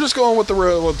he? I'm just going with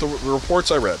the reports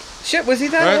I read. Shit, was he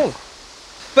that Right. old?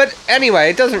 But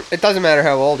anyway, it doesn't matter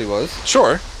how old he was.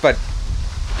 Sure. But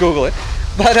Google it.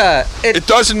 But It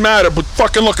doesn't matter, but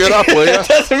fucking look it up, will ya? it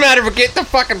doesn't matter, but get the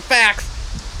fucking facts.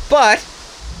 But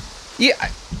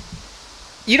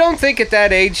you don't think at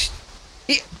that age.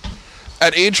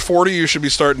 At age 40, you should be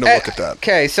starting to look at that.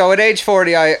 Okay, so at age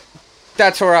 40,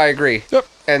 that's where I agree. Yep.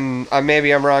 And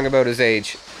maybe I'm wrong about his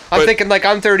age. I'm But- thinking like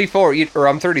I'm 34 or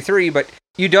I'm 33, but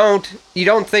you don't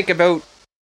think about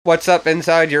what's up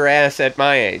inside your ass at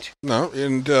my age. No,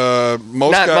 and Not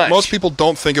much. most people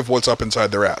don't think of what's up inside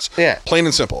their ass. Yeah. Plain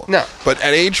and simple. No. But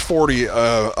at age 40,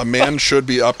 a man should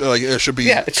be up. Like it should be.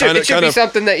 Yeah, it should be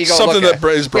something that you go something look that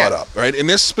at. is brought Yeah. up, right? In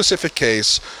this specific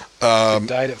case, He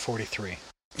died at 43.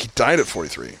 he died at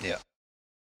 43. Yeah.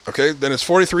 Okay, then it's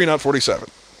 43, not 47.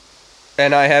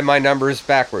 And I had my numbers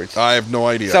backwards. I have no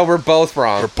idea. So we're both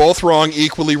wrong. We're both wrong,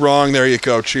 equally wrong. There you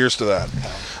go. Cheers to that.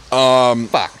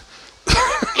 Fuck.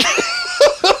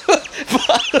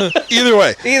 Either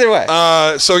way. Either way.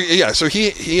 So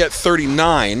he at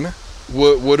 39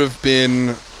 would have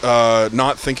been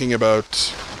not thinking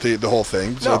about the whole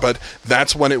thing. So, No. but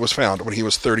that's when it was found, when he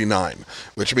was 39,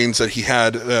 which means that he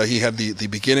had the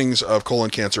beginnings of colon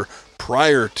cancer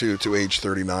prior to age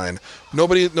 39.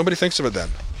 Nobody thinks of it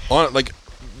then.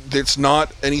 It's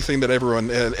not anything that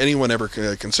anyone ever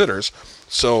considers.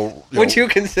 So Would you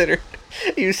consider?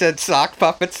 You said sock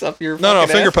puppets up your No,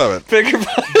 fucking finger ass? puppet. Finger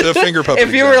puppet. The finger puppet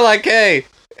If you exam. were like, hey,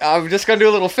 I'm just gonna do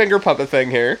a little finger puppet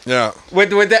thing here. Yeah. Would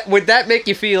that make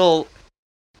you feel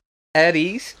at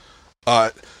ease?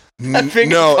 A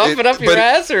finger puppet up your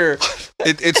ass, or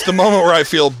It's the moment where I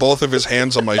feel both of his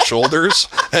hands on my shoulders,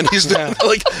 and he's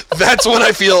like, that's when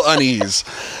I feel unease.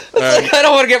 I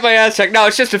don't want to get my ass checked. No,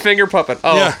 it's just a finger puppet.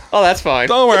 Oh, Yeah. oh, that's fine.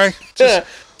 Don't worry. Just,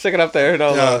 Stick it up there.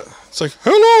 No, it's like,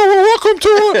 hello, welcome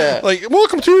to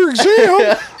welcome to your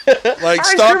exam. Like,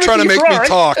 stop trying to make me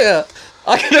talk. Yeah.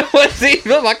 I can almost see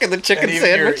fucking the chicken And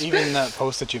sandwich. even that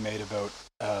post that you made about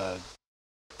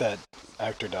that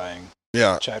actor dying,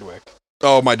 Yeah. Chadwick.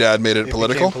 Oh, my dad made it It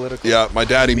political? became political. Yeah, my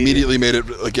dad immediately made it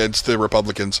against the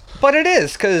Republicans. But it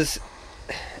is, because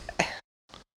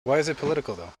Why is it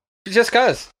political, though? just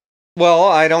cause. Well,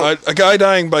 I don't. A guy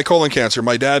dying by colon cancer.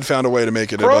 My dad found a way to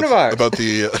make it Coronavirus. about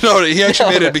the. No, he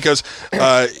actually made it because didn't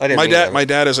my mean dad. that. My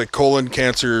dad is a colon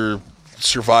cancer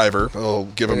survivor. I'll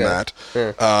give him Okay.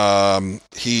 that. Yeah.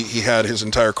 He had his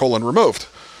entire colon removed,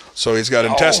 so he's got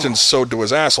intestines sewed to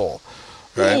his asshole.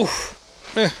 Right. Oof.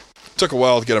 Took a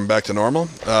while to get him back to normal,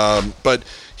 but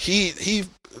he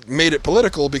made it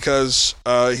political because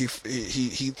he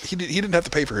didn't have to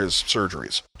pay for his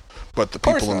surgeries, but the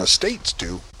course people in not. the states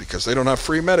do because they don't have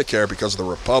free Medicare because of the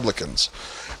Republicans.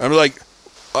 I'm like,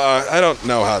 I don't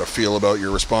know how to feel about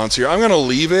your response here. I'm going to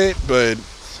leave it, but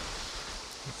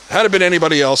had it been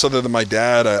anybody else other than my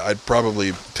dad, I'd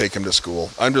probably take him to school.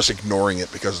 I'm just ignoring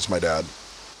it because it's my dad.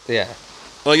 Yeah.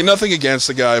 Like, nothing against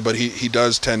the guy, but he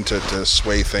does tend to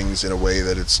sway things in a way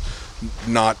that it's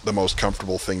not the most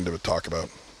comfortable thing to talk about.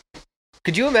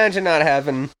 Could you imagine not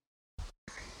having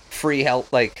free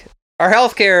health? Like our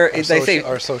healthcare, they say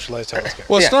our socialized healthcare.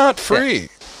 Well, it's Yeah. not free.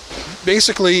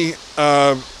 Basically,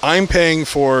 I'm paying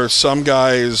for some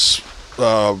guy's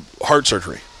heart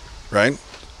surgery, right?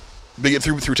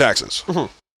 Through taxes.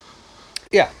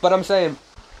 Yeah, but I'm saying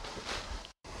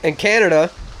in Canada,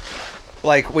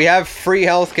 like we have free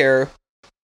healthcare,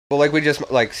 but like we just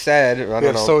said, I We don't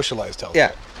have know. socialized healthcare.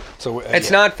 Yeah, So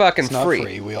it's not fucking it's not free.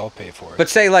 free. We all pay for it. But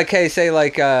say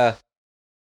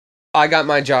I got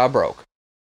my jaw broke,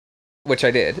 which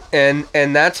I did, and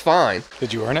that's fine.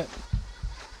 Did you earn it?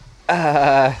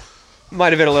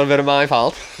 Might have been a little bit of my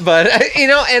fault, but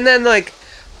and then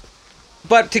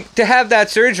but to have that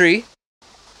surgery,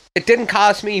 it didn't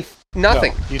cost me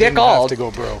nothing. No, you didn't have to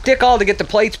go broke. Dick all to get the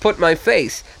plates put in my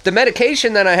face. The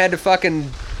medication that I had to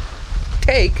fucking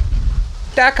take,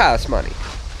 that cost money.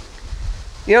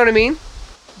 You know what I mean?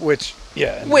 Which,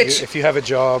 yeah. and Which- if you have a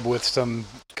job with some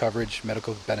coverage,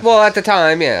 medical benefits, Well, at the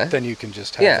time, yeah. then you can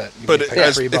just have Yeah. that. You But can pay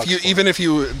as, $3 if you, for even it. if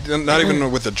you, not even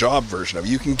with the job version of it,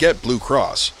 you can get Blue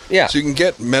Cross. Yeah. So you can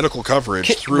get medical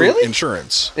coverage through really?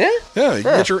 insurance. Yeah? Yeah. You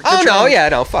can Huh. get your, Oh, get your no, own- yeah,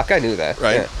 no, fuck, I knew that.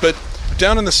 Right. Yeah. But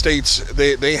down in the States,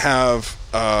 they have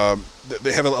a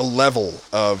level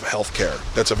of healthcare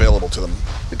that's available to them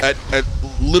at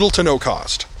little to no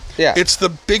cost. Yeah. It's the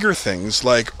bigger things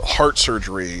like heart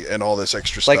surgery and all this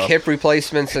extra Like stuff. hip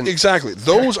replacements and... Exactly.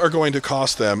 Those are going to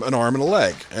cost them an arm and a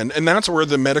leg. And that's where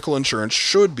the medical insurance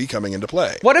should be coming into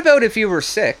play. What about if you were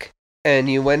sick and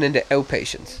you went into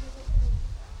outpatients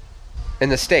in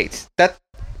the States?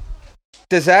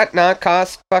 Does that not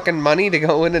cost fucking money to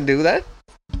go in and do that?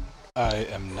 I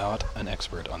am not an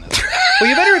expert on this. Well,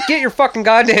 you better get your fucking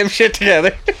goddamn shit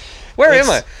together. Where am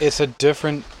I? It's a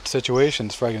different situation,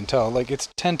 as far as I can tell. Like, it's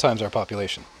 10 times our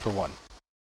population, for one.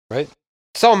 Right?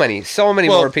 So many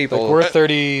Well, more people. Like, we're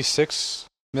 36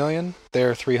 million.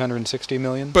 They're 360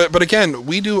 million. But again,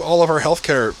 we do all of our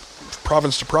healthcare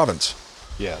province to province.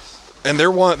 Yes. And they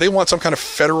want some kind of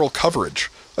federal coverage.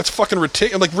 That's fucking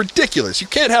ridiculous. You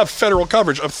can't have federal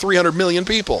coverage of 300 million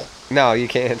people. No, you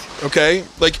can't. Okay?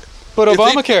 Like, But if they-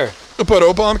 Obamacare. But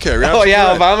Obamacare. Oh, yeah,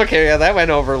 absolutely right. Obamacare. Yeah, that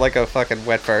went over like a fucking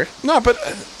wet fart. No, but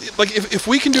like if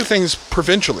we can do things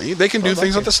provincially, they can do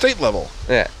things at the state level,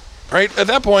 Yeah. right? At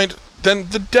that point, then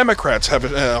the Democrats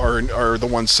are the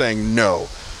ones saying no,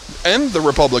 and the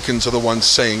Republicans are the ones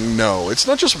saying no. It's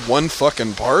not just one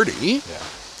fucking party, Yeah.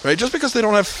 right? Just because they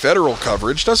don't have federal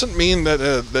coverage doesn't mean that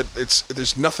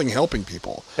there's nothing helping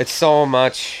people. It's so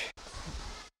much.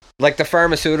 Like the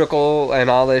pharmaceutical and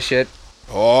all this shit.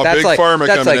 Oh, That's big like, pharma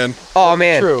that's coming like, in. Oh,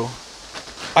 man. True.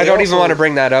 I They don't even also- want to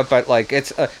bring that up, but like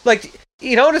it's like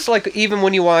you notice like even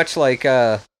when you watch like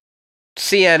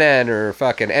CNN or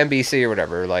fucking NBC or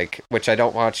whatever, like which I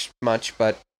don't watch much,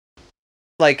 but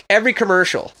like every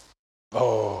commercial,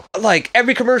 Oh, is like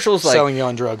selling you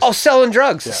on drugs. selling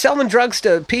drugs, Yeah. selling drugs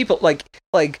to people, like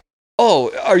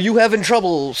oh, are you having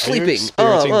trouble sleeping? Oh,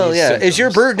 experiencing well, these yeah. Is your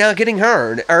symptoms? bird not getting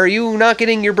hard? Are you not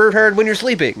getting your bird hard when you're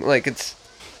sleeping? Like it's.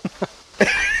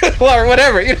 Well, or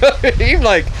whatever, you know what I mean?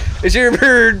 Like, is your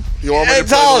bird... You want me to It's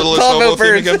play all- the little it's all solo about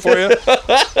theme birds. again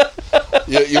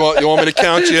for you? you want me to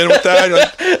count you in with that? You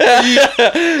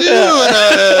and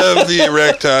I have the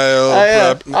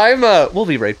erectile. prop- we'll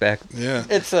be right back. Yeah.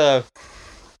 It's,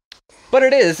 but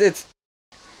it's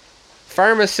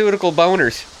pharmaceutical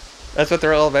boners. That's what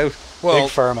they're all about. Well,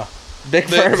 Big pharma. Big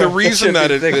pharma. the reason Should that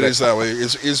be it big is pharma. that way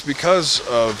is because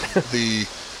of the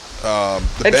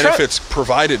And benefits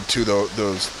provided to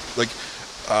those like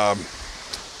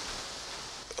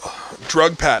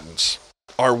drug patents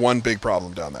are one big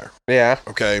problem down there. Yeah.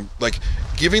 Okay, like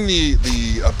giving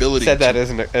the ability. Said that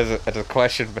to, as a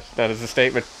question, but not as a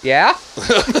statement. Yeah?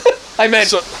 I meant,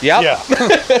 So- yep. Yeah.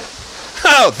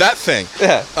 oh, that thing.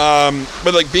 Yeah.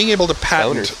 But like being able to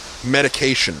patent Stoners.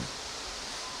 medication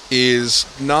is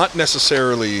not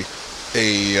necessarily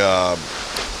a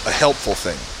helpful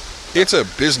thing. It's a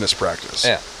business practice.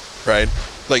 Yeah. Right?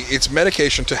 Like it's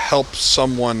medication to help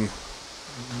someone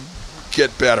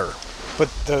get better. But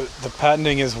the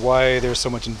patenting is why there's so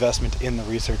much investment in the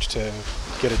research to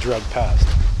get a drug passed.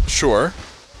 Sure.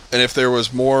 And if there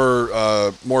was more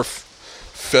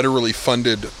federally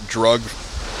funded drug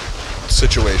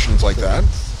situations like that,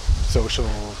 Social.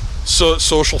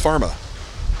 social pharma,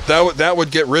 that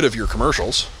would get rid of your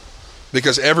commercials.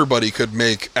 Because everybody could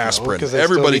make aspirin. 'cause they still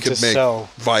Everybody need could to make sell.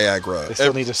 Viagra. They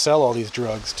still need to sell all these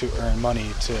drugs to earn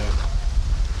money to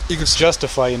You can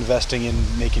justify investing in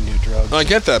making new drugs. I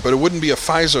get that, but it wouldn't be a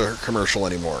Pfizer commercial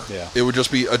anymore. Yeah. It would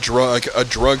just be a drug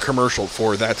commercial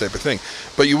for that type of thing.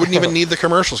 But you wouldn't even need the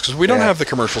commercials because we don't Yeah. have the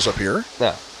commercials up here.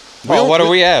 No. We Well, don't- what do we-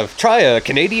 we have? Try a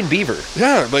Canadian beaver.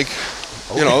 Yeah, like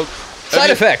You know, Side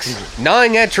effects: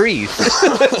 gnawing at trees.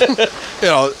 You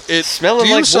know, it. Smelling do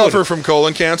you like suffer wood. from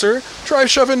colon cancer? Try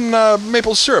shoving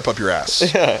maple syrup up your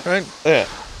ass. Yeah. Right. Yeah.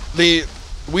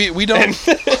 We don't.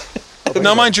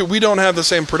 Now, mind you, we don't have the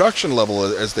same production level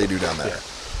as they do down there,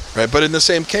 right? But in the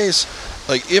same case,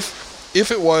 like if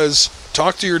it was,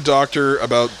 talk to your doctor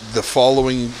about the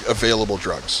following available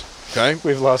drugs. Okay,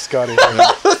 We've lost Scotty.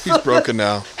 he's broken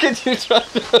now. Could you try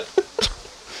to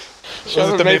shove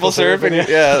it a the maple syrup in in your...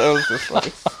 Yeah, that was just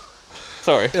funny.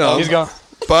 Sorry. You know, He's gone.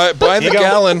 buy the He gone.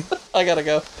 gallon, I gotta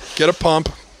go. get a pump,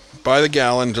 buy the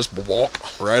gallon, just walk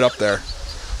right up there,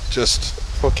 just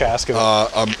Full cask of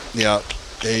it. yeah,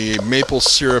 a maple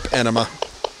syrup enema.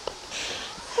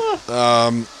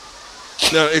 No,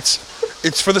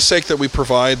 it's for the sake that we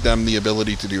provide them the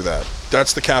ability to do that.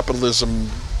 That's the capitalism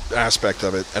aspect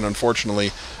of it, and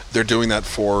unfortunately, they're doing that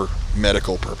for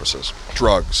medical purposes,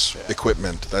 drugs,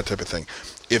 equipment, that type of thing.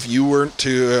 If you were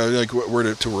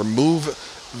to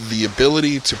remove the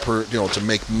ability to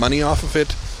make money off of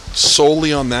it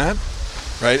solely on that,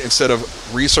 right? Instead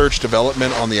of research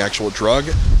development on the actual drug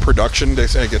production, they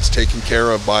say it gets taken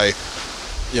care of by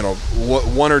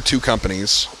one or two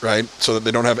companies, right? So that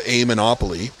they don't have a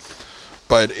monopoly.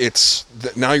 But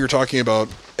now you're talking about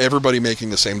everybody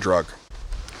making the same drug.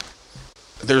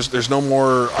 There's no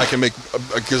more. I can make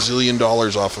a gazillion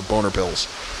dollars off of boner pills.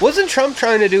 Wasn't Trump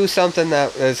trying to do something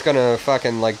that is gonna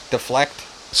fucking deflect?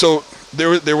 So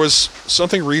there was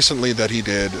something recently that he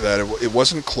did that it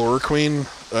wasn't chloroquine.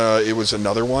 It was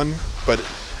another one, but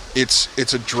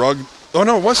it's a drug. Oh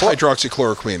no, it was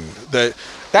hydroxychloroquine.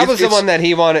 That was the one that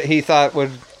he thought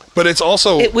would. But it's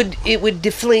also It would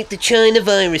deflate the China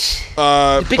virus.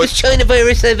 the Biggest China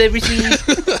virus I've ever seen.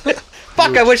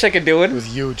 Fuck, I wish I could do It it. was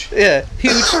huge. Yeah.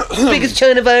 Huge. Biggest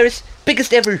China virus.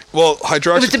 Biggest ever. Well,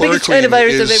 was the biggest China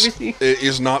virus I've ever seen. hydroxychloroquine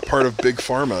is not part of big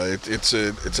pharma. It's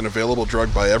an available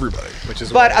drug by everybody. Which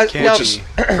is But, why it no. can't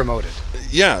be promoted.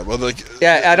 Yeah, well,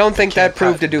 Yeah, I don't think that can't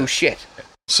proved to patent do it. shit.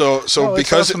 so Oh, it's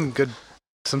because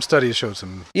some studies showed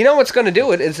some You know what's gonna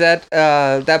do it is that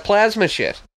plasma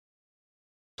shit.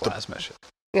 plasma shit.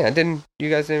 Yeah, you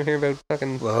guys didn't hear about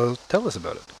fucking... Well, tell us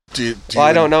about it. Well,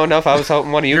 I don't know enough. I was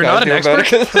hoping one of you You're guys not an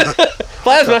knew about it.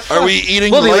 Plasma. Are we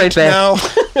eating We'll be light right back.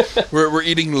 now? we're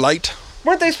eating light.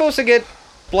 Weren't they supposed to get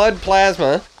blood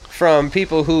plasma from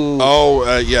people who...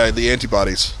 Oh, yeah, the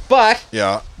antibodies. But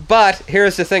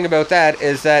here's the thing about that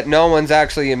is that no one's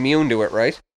actually immune to it,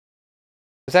 right?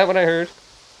 Is that what I heard?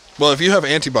 Well, if you have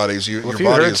antibodies, Well, your if you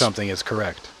body heard is something, it's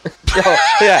correct. Oh,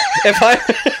 yeah.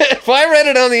 If I read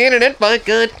it on the internet, My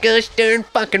God, gosh darn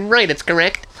fucking right, it's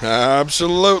correct.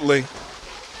 absolutely.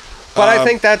 but I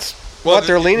think that's what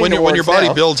they're leaning when towards when your body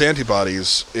now. builds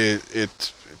antibodies,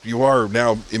 you are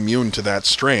now immune to that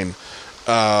strain.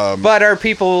 But are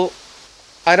people...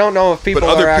 I don't know if people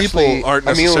other are people actually aren't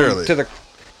immune necessarily. to the...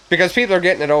 Because people are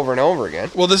getting it over and over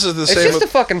again. Well, this is the It's same just with, a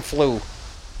fucking flu.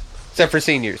 Except for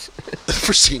seniors.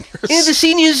 for seniors. Yeah, the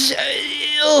seniors,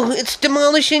 it's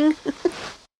demolishing.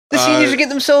 The seniors are getting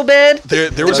them so bad. There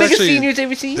The was biggest actually seniors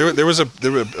ever seen. there was a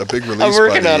big release. I'm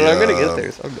working by on it. the, I'm going to get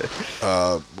there someday.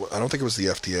 I don't think it was the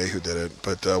FDA who did it,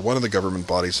 but one of the government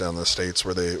bodies down in the States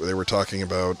where they were talking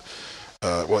about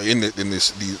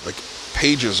the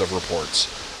pages of reports,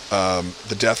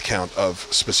 the death count of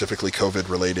specifically COVID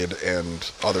related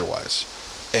and otherwise,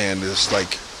 and it's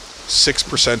like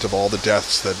 6% of all the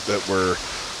deaths that were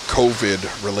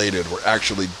COVID related were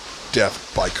actually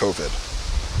death by COVID.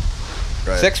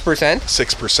 Right? 6%?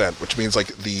 6%, which means like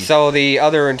So the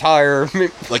other entire...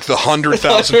 like the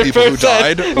 100,000 people who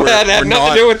died were, had were nothing not,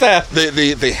 to do with that.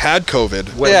 They had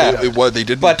COVID. Yeah. They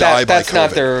didn't But die by that's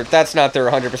COVID. that's not their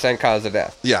 100% cause of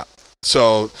death. Yeah.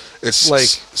 So it's Like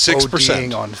 6%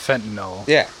 ODing on fentanyl.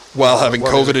 Yeah. while having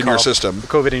What was COVID it in your called? system.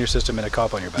 COVID in your system and a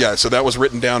cop on your back. Yeah, so that was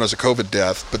written down as a COVID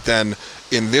death, but then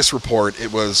in this report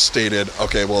it was stated,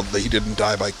 okay, well he didn't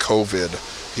die by COVID.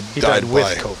 He died with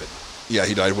by COVID. Yeah,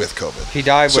 he died with COVID. He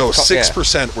died with... So yeah.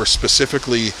 6% were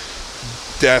specifically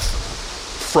death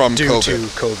from Due COVID. to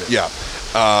COVID. Yeah.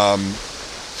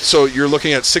 So you're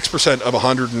looking at 6% of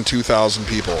 102,000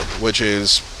 people, which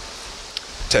is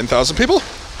 10,000 people?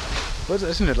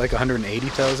 Isn't it like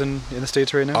 180,000 in the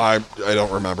States right now? I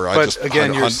don't remember. but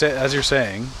again, as you're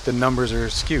saying, the numbers are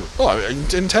skewed.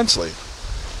 Intensely.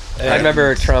 I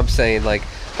remember Trump saying, like,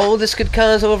 oh, this could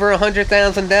cause over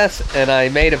 100,000 deaths, and I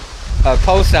made a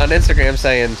post on Instagram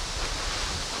saying,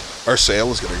 Our sale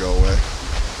is going to go away.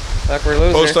 fuck, we're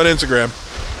losing. Post on Instagram.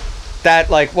 That,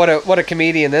 like, what a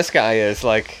comedian this guy is,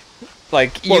 like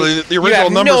you, Well, the you original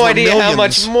have numbers no were idea how millions.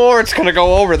 much more it's going to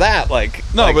go over that, like...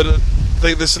 No, like, but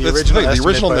That's the original thing. The estimate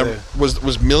original by number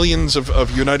was millions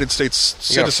of United States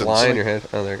You got a citizens. fly in Like, your head.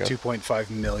 Oh, there you go. 2.5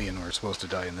 million were supposed to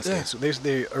die in the Yeah. States. So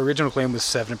the original claim was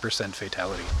 7%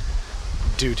 fatality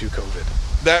due to COVID.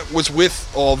 that was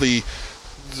with all the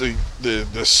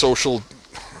social,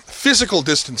 physical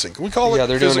distancing. Can we call it? Yeah,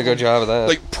 they're doing a physical- good job of that.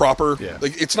 Like proper. Yeah.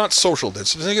 Like it's not social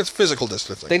distancing. It's physical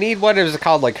distancing. They need what is it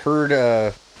called, like herd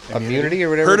immunity or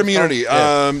whatever. Herd it's called? immunity.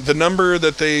 Yeah. The number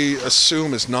that they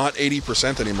assume is not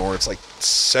 80% anymore. It's like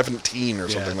 17 or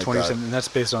something like 20%, that. and that's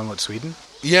based on what, Sweden?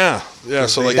 Yeah, yeah.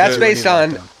 So They- like That's the- based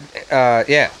on,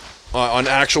 yeah, on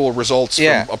actual results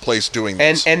Yeah. from a place doing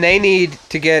and this. and they need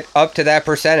to get up to that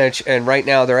percentage, and right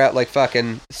now they're at like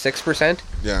fucking 6%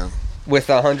 yeah. with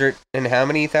 100 and how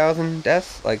many thousand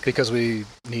deaths? Like, Because we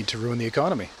need to ruin the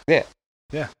economy. Yeah.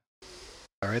 Yeah.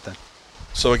 All right then.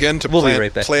 So again, to We'll be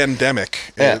right back. Plandemic,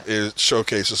 Yeah. it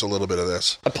showcases a little bit of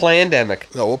this. a pandemic.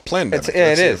 No, well, Plandemic. It's,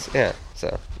 yeah, it that's is. Yeah.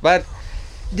 So, but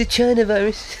the China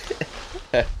virus.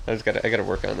 I gotta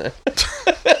work on that.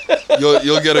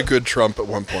 You'll get a good Trump at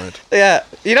one point. Yeah.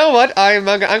 You know what? I'm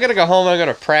gonna go home and I'm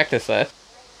gonna practice that.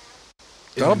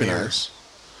 That'll In the be mirror.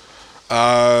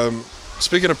 nice.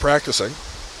 Speaking of practicing,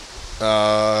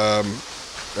 are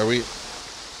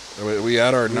we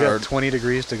at our? We got 20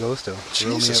 degrees to go still. We're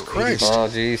only Jesus at 80. Christ. Oh,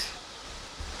 jeez.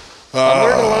 I'm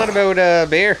learning a lot about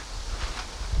beer.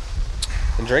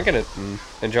 And drinking it and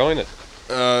enjoying it.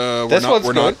 This one's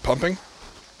we're good. not pumping.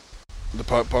 The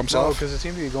pumps No, off. because it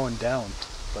seemed to be going down.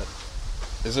 But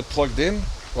Is it plugged in?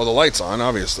 Well, the light's on.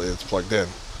 Obviously, it's plugged in.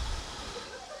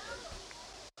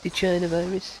 The China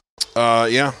virus.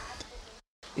 Yeah.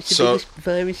 It's the So- biggest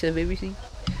virus of everything.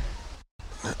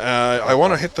 I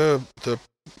want to hit the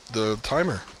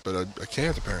timer, but I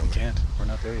can't apparently. can't. We're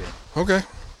not there yet. Okay.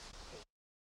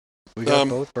 We got Um,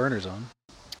 both burners on.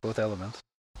 Both elements.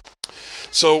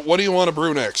 So, what do you want to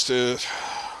brew next?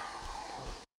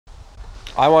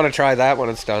 I want to try that when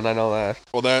it's done. I know that.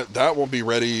 Well, that won't be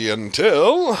ready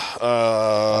until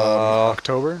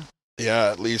October? yeah,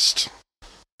 at least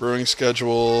brewing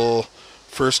schedule.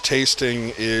 First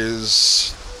tasting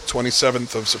is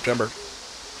 27th of September.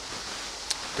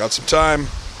 Got some time.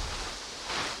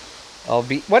 I'll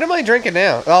be. What am I drinking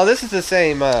now? Oh, this is the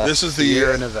same. This is the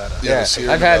Sierra Nevada. yeah, yeah, the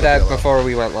Sierra I've had Nevada that Pale Ale. before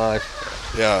we went live.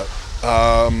 Yeah.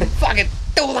 Fuck it.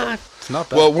 Don't lie. It's not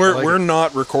bad. Well, I we're like we're it.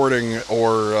 not recording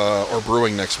or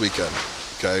brewing next weekend.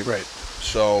 Okay. Right.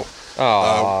 So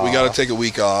Oh, we got to take a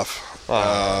week off.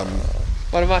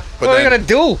 What am I? but What am I then- gonna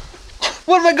do?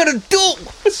 What am I gonna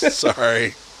do?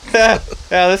 Sorry. Yeah,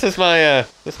 this is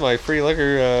my free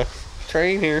liquor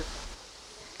train here.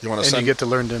 You want to And send? you get to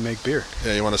learn to make beer.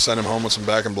 Yeah, you want to send him home with some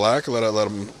Back in Black. Let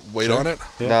him wait Sure. on it.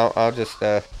 Yeah. No, I'll just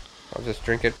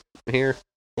drink it here.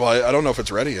 Well, I don't know if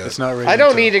it's ready yet. It's not ready. I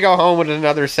don't until- need to go home with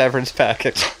another severance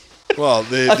package. Well,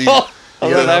 the Other got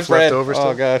than enough that bread. left over Oh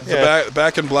still? god. the Yeah.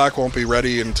 back in Black won't be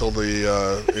ready until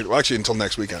actually until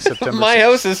next weekend. September My 6th.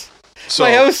 house is So,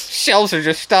 my house shelves are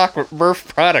just stocked with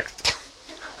Murph products.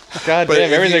 God but damn, if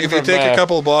you, everything if you from take a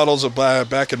couple of bottles of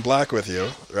Back in Black with you,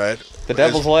 right? the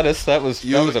devil's lettuce. That was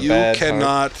You a bad.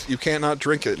 part. you cannot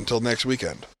drink it until next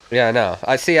weekend. Yeah, no.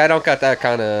 I see. I don't got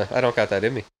that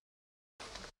in me.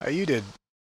 You did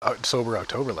Sober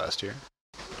October last year.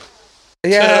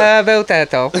 Yeah, about that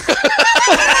though.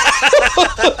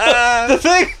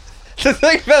 the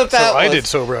thing about that. So I was- did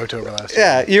Sober October last year.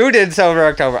 Yeah, you did Sober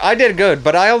October. I did good,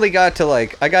 but I only got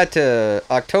to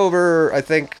October, I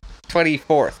think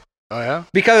 24th, Oh, yeah?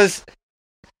 because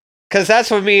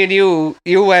that's when me and you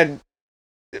went.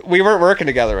 We weren't working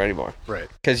together anymore Right.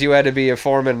 because you had to be a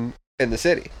foreman in the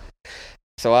city.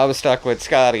 So I was stuck with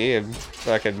Scotty and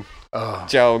fucking Oh,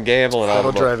 Joe and Gamble and all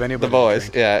that'll the, drive the anybody. to boys.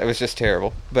 drink. Yeah, it was just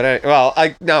terrible. But I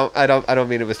don't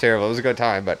mean it was terrible. It was a good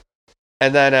time. But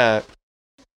and then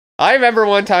I remember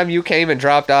one time you came and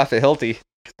dropped off at Hilty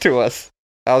to us.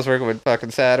 I was working with fucking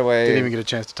Sadaway. Didn't even get a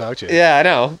chance to talk to you. Yeah, I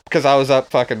know, because I was up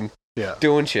fucking Yeah.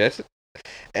 doing shit,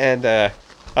 and I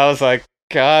was like,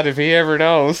 God, if he ever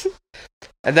knows.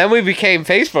 And then we became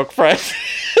Facebook friends.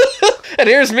 And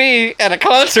here's me at a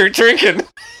concert drinking.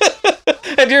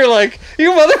 And you're like, you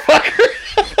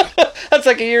motherfucker. That's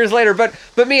like a years later. But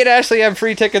me and Ashley have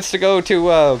free tickets to go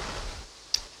to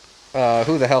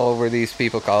who the hell were these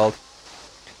people called?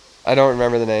 I don't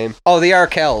remember the name. Oh, the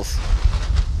Arkells.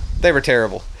 They were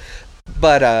terrible.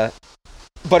 But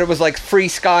it was like free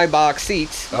skybox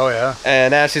seats. Oh, yeah.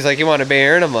 And Ashley's like, you want a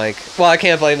beer? And I'm like, well, I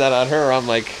can't blame that on her. I'm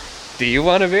like, do you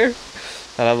want a beer?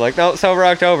 And I'm like, no, Sober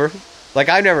October. Like,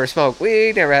 I never smoked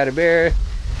weed, never had a beer.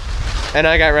 And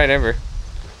I got right over.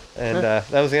 And that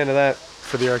was the end of that.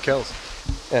 For the Arkells.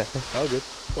 Yeah. Oh, good.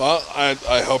 Well,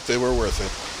 I hope they were worth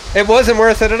it. It wasn't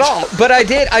worth it at all. But I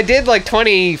did like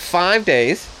 25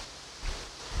 days.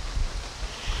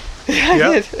 I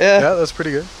did, Yeah, that's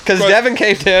pretty good. Because Devin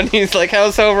came down, he's like,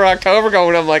 how's Sober October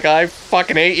going? I'm like, I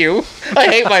fucking hate you. I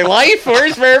hate my life.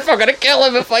 Where's Murph? I'm going to kill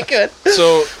him if I could.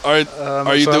 So, are you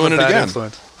So I'm doing a it bad again?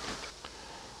 influence.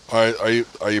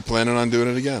 Are you planning on doing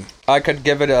it again? I could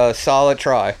give it a solid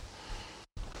try.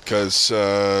 Because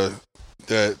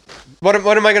that What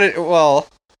am I going to... Well,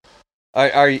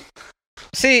 are you...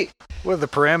 See... What are the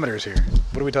parameters here?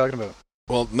 What are we talking about?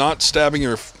 not stabbing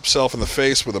yourself in the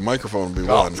face with a microphone would be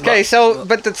one. Okay, so...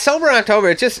 But the Sober October,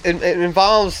 it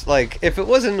involves, like... If it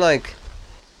wasn't, like...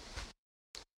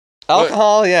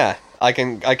 Alcohol, yeah. I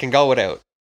can go without.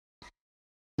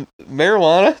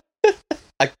 Marijuana?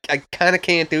 I kind of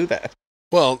can't do that.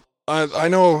 Well, I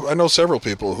know several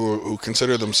people who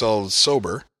consider themselves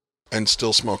sober and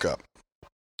still smoke up.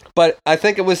 But I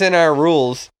think it was in our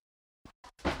rules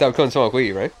that we couldn't smoke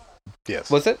weed, right?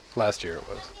 Yes. Was it? Last year it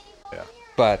was.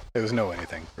 But, It was no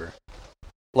anything for...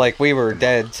 like, we were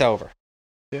dead sober.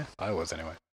 Yeah, I was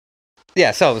anyway.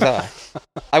 Yeah, so was I.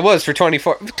 I was for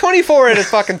 24. 24 out of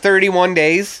fucking 31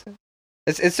 days.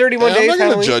 It's 31 I'm days. not going to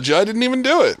Halloween? judge you. I didn't even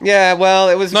do it. Yeah, well,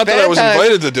 it was Not that bad I was time.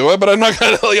 invited to do it, but I'm not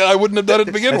going to. I wouldn't have done it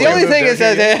to begin The with. only thing is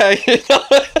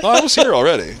that No, I was here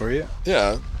already. Were you?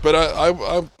 Yeah, but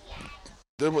I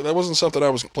that wasn't something I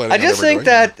was planning. I on just ever think doing.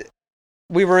 that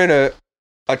we were in a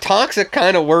toxic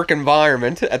kind of work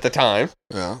environment at the time.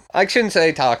 Yeah. I shouldn't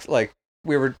say toxic. Like,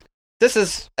 we were... This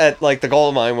is at, like, the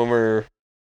gold mine when we're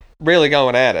really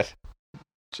going at it.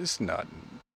 Just not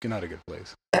a good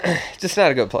place. Just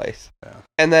not a good place. Yeah.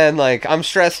 And then, like, I'm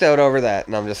stressed out over that,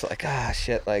 and I'm just like,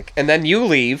 shit, like... And then you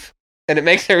leave, and it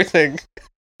makes everything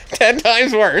 10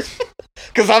 times worse.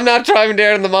 Because I'm not driving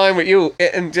down in the mine with you,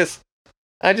 and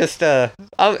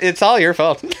it's all your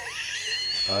fault.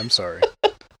 I'm sorry.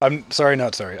 I'm sorry,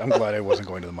 not sorry. I'm glad I wasn't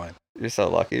going to the mine. You're so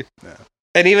lucky. Yeah.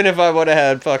 And even if I would have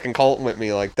had fucking Colton with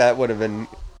me, like, that would have been...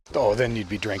 Oh, then you'd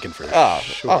be drinking for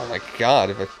sure. Oh my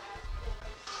god.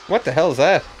 What the hell is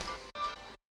that?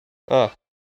 Oh.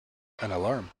 An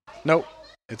alarm. Nope.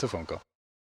 It's a phone call.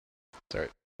 Sorry.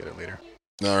 Get it later.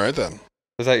 All right then.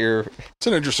 Was that your... It's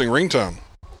an interesting ringtone.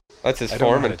 That's his I don't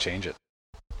know how foreman. to change it.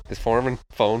 His foreman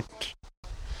phone.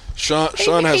 Sean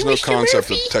has no Mr. concept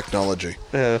Murphy. of technology.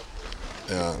 Yeah.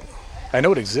 Yeah. I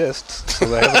know it exists,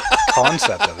 so I have a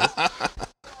concept of it.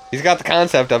 He's got the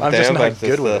concept of it I'm down, just but not it's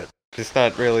good with it. just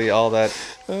not really all that...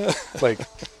 Like,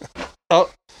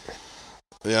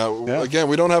 Yeah. Again,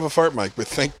 we don't have a fart mic, but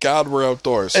thank God we're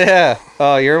outdoors. Yeah.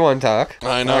 Oh, you're one talk.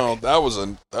 I know that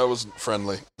wasn't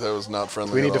friendly. That was not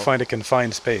friendly. we need at to all. find a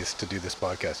confined space to do this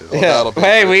podcast. Oh, Yeah. that'll be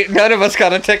Hey, great. none of us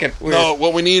got a ticket. No,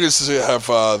 what we need is to have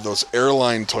those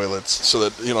airline toilets so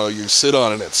that you sit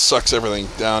on it, and it sucks everything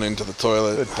down into the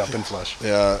toilet. Dump and flush.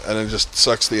 Yeah, and it just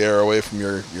sucks the air away from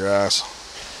your ass.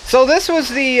 So this was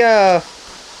the...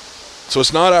 So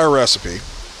it's not our recipe.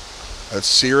 It's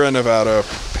Sierra Nevada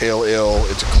Pale Ale.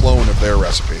 It's a clone of their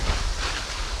recipe.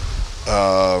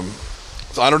 So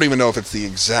I don't even know if it's the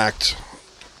exact,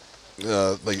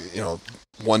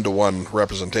 one-to-one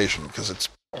representation because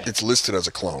it's listed as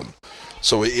a clone.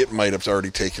 So it might have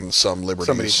already taken some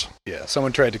liberties.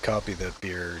 Someone tried to copy the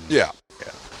beer. And, Yeah.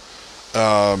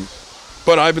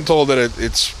 But I've been told that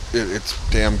it's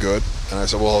damn good, and I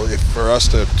said, well, if for us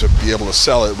to be able to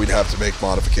sell it, we'd have to make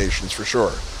modifications for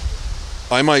sure.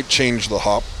 I might change the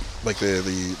hop, like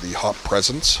the hop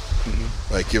presence,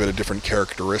 like give it a different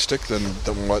characteristic than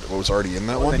what was already in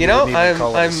that one. then You you know, would need to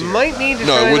call it I a Sierra might Nevada. need to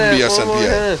No, try it wouldn't be that one more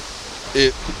SNPA. time.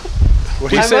 It What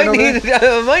do you say?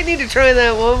 I might need to try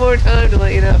that one more time to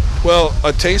let you know. well,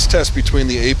 a taste test between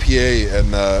the APA and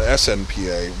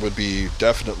SNPA would be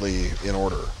definitely in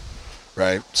order,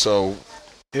 right? So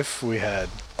If we had.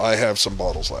 I have some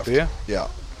bottles left. Yeah? Yeah,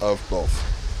 of both.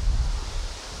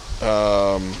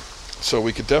 So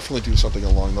we could definitely do something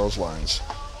along those lines.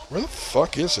 Where the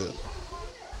fuck is it?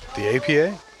 The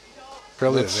APA?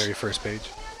 Probably That's- the very first page.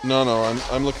 No,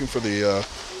 I'm looking for the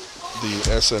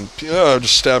SNP. Oh, I'm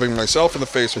just stabbing myself in the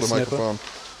face with a The snipper? microphone.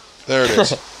 There it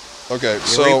is. Okay, You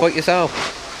so re-put yourself.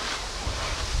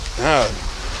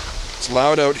 it's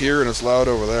loud out here and it's loud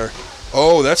over there.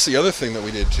 Oh, that's the other thing that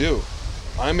we did too.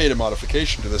 I made a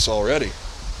modification to this already.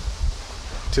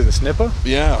 To the snipper?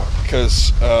 Yeah,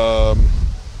 because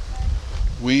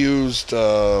we used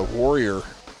Warrior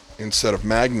instead of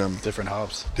Magnum. Different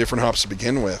hops. Different hops to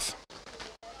begin with.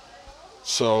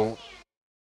 So,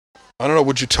 I don't know,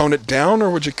 would you tone it down or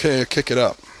would you kick it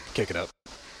up? Kick it up.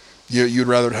 You'd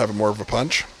rather have it more of a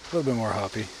punch? A little bit more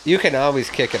hoppy. You can always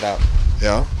kick it up.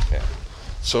 Yeah? Yeah.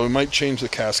 So we might change the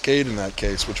Cascade in that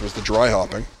case, which was the dry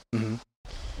hopping. Mm-hmm.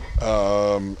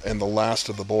 and the last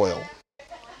of the boil.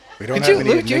 We don't Could have you any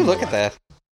look? You Enigma look at left.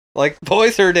 that. Like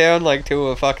boys are down like to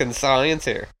a fucking science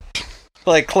here.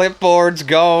 Like clipboards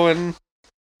going.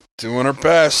 Doing our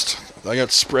best. I got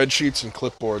spreadsheets and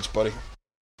clipboards, buddy.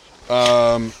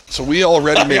 So we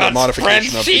already made a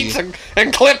modification of spreadsheets the...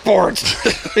 and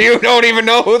clipboards. You don't even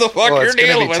know who the fuck Well, you're it's going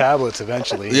to dealing be with. tablets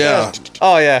eventually. Yeah.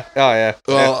 Oh yeah.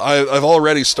 Well, I've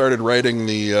already started writing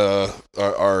the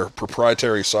our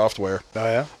proprietary software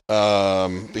Oh,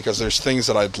 yeah? because there's things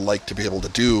that I'd like to be able to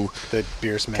do. The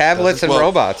Beersmith Tablets does and Well,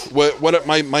 robots. What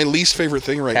my least favorite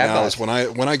thing right now Tablets. is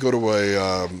when I go to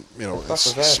a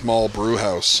was that? small brew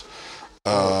house,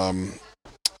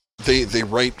 they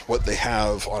write what they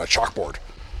have on a chalkboard,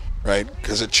 right?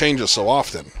 Because it changes so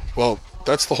often. Well,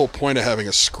 that's the whole point of having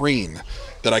a screen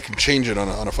that I can change it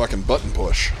on a fucking button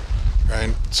push,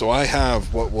 right? So I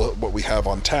have what we have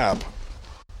on tap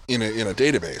in a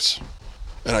database,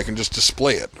 and I can just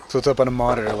display it. So it's up on a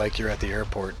monitor like you're at the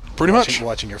airport. Pretty much.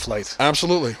 Watching your flights.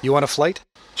 Absolutely. You want a flight?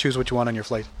 Choose what you want on your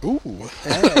flight. Ooh.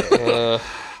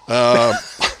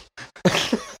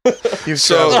 You've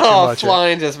So- traveled too Oh, much.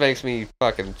 flying just makes me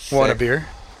fucking sick. Want a beer?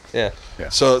 Yeah.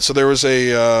 So there was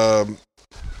a Oh,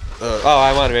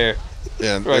 I want a beer.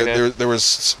 yeah, Right there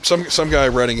was some guy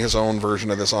writing his own version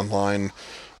of this online.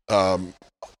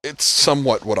 It's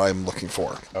somewhat what I'm looking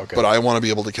for, Okay. but I want to be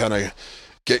able to kind of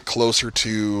get closer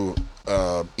to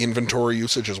inventory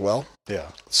usage as well. Yeah.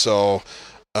 So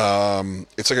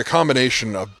it's like a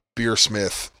combination of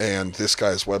Beersmith and this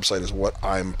guy's website is what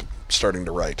I'm starting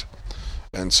to write.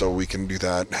 And so we can do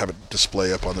that and have it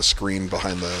display up on the screen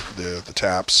behind the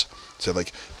taps. So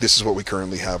like, this is what we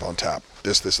currently have on tap.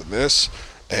 This, and this.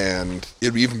 And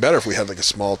it'd be even better if we had like a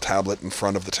small tablet in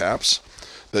front of the taps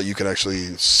that you could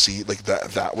actually see, like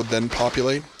that would then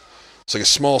populate. It's like a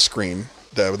small screen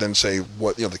that would then say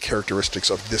what, the characteristics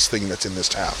of this thing that's in this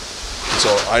tap. So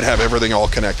I'd have everything all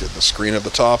connected. The screen at the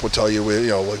top would tell you,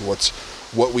 like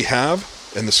what we have,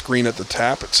 and the screen at the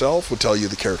tap itself would tell you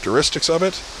the characteristics of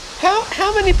it.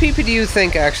 How many people do you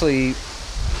think actually?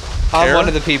 I'm Care? one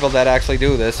of the people that actually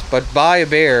do this, but buy a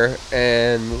beer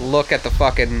and look at the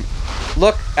fucking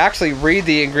actually read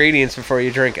the ingredients before you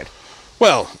drink it.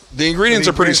 Well, the ingredients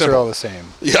are pretty Are simple. all the same.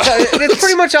 Yeah. It's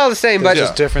pretty much all the same, but There's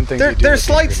just different things. there, you do there's with the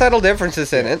slight ingredients. subtle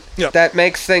differences in it Yeah. that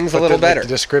makes things But a little the, like, better. the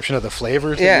description of the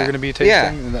flavors that Yeah. you're going to be tasting. Yeah.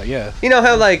 and that- yeah. You know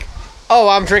how like, oh,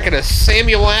 I'm drinking a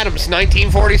Samuel Adams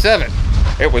 1947.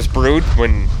 It was brewed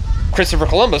when Christopher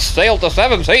Columbus sailed the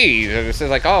seven seas. And it's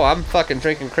like, oh, I'm fucking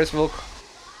drinking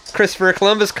Christopher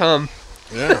Columbus cum.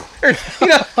 Yeah.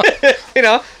 you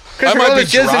know, I Christopher might be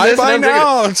Columbus jizzed in dry this by and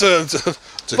I'm drinking. now. It's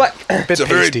a But it's a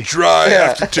very pasty. dry Yeah.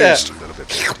 aftertaste. A little bit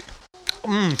tasty.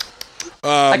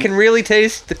 I can really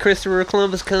taste the Christopher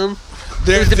Columbus cum.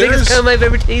 There- It was the biggest there's- cum I've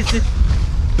ever tasted.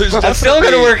 there's I'm still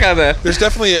definitely- gonna work on that. There's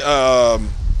definitely a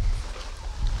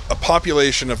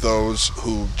population of those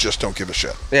who just don't give a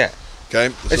shit. Yeah,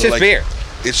 Okay, it's So, just beer.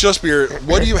 It's just beer.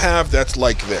 What do you have that's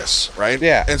like this, right?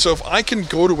 Yeah. And so if I can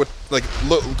go to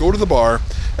go to the bar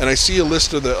and I see a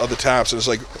list of the taps, and it's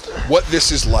like what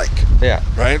this is like, Yeah,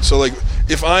 right? So like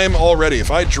if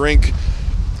I drink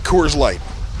Coors Light,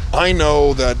 I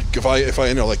know that if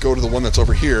I go to the one that's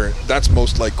over here, that's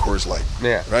most like Coors Light.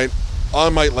 Yeah. Right. I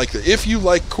might like that. If you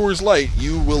like Coors Light,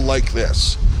 you will like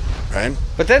this, right?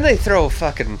 but then they throw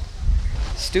fucking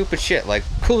stupid shit like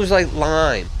Coors Light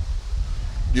Lime,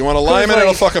 You want a lime in it? Light-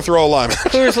 I'll fucking throw a lime in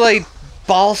it. Coors Light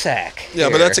Ballsack. Yeah,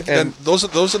 but here. that's And- those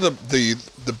are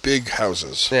the big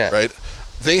houses, Yeah. right?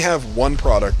 They have one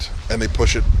product and they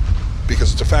push it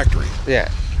because it's a factory. yeah.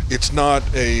 It's not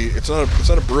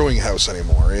a brewing house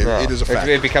anymore. No, It is a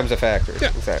factory. It becomes a factory. Yeah.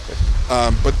 Exactly.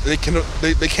 But they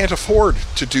can't afford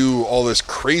to do all this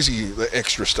crazy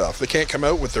extra stuff. They can't come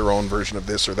out with their own version of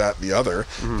this or that and the other.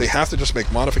 Mm-hmm. They have to just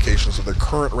make modifications of their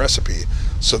current recipe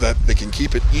so that they can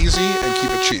keep it easy and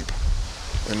keep it cheap.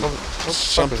 And What the fuck was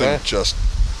something that? just...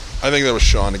 I think that was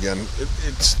Sean again.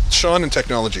 It's Sean and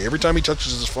technology. Every time he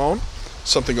touches his phone,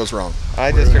 something goes wrong.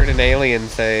 I just heard an alien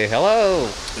say hello,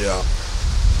 Yeah.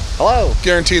 hello.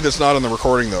 Guaranteed that's not on the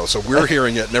recording, though. So we're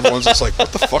hearing it, and everyone's just like,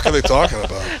 what the fuck are they talking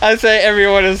about? I say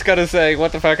everyone is gonna say,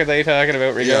 "What the fuck are they talking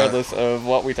about?" Regardless of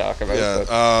what we talk about. Yeah.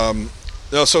 But-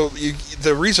 No, so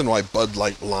the reason why Bud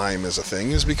Light Lime is a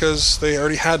thing is because they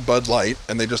already had Bud Light,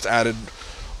 and they just added,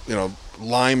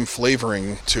 lime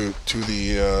flavoring to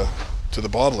the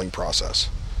bottling process,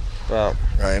 well,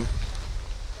 right?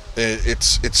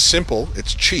 It's simple,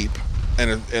 it's cheap,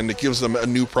 and it gives them a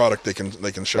new product they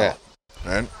can show, Yeah.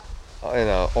 right?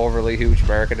 overly huge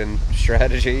marketing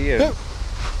strategy. And,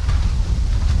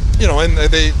 you know, and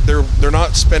they're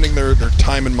not spending their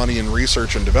time and money in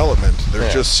research and development. They're Yeah.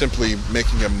 just simply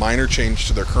making a minor change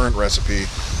to their current recipe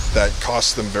that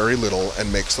costs them very little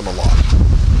and makes them a lot.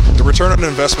 The return on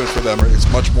investment for them is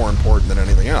much more important than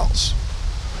anything else.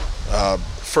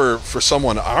 For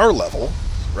someone our level,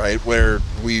 right, where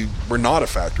we're not a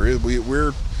factory, we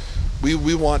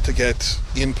want to get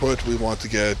input. We want to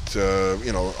get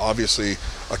you know, obviously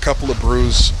a couple of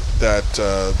brews that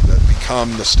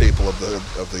become the staple of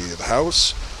the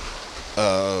house.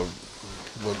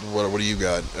 What do you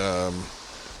got?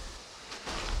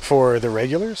 For the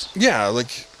regulars? Yeah,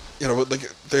 like, you know,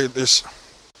 like there's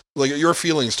like your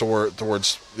feelings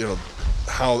towards you know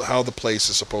how the place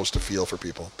is supposed to feel for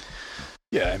people.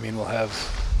 Yeah, I mean, we'll have,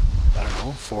 I don't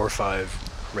know, 4 or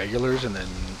 5 regulars and then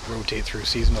rotate through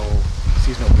seasonal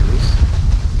brews.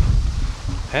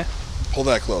 Huh? Hold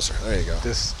that closer. There you go.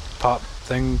 This pop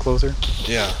thing closer.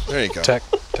 Yeah, there you go. Tech,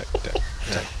 check.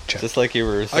 Just like you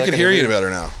were. I can hear you better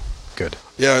now. Good.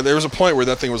 Yeah, there was a point where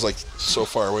that thing was like so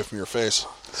far away from your face.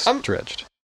 Stretched.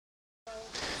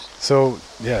 So,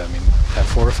 yeah, I mean, have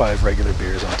 4 or 5 regular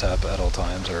beers on tap at all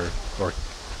times, or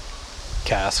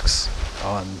casks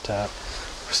on tap.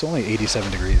 It's only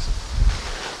 87 degrees.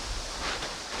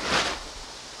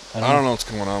 I don't know what's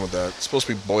going on with that. It's supposed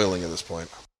to be boiling at this point.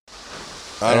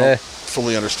 I don't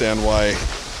fully understand why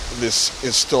this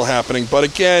is still happening. But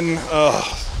again,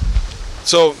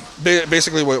 so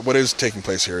basically what is taking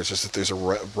place here is just that there's a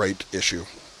write issue.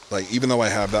 Like, even though I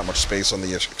have that much space on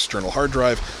the external hard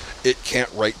drive, it can't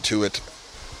write to it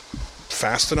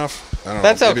fast enough. I don't know.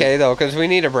 That's Maybe- okay though, because we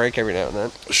need a break every now and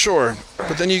then. Sure,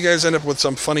 but then you guys end up with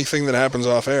some funny thing that happens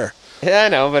off air. Yeah, I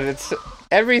know, but it's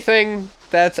everything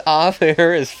that's off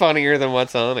air is funnier than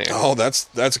what's on air. Oh, that's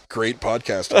great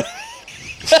podcasting.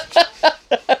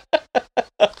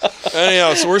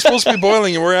 Anyhow, so we're supposed to be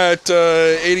boiling, and we're at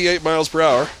 88 miles per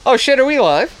hour. Oh shit, are we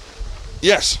live?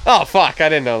 Yes. Oh fuck, I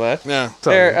didn't know that. Yeah.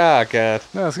 There, oh god.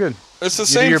 No, that's good. It's the You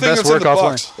do same your thing best that's in work the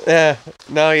offline. box. Yeah,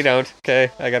 no, you don't.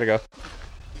 Okay, I gotta go.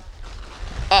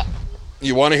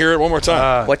 You want to hear it one more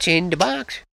time? What's in the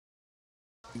box?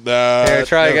 Here,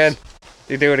 try again.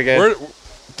 You do it again.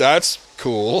 That's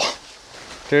cool.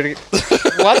 Do it again.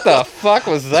 What the fuck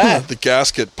was that? The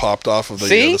gasket popped off of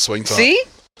the swing top. See?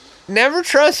 Never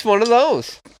trust one of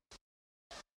those.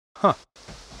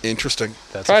 Interesting.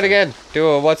 That's Try a it again. Do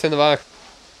a what's in the box.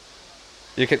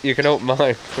 You can open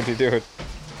mine when you do it.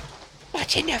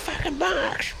 What's in the fucking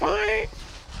box, boy?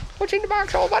 What's in the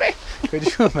box, old buddy? Could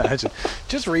you imagine?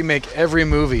 Just remake every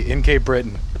movie in Cape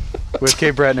Breton with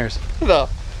Cape Bretoners, No.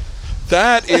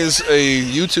 That is a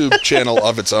YouTube channel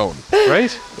of its own.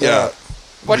 right? Yeah.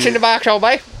 What's in the box, old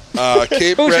buddy?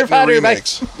 Cape Who's your Breton father,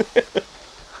 mate? remakes.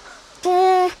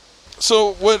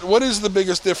 So what is the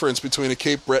biggest difference between a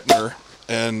Cape Bretoner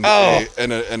and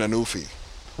a Newfie?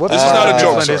 What This is part not of a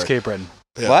joke, Newfoundland is sorry. Cape Breton?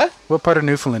 Yeah. What? What part of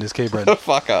Newfoundland is Cape Breton?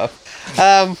 Fuck off.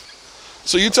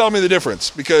 So you tell me the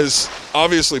difference, because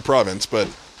obviously province, but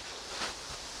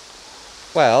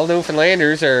Well,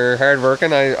 Newfoundlanders are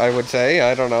hardworking, I would say.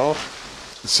 I don't know.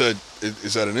 so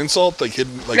is that an insult? Like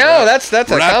hidden? Like No, that's a wrapped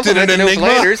in compliment an to enigma?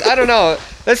 Newfoundlanders. I don't know.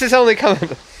 This is only coming.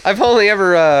 I've only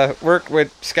ever worked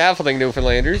with scaffolding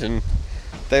Newfoundlanders, and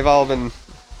they've all been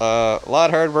a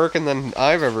lot hardworking than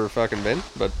I've ever fucking been.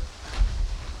 But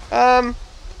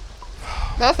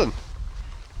nothing.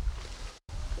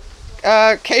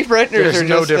 Cape Bretoners There's are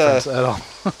no just difference at all.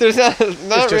 there's not It's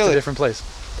just really. a different place.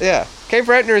 Yeah, Cape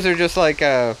Bretoners are just like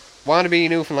wannabe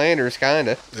Newfoundlanders,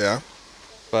 kinda. Yeah.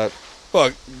 But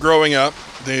Well, growing up,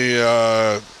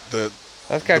 the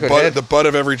that's got good head. the butt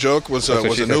of every joke was That's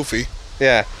what a she said. Newfie.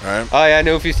 Yeah. Right. Oh yeah,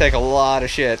 Newfies take a lot of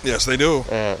shit. Yes, they do.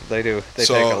 They do. They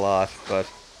So- take a lot, but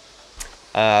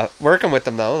working with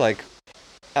them though, like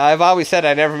I've always said,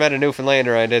 I never met a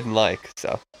Newfoundlander I didn't like.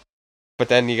 So, but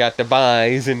then you got the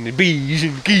buys and the bees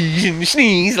and the geese and the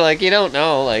sneeze. Like you don't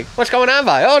know, like what's going on,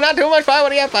 by? Oh, not too much by. What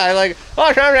do you have by? Like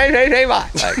oh, sorry, by.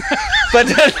 Like, but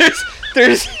then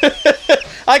there's.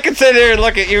 I could sit here and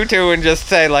look at you two and just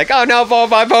say like, oh no,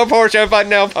 by Porsche, but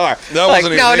no par. That Like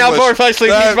wasn't no, even no, English. poor flesh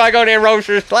sleep That- by going in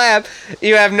roaster's slab.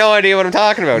 You have no idea what I'm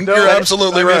talking about. You're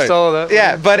absolutely I right. missed all of that.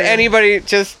 Yeah, but anybody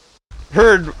just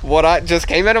heard what I just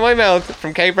came out of my mouth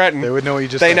from Cape Breton. They would know what you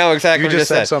just They said. know exactly you what I just just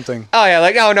said said. something. Oh yeah,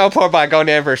 like oh no, poor by going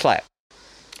down for a slap.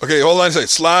 Okay, hold on a second.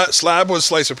 Slab was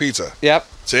slice of pizza. Yep.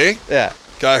 See? Yeah.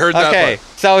 Okay, I heard that Okay. part.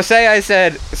 So say I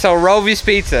said so Rovi's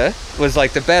Pizza was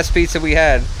like the best pizza we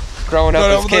had growing up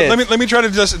as kids. Let me try to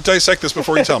just dissect this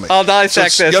before you tell me. I'll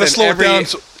dissect So this. You gotta in slow every- it down.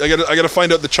 So I gotta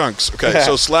find out the chunks. Okay, Yeah.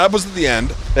 so slab was at the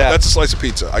end. Yeah. That's a slice of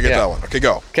pizza. I get Yeah. that one. Okay,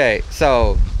 go. Okay,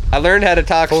 so I learned how to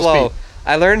talk Full slow. speed.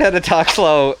 I learned how to talk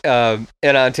slow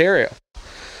in Ontario.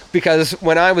 Because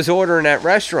when I was ordering at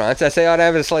restaurants, I say, "I'd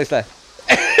have a slice of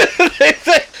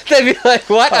that." They'd be like,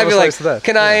 "What?" I'd be like,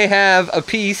 "Can I have a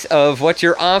piece of what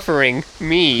you're offering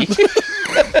me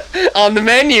on the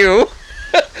menu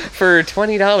for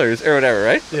 $20 or whatever?"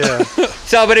 Right? Yeah.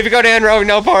 So, but if you go down road,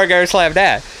 no pork, or slab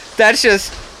that. That's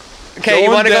just okay. You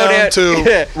want to go down to you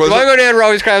want to go down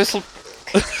Roby's, grab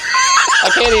I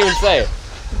can't even say it.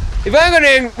 If you want to go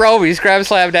down Roby's, grab a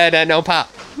slab that no pop.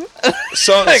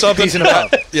 Something Piece in a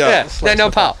pop. Yeah. that no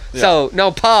pal. Yeah. So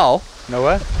no pal. No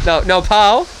what? No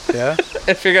pal. Yeah.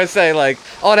 If you're gonna say like,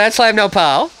 oh, that slab no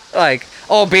pal. Like,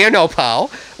 oh, beer no pal.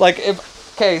 Like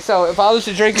so if I was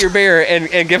to drink your beer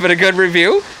and give it a good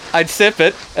review, I'd sip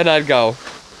it and I'd go,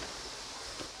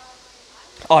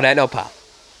 oh, that no pal.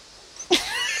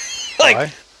 Like,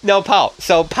 Why? no pal.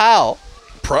 So pal.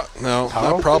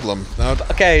 Not problem.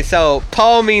 Okay, so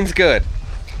Paul means good.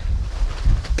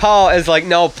 Paul is like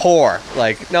no pour.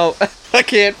 Like, no, I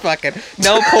can't fucking.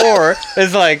 No pour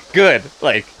is like good.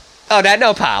 Like, oh, that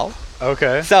no pal.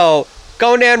 Okay. So,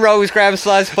 going down Roby's, grab a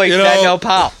slice of plate, You know- that no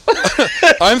pal.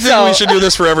 I'm thinking So- we should do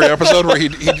this for every episode where he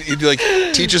like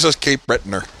teaches us Cape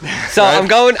Brettoner. So, Right?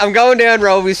 I'm going down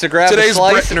Roby's to grab a Today's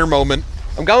slice. Brettoner moment.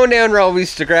 I'm going down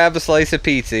Roby's to grab a slice of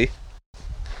pizza.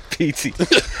 Pizza.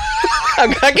 I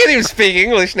can't even speak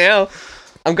English now.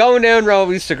 I'm going down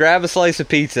Roby's to grab a slice of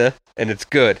pizza, and it's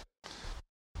good.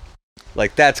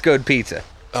 Like, that's good pizza.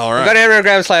 All I'm right. going down and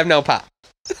grab a slab, no pop.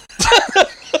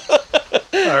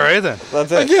 All right then.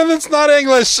 That's it. Again, that's not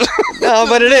English. No,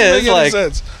 but it Doesn't is. make any Like,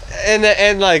 sense.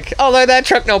 and like, oh, look, that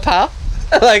truck, no pal.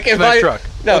 Like, if Nice I truck.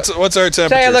 no, What's our temperature?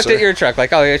 say I looked sir? at your truck,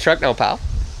 like, oh, your truck, no pal.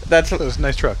 That's It was a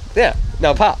nice truck. yeah,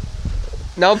 no pal.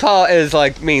 No pal is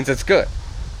like means it's good.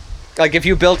 Like if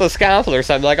you built a scalpel or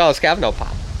something, like, oh, scalpel, no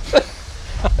pal.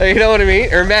 You know what I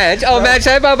mean? Or Madge. Oh, Madge,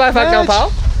 say bye bye, fuck, no Madge.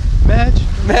 pal.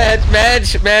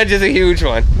 Madge is a huge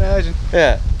one. Imagine.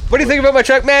 Yeah. What do you think about my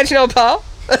truck, Madge? No pal.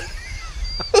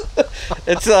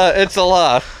 It's a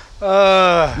lot.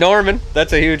 Norman,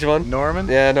 that's a huge one. Norman?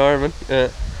 Yeah, Norman.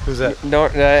 Who's that?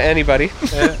 Anybody.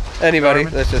 Yeah. Anybody.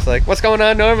 Norman. That's just like, what's going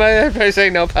on, Norman? I'm probably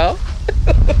saying no pal.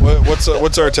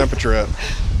 What's our temperature at?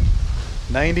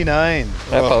 99.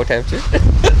 That pal temperature.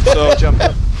 So Jump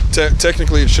up.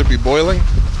 technically, it should be boiling.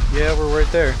 Yeah, we're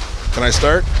right there. Can I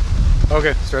start?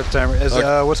 Okay, start the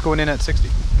timer. What's going in at 60?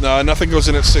 No, nothing goes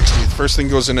in at 60. The first thing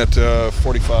goes in at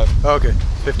 45. Okay,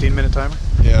 15-minute timer.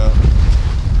 Yeah, that's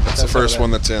the That's how first that-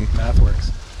 one that's in. Math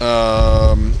works.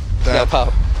 No That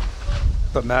pal.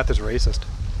 But math is racist.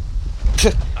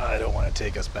 I don't want to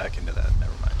take us back into that.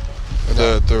 Never mind.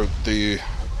 the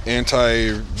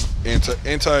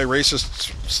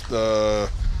anti-racist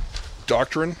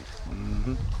doctrine.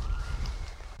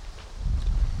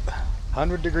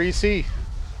 100 degrees C.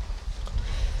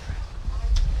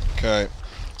 Okay,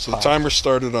 so the timer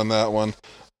started on that one.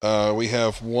 We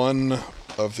have one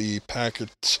of the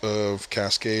packets of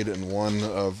Cascade and one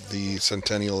of the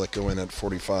Centennial that go in at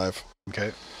 45.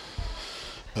 Okay.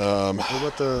 What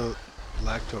about the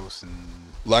lactose and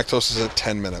Lactose is at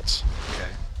 10 minutes. okay?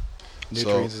 So-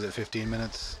 Nutrients is at 15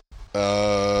 minutes.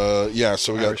 Yeah,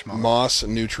 so we Irish got malt. Moss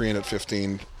and Nutrient at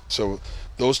 15. So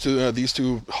those two, these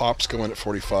two hops go in at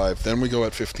 45. Then we go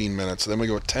at 15 minutes. Then we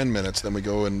go at 10 minutes. Then we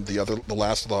go in the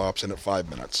last of the hops in at 5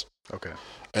 minutes. Okay.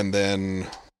 And then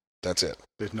that's it.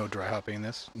 There's no dry hopping in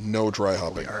this. No dry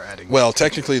hopping. We are adding. Well,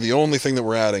 technically, the only thing that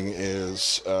we're adding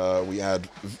is we add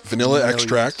vanilla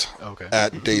extract Okay.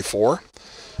 at day 4,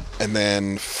 and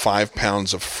then 5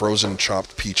 pounds of frozen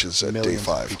chopped peaches at Millions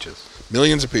day of 5. peaches.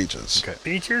 Millions of peaches. Okay.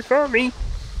 Features for me.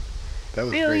 That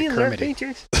was very Millions of Kermity.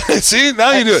 features. See,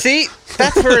 now you do it. See,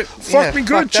 that's where Fuck me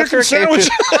good, that's chicken where it came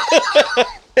sandwich.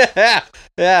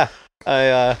 yeah,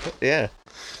 yeah. Yeah.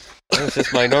 That was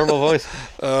just my normal voice.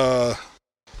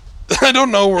 I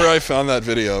don't know where I found that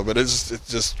video, but it's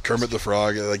just Kermit the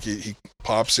Frog. Like he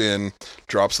pops in,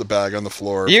 drops the bag on the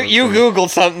floor. You googled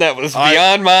something that was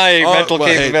beyond my mental well,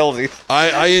 hey, capabilities.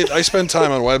 I spend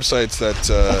time on websites that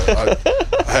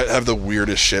have the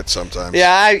weirdest shit sometimes.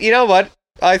 Yeah, you know what?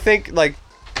 I think like,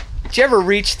 did you ever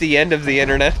reach the end of the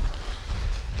internet?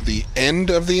 The end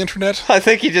of the internet. I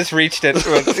think you just reached it.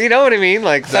 You know what I mean?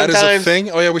 Like That sometimes. is a thing.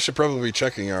 Oh yeah, we should probably be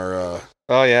checking our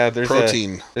Oh yeah, there's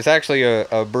protein. there's actually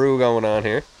a brew going on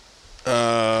here.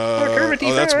 Kermit,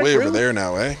 Oh, that's alright, way bro. over there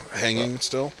now, eh? Hanging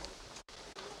still.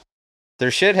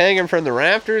 There's shit hanging from the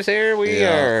rafters here. We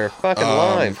Yeah. are fucking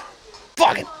live.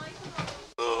 Fucking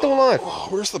still alive. Oh,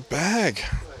 where's the bag?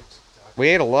 We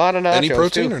ate a lot of nachos. Any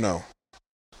protein too. or no?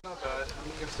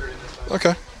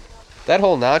 Okay, That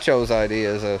whole nachos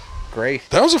idea is a great.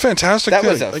 that was a fantastic. That thing.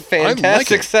 was a Like, fantastic I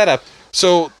like it. setup.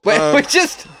 So We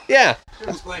just yeah.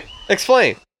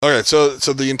 Explain. Okay, so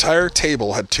the entire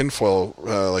table had tinfoil,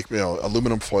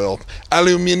 aluminum foil,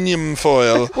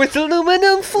 With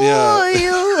aluminum foil.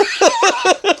 Yeah.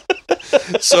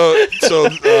 So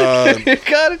You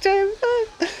gotta tell me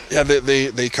that. yeah,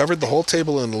 they covered the whole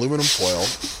table in aluminum foil,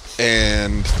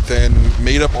 and then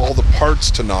made up all the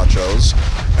parts to nachos,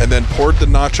 and then poured the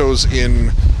nachos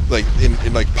in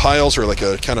like piles or like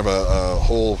a kind of a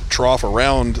whole trough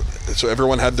around, so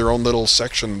everyone had their own little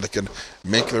section they could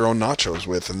make their own nachos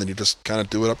with, and then you just kind of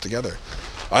do it up together.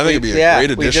 I think it'd be a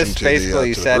great addition we just to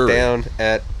basically the sat brewery. down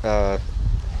at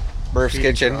Murph's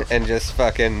Kitchen and just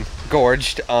fucking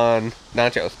gorged on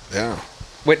nachos Yeah.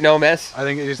 with no mess. I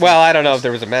think it just Well, I don't know if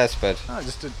there was a mess, but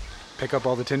just to pick up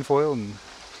all the tinfoil and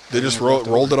They just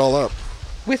rolled it all up.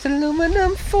 With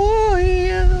aluminum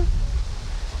foil.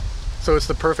 so it's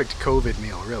the perfect COVID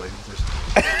meal, really.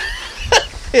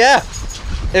 yeah.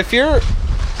 If you're,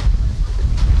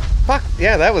 fuck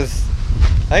yeah,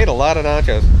 I ate a lot of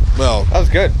nachos. Well, That was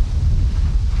good.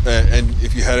 and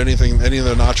if you had any of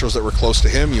the nachos that were close to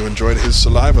him, you enjoyed his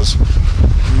salivas.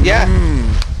 Yeah.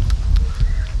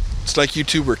 It's like you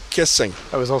two were kissing.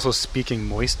 I was also speaking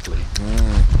moistly.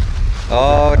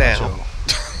 Oh, now. So,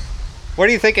 What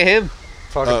do you think of him?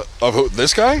 fuck Of who?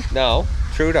 This guy? No,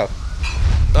 Trudeau.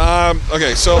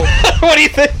 Okay, so What do you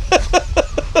think?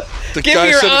 the Give guy me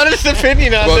your said, honest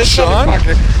opinion on Well, this Sean?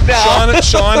 motherfucker. No,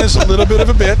 Sean is a little bit of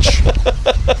a bitch.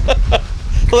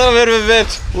 a little bit of a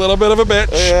bitch. A little bit of a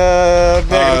bitch.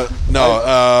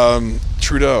 Negative.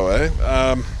 Trudeau, eh?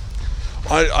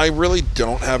 I really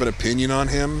don't have an opinion on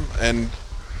him, and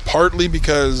partly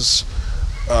because,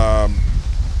 I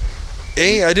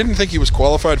didn't think he was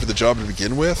qualified for the job to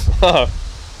begin with,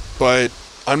 but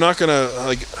I'm not gonna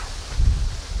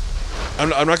I'm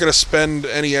not gonna spend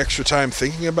any extra time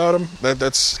thinking about him.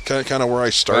 That's kind of where I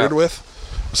started Yeah. with.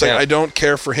 It's like Yeah. I don't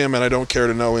care for him, and I don't care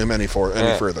to know him any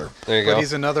further. There you But go.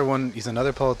 he's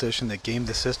another politician that gamed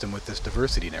the system with this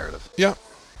diversity narrative. Yeah,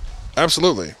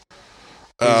 absolutely.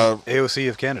 AOC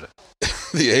of Canada.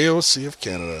 The AOC of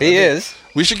Canada. He is.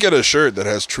 We should get a shirt that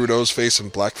has Trudeau's face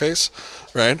in blackface,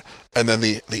 right? And then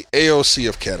the AOC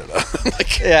of Canada.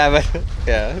 Yeah, but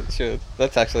yeah, sure.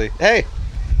 That's actually. Hey,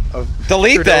 Of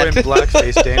delete Trudeau that. in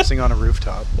blackface dancing on a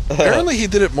rooftop. Apparently he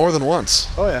did it more than once.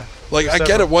 Oh yeah. Like, I get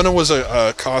Several. it. One was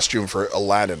a costume for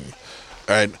Aladdin,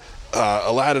 right?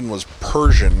 Aladdin was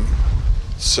Persian,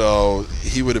 so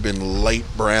he would have been light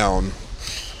brown,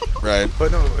 right?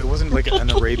 But no, it wasn't like an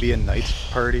Arabian Nights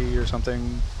party or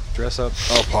something. Dress up.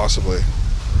 Oh, possibly.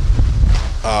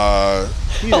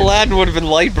 Aladdin would have been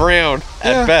light brown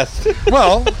Yeah. at best.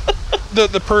 Well,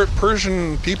 the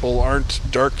Persian people aren't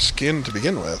dark skinned to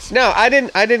begin with. No, I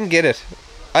didn't get it.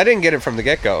 I didn't get it from the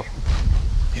get go.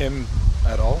 Him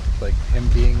at all? Like him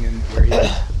being in where he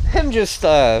is? Him just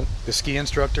The ski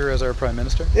instructor as our prime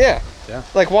minister? yeah. Yeah.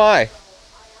 Like why?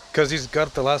 Because he's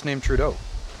got the last name Trudeau.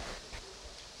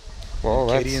 Well,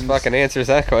 that Acadians. fucking answers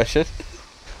that question.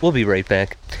 We'll be right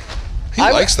back. He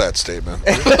likes that statement.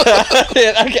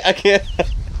 I can't.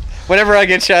 Whenever I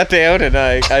get shot down and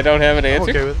I don't have an I'm answer,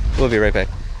 okay with it. we'll be right back.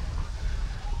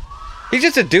 He's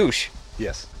just a douche.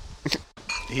 Yes.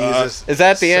 He's Is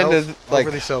that the end of, like-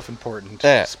 overly self-important,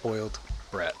 Yeah. spoiled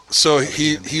brat? So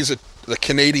he's a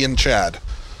Canadian Chad.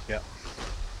 Yeah.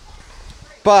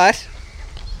 But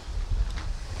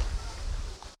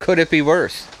could it be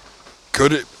worse?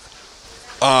 Could it?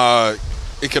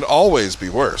 It could always be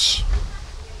worse.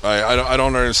 I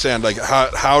don't understand. Like,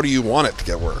 how do you want it to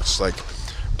get worse? Like,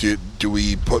 do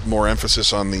we put more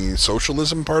emphasis on the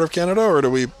socialism part of Canada, or do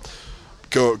we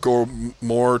go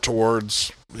more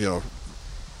towards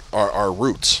our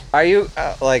roots? Are you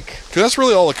like? Because that's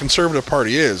really all the Conservative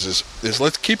Party is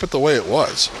let's keep it the way it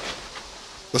was.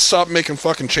 Let's stop making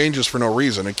fucking changes for no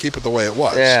reason and keep it the way it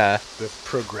was. Yeah. The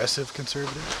progressive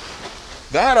conservative?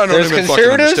 That I don't There's even fucking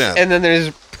conservatives understand. and then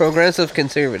there's progressive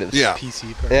conservatives. Yeah.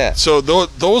 PC party? Yeah. So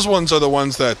those ones are the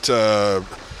ones that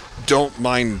don't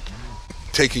mind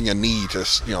taking a knee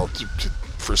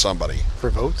for somebody. For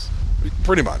votes?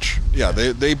 Pretty much. Yeah,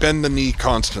 they bend the knee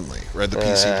constantly, right? The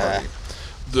PC party.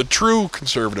 The true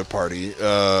Conservative Party,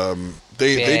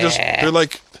 they're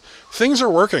like, things are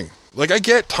working. Like, I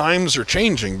get times are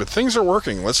changing, but things are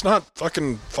working. Let's not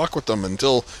fucking fuck with them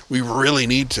until we really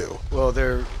need to. Well,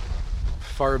 they're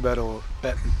far better.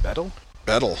 Bettle?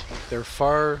 Battle. They're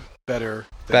far better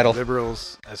than Battle.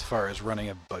 liberals as far as running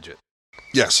a budget.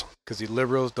 Yes, Because the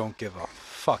liberals don't give a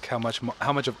fuck how much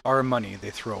of our money they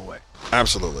throw away.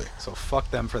 absolutely. So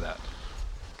fuck them for that,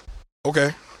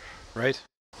 Okay. right?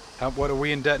 What are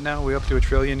we in debt now? Are we up to $1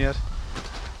 trillion yet?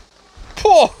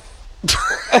 Poor.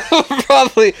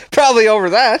 probably over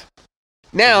that.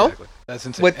 Now. Exactly. That's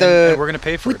insane. With and we're gonna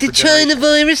pay for With it. the for China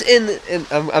generations.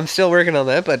 virus and I'm still working on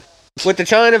that, but with the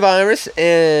China virus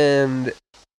and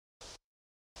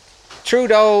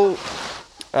Trudeau,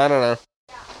 I don't know.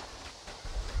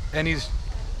 And he's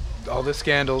all the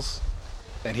scandals,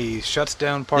 and he shuts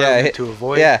down Yeah, Parliament to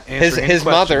avoid yeah. answering His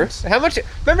any mother. questions. How much?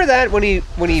 Remember that when he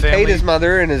paid family- his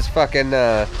mother and his fucking.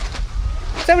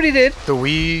 Is that what he did? The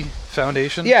We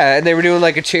Foundation. Yeah, and they were doing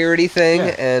like a charity thing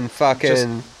Yeah. and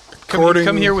fucking.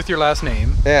 Come here with your last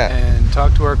name. Yeah. And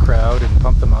talk to our crowd and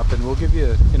pump them up, and we'll give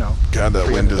you, God, that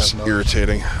wind is $300,000.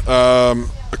 irritating.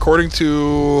 According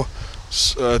to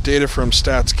data from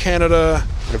Stats Canada,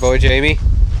 The boy Jamie.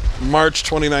 March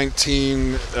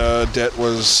 2019 debt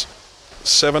was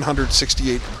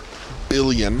 $768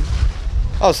 billion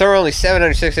Oh, so we're only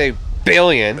 768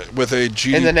 billion. with a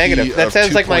GDP In the negative. That of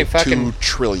sounds like my 2.2 fucking-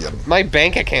 trillion. My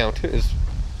bank account is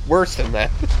worse than that.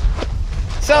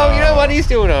 So you know what? He's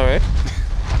doing all right.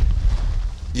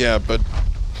 Yeah, but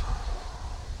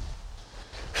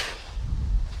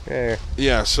Yeah.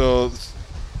 yeah, so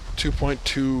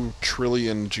 2.2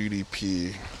 trillion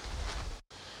GDP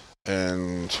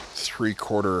and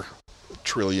 3/4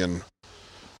 trillion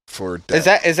for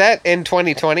debt. Is that in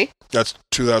 2020? That's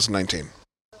 2019.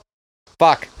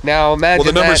 Fuck. Now imagine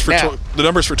Well, that the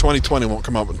numbers for 2020 won't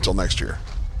come out until next year.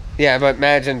 Yeah, but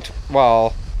imagine.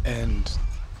 Well, And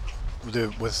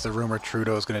with the rumor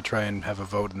Trudeau's going to try and have a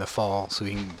vote in the fall so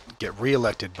he can get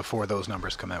reelected before those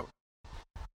numbers come out.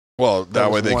 Well, that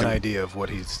way was they one can idea of what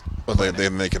he's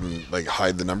they can like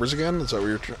hide the numbers again. Is that what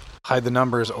you're trying? hide the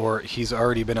numbers, or he's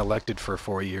already been elected for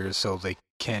 4 years, so they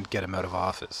can't get him out of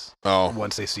office Oh,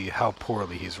 once they see how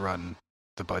poorly he's run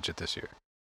the budget this year.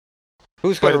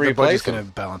 who's going But to the replace budget's him? going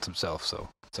to balance himself, so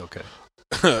it's okay.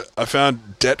 I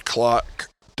found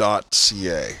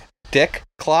debtclock.ca. Dick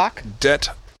clock?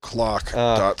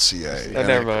 Debtclock.ca. Oh,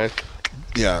 never mind.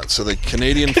 Yeah, so the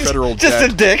Canadian federal Just a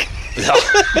debt. dick. Yeah,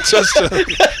 just a,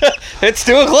 It's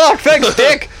 2:00. Thanks,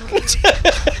 Dick.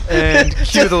 And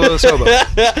cue the Lotus Hobo.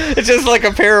 It's just like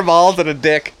a pair of balls and a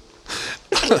dick.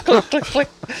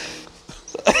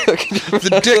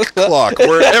 the dick clock,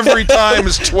 where every time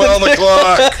is 12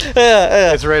 o'clock.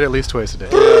 It's right at least twice a day.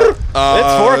 It's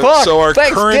 4 o'clock. So our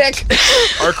Thanks, current Dick.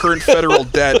 our current federal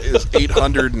debt is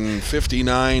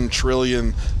 859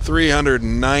 trillion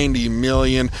 390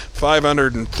 million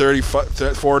 530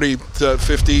 40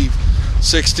 50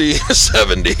 60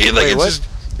 70. Like Wait, what?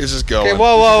 it's just going. Okay,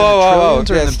 whoa.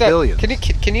 Trillions or in the stop. billions? Can you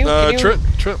can you can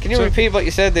you so- repeat what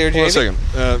you said there, Hold on Jamie? a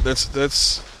second.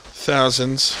 That's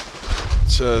thousands.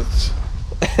 So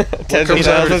Tens comes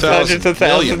of out to thousands, hundreds of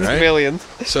million, thousands, right? millions,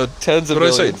 so tens of what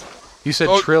did I millions. say? You said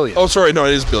Oh, trillion. Oh, sorry. No,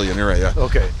 it is billion. You're right. Yeah.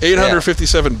 Okay.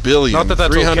 857 billion. Not that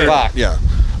that's 300 okay. Fuck. Yeah.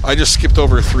 I just skipped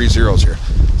over 3 zeros here.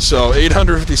 So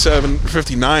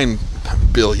 59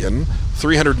 billion,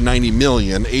 390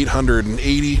 million,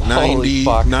 880, Holy 90,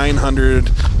 fuck. 900,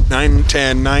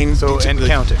 910, 9. So, and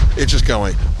counting. It's just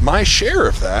going. My share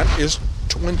of that is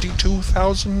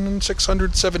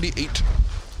 22,678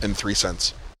 and 3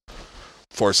 cents.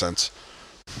 4 cents.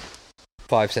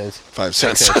 5 cents. 5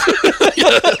 cents.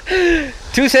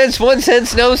 2 cents, 1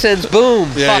 cent, no cents. Boom.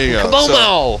 Yeah, Fucking you go.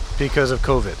 kaboom. Because of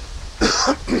COVID.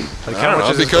 Like I don't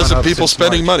know, because of people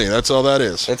spending money. That's all that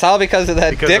is. It's all because of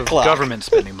that Because dick of clock. government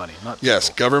spending money. Not Yes,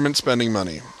 people. government spending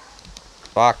money.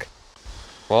 Fuck.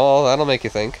 Well, that'll make you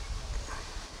think.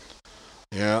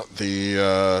 Yeah,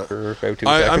 the For about 2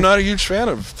 I'm seconds. not a huge fan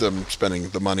of them spending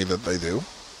the money that they do.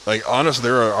 Like, honestly,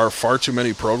 there are far too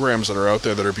many programs that are out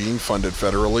there that are being funded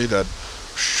federally that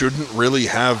shouldn't really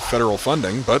have federal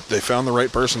funding, but they found the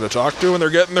right person to talk to, and they're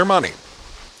getting their money.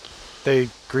 They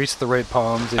grease the right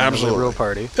palms in Absolutely. the Liberal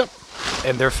Party. Yep.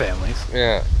 And their families.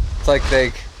 Yeah. It's like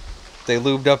they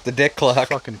lubed up the dick clock.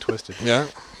 Fucking twisted. Yeah.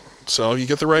 So you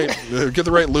get the right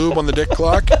lube on the dick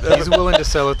clock. He's willing to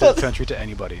sell out the country to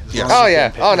anybody. As Yes. long as Oh he's yeah.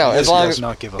 getting paid. Oh no. He As long does as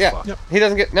not give a yeah, fuck. he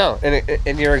doesn't get no.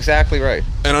 And you're exactly right.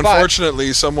 And But-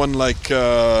 unfortunately, someone like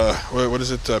what is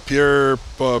it, Pierre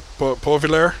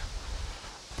Poilievre?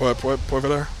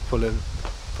 Poilievre?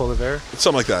 Poliver. It's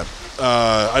something like that.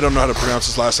 I don't know how to pronounce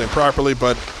his last name properly,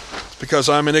 but it's because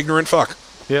I'm an ignorant fuck.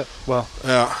 Yeah. Well,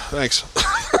 Yeah, thanks.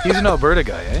 he's an Alberta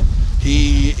guy, eh?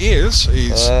 He is.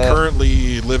 He's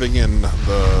currently living in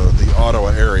the Ottawa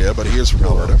area, but he is from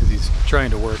Alberta. Because he's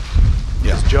trying to work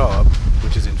his job,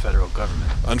 which is in federal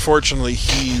government. Unfortunately,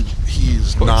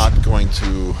 he's not going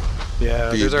to Yeah,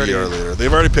 be there's already our leader.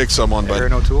 They've already picked someone, but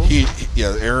Aaron O'Toole?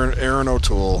 Aaron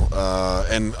O'Toole,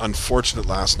 and unfortunate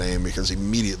last name because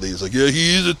immediately he's like, yeah,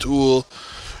 he's a tool.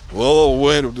 Well,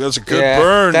 wait, that's a good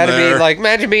burn That'd there. be like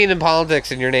imagine being in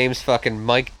politics and your name's fucking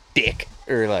Mike Dick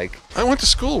or like? I went to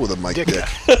school with a Mike Dick Dick.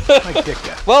 Mike Dick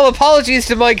guy. Well, apologies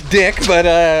to Mike Dick, but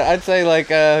I'd say like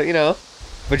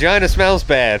vagina smells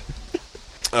bad.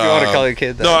 If you want to call your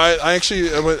kid that. No, I actually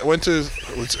went to.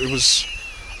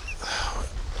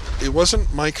 It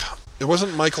wasn't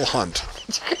Michael Hunt.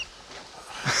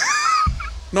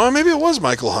 No, maybe it was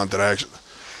Michael Hunt that I actually.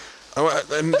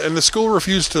 And the school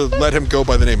refused to let him go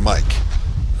by the name Mike.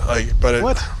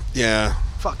 What? Yeah.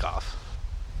 Fuck off.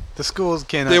 The schools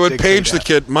cannot. They would dictate page the that.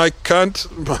 kid, Mike Cunt,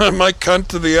 Mike Cunt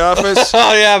to the office.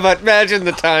 Oh yeah, but imagine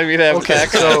the time you'd have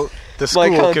text. So the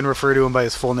Mike school Hunt. can refer to him by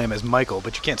his full name as Michael,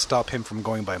 but you can't stop him from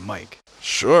going by Mike.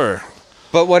 Sure.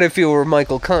 But what if you were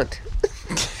Michael Cunt?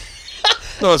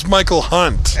 No, it's Michael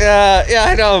Hunt. Yeah,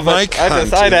 I know, but Mike I'd Hunt,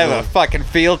 have yeah. a fucking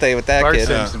field day with that Bart kid.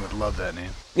 Simpson would love that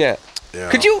name. Yeah. Yeah.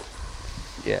 Could you?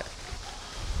 Yeah.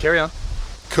 Carry on.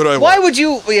 Could I? Why would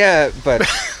you? Yeah, but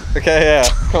okay, yeah.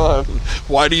 Come on.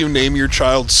 Why do you name your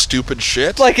child stupid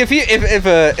shit? Like if you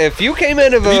came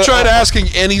in of Have you tried asking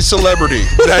any celebrity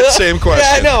that same question?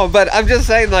 Yeah, I know, but I'm just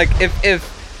saying, like if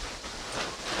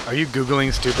Are you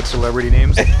Googling stupid celebrity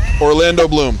names? Orlando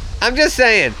Bloom I'm just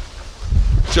saying,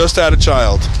 just had a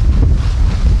child.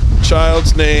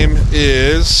 Child's name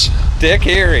is Dick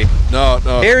Harry, no.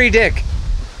 Harry Dick.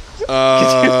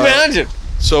 Could you imagine?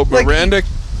 So Like, Miranda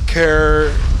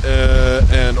Kerr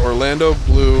and Orlando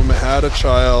Bloom had a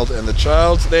child, and the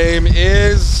child's name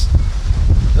is,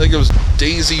 I think it was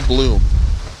Daisy Bloom.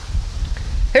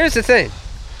 Here's the thing.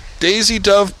 Daisy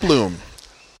Dove Bloom.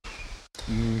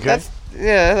 Okay.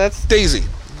 That's Daisy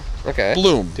okay.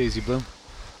 Bloom. Daisy Bloom.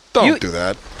 Don't You- do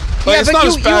that. Yeah, Like, it's but not you-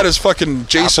 as bad you- as fucking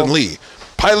Jason Apple. Lee.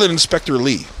 Pilot Inspector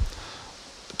Lee.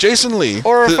 Jason Lee,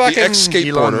 Or the fucking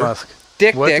ex-skateboarder. Elon Musk.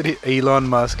 Dick What Dick. did Elon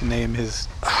Musk name his?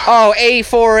 Oh,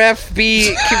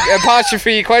 A4FB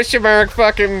apostrophe question mark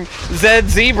fucking Z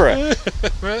zebra.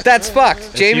 That's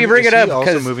fucked. Jamie, bring it Is up he also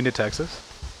because moving to Texas.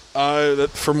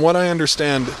 From what I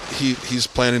understand, he's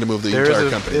planning to move the entire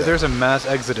company. there. There's a mass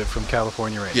exodus from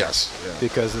California right Yes. now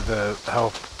because of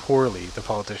how poorly the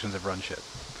politicians have run shit.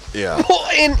 Yeah.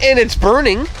 and it's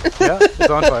burning. Yeah, it's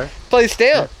on fire. Place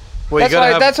down. Well,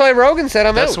 That's why Rogan said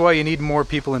I'm That's out. why you need more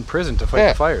people in prison to fight Yeah.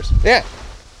 the fires. Yeah.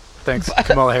 Thanks,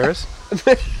 Kamala Harris.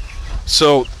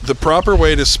 So the proper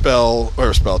way to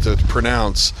to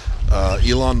pronounce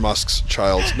Elon Musk's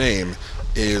child's name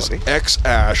is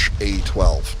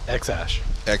X-A12. X-Ash.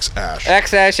 X-Ash.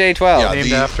 X-A12. Yeah.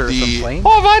 Named the- after the- some plane.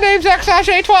 Oh, my name's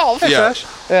X-A12. Yeah. X-Ash.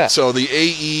 Yeah. So the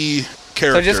AE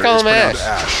character just call is him pronounced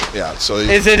Ash. Yeah. So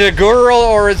Is it a girl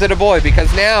or is it a boy?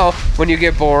 Because now, when you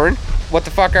get born, what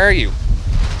the fuck are you?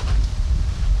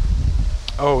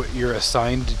 Oh, you're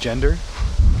assigned gender?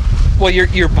 Well,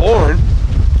 you're born,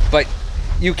 but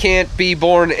you can't be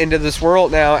born into this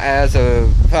world now as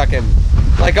a fucking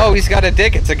like. Oh, he's got a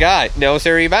dick. It's a guy. No,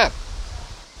 sir, you bad.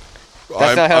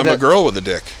 That's not how I'm a that- girl with a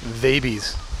dick.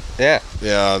 Babies. Yeah.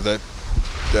 Yeah. That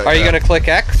Are you gonna click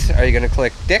X? Are you gonna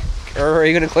click dick? Or are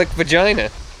you gonna click vagina?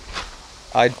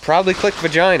 I'd probably click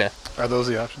vagina. Are those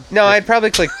the options? No, I'd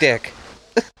probably click dick.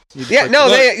 You'd Yeah, click- no,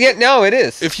 Look, no, it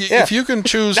is. If you Yeah. if you can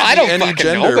choose I to be don't any fucking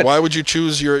know, gender, but- why would you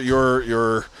choose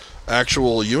your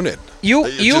actual unit? you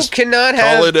Just cannot call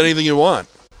have it anything you want.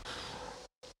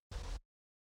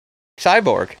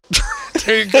 cyborg.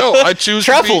 There you go. I choose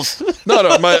to be- Truffles. No,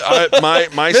 my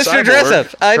Mr. cyborg.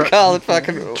 Dressup. I'd Tru- call it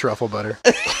fucking. truffle butter.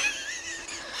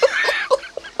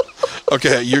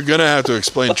 Okay, you're gonna have to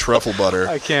explain truffle butter.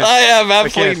 I can't. I have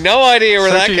absolutely can't. no idea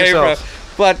where that Search it came yourself.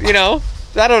 from. But,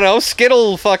 I don't know.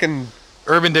 Skittle fucking.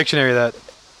 Urban Dictionary that,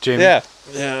 Jamie. Yeah.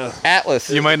 Yeah. Atlas.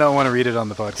 You might not want to read it on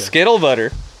the podcast. Skittle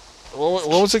butter. What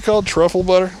was it called? Truffle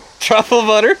butter? Truffle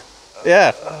butter?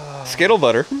 Yeah. Skittle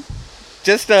butter.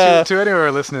 Just, To any of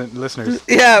our listeners,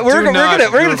 yeah, we're do not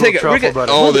gonna take it. Google We're truffle gonna,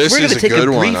 butter. Oh, We're this gonna is a take a good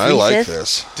one. brief I like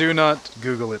recess. this. Do not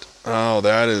Google it. Oh,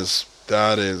 that is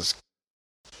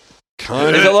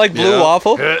kind Is of it like blue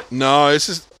waffle? No, it's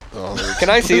just. Oh, Can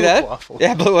I see Blue that? waffle.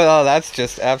 Yeah, blue. Oh, that's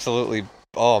just absolutely.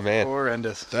 Oh man,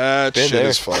 Horrendous. that Been shit there.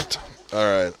 is fucked. All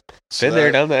right. So been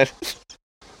there, done that.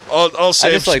 I'll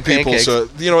save just some like people, pancakes. so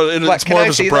What, it's can more I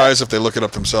of a see surprise if they look it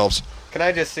up themselves. Can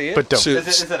I just see it? But don't. So-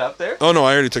 Is it up there? Oh no,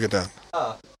 I already took it down.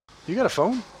 You got a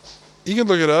phone? You can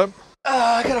look it up.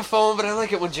 I got a phone, but I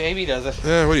like it when Jamie does it.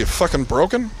 Yeah, what are you fucking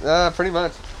broken? Pretty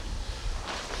much.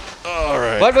 All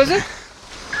right. What was it?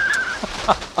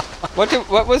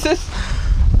 What was this?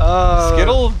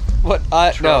 Skittle? What?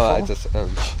 No, truffle? I just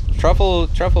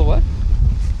truffle. What?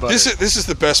 Butter. This is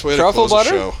the best way Truffle to close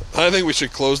butter? the show. I think we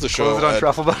should close the show Close it on at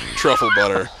truffle butter. truffle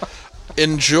butter.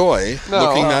 Enjoy No.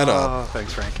 looking that up. Oh,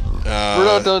 thanks, Frank. We're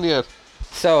not done yet.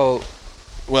 So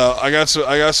Well, I got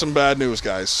some bad news,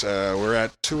 guys. We're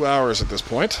at 2 hours at this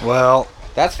point. Well,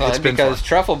 That's fine It's been because fun.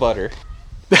 truffle butter.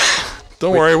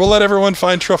 Don't worry, we'll let everyone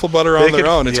find truffle butter on They their could-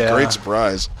 own. It's a yeah. great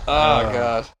surprise. Oh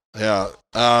god. Yeah.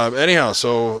 Anyhow,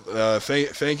 so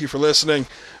thank you for listening.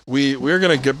 We're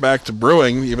gonna get back to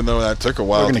brewing, even though that took a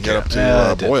while We're to gonna get up get- to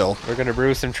yeah, it did. boil. We're gonna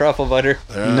brew some truffle butter.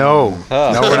 No.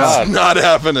 Oh, No, we're God. It's not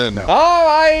happening. No. Oh,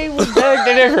 I would beg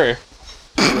to differ.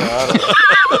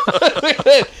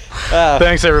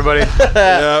 Thanks, everybody.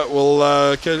 Yeah,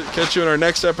 we'll catch you in our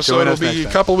next episode. Join It'll us be next a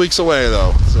time. couple weeks away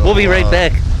though. So, We'll be right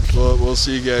back. We'll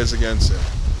see you guys again soon.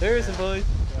 There's a boy.